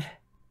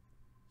ね。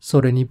そ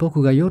れに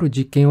僕が夜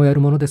実験をやる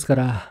ものですか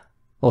ら、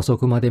遅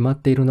くまで待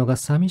っているのが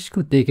寂し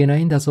くっていけな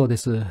いんだそうで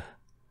す。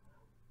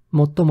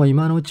もっとも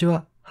今のうち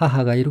は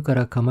母がいるか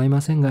ら構い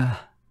ません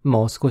が、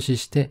もう少し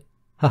して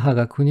母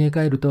が国へ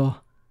帰ると、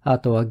あ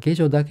とは下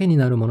女だけに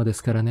なるもので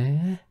すから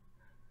ね。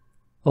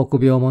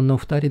臆病者の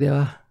二人で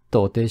は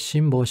到底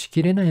辛抱し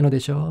きれないので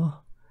しょう。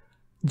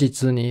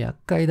実に厄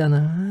介だ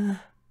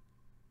な。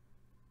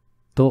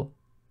と、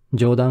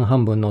冗談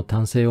半分の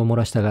丹精を漏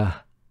らした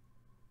が、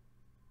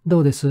ど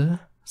うです、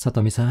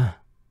里美さん。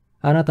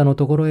あなたの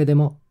ところへで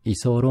も居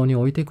候に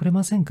置いてくれ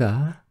ません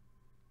か？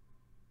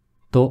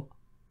と、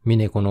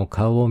峰子の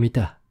顔を見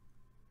た。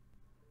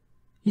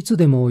いつ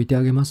でも置いて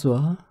あげます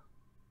わ。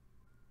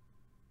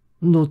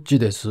どっち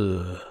です？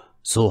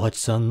宗八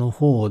さんの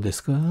方で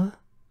すか？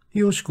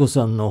よしこ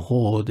さんの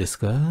方です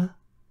か？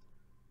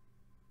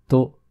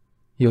と、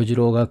与次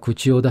郎が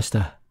口を出し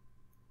た。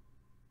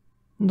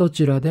ど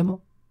ちらで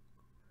も。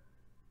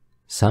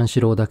三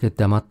四郎だけ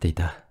黙ってい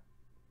た。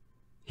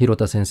広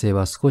田先生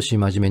は少し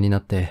真面目にな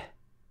って、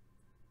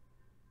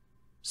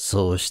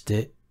そうし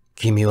て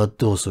君は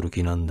どうする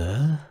気なん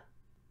だ？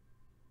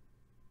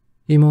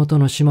妹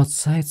の始末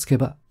さえつけ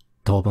ば、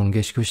当分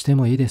下宿して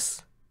もいいで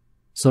す。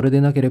それ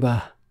でなけれ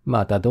ば、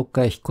またどっ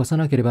かへ引っ越さ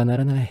なければな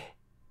らない。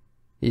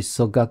いっ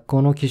そ学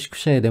校の寄宿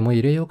舎へでも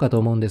入れようかと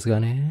思うんですが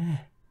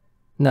ね。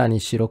何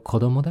しろ子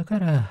供だか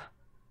ら。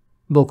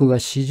僕が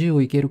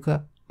40行ける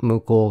か、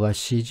向こうが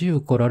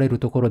40来られる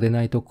ところで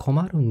ないと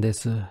困るんで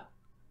す。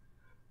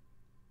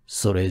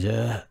それじ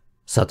ゃあ、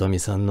里美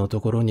さんのと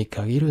ころに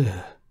限る。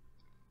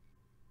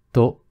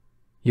と、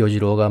与次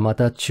郎がま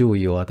た注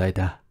意を与え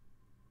た。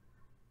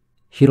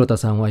広田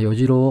さんは与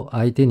次郎を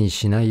相手に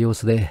しない様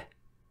子で、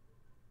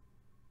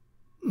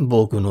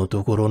僕の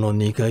ところの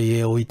2階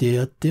へ置いて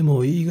やって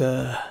もいい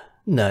が、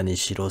何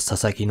しろ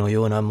佐々木の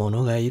ようなも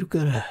のがいる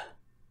から。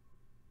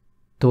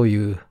と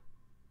いう。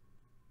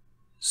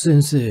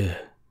先生、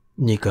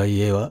2階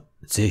へは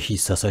ぜ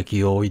ひ佐々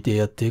木を置いて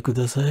やってく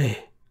ださ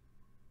い。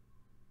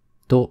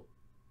と、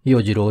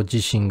与次郎自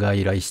身が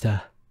依頼し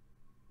た。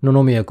野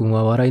々宮君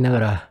は笑いなが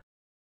ら、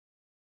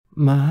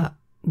まあ、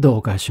ど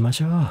うかしま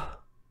しょ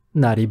う。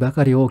なりば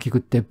かり大きく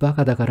ってバ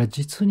カだから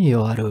実に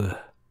弱る。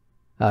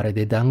あれ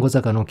で団子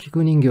坂の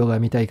菊人形が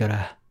見たいか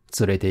ら、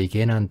連れて行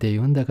けなんて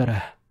言うんだか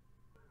ら。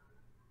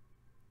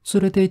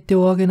連れて行って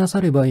おあげなさ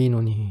ればいい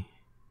のに、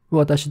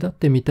私だっ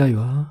て見たい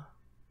わ。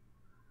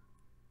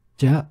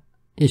じゃあ、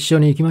一緒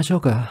に行きましょ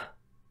うか。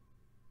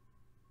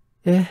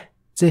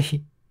ぜ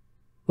ひ。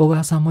小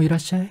川さんもいらっ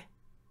しゃい。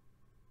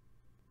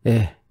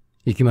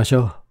行きまし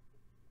ょう。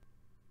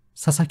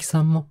佐々木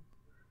さんも。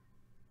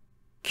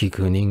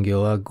菊人形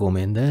はご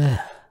めんだ。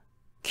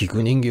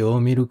菊人形を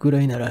見るく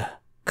らいなら、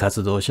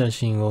活動写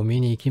真を見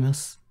に行きま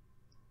す。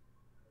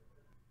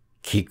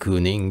菊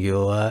人形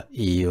は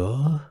いい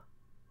よ。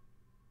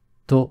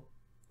と、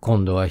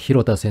今度は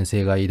広田先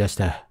生が言い出し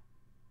た。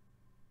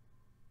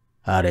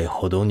あれ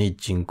ほどに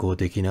人工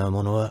的な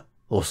ものは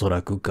おそ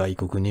らく外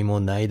国にも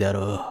ないだ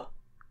ろ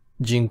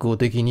う。人工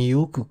的に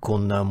よくこ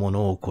んなも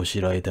のをこ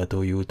しらえた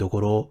というと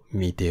ころを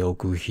見てお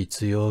く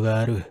必要が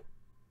ある。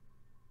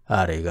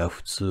あれが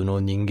普通の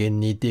人間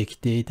にでき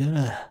ていた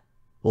ら、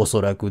お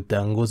そらく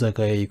団子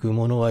坂へ行く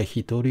者は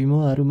一人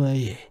もあるま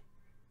い。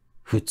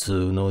普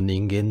通の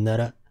人間な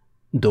ら、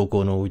ど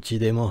このうち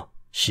でも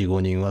4、5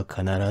人は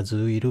必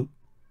ずいる。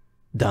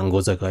団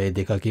子坂へ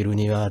出かける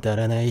には当た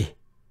らない。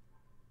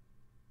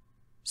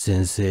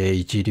先生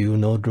一流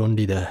の論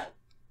理だ。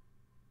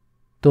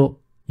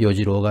と、与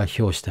次郎が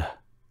評した。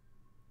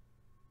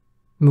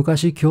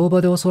昔競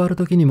馬で教わる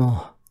ときに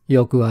も、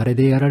よくあれ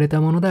でやられ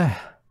たもの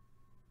だ。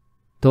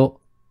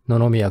と、野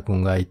々宮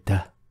君が言っ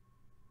た。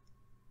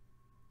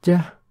じゃ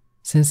あ、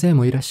先生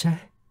もいらっしゃ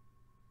い。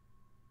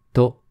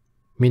と、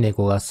峰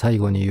子が最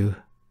後に言う。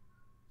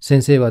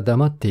先生は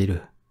黙ってい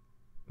る。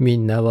み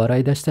んな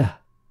笑い出し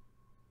た。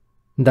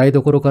台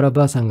所から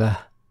ばあさん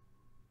が、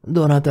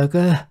どなた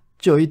か、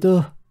ちょい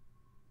と。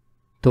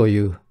とい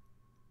う。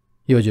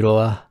与次郎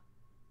は、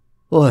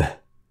おい。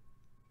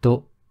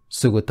と、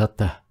すぐ立っ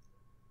た。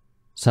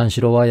三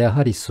四郎はや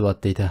はり座っ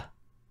ていた。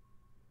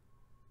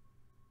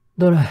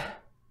どら、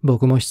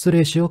僕も失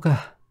礼しよう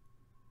か。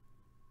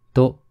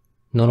と、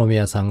野々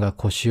宮さんが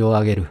腰を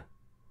上げる。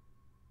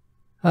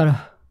あ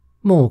ら、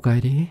もうお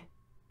帰り？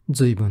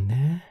ずいぶん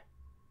ね。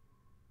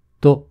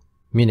と、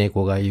峰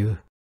子が言う。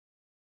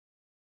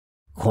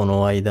こ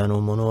の間の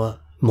ものは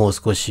もう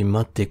少し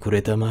待ってく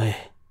れたま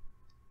え。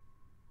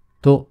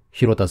と、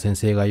広田先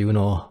生が言う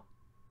のを。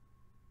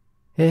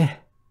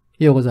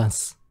ようござん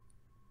す。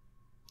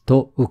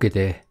と受け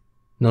て、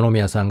野々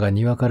宮さんが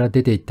庭から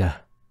出て行っ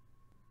た。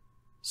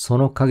そ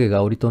の影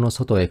が檻戸の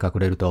外へ隠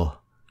れると、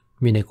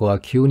峰子は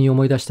急に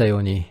思い出したよ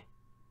うに、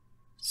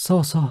そ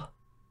うそう、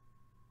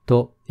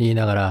と言い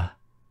ながら、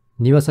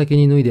庭先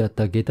に脱いであっ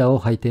た下駄を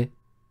履いて、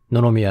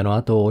野々宮の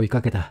後を追い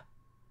かけた。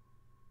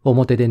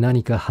表で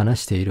何か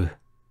話している。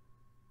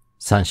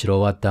三四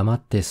郎は黙っ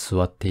て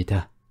座ってい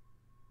た。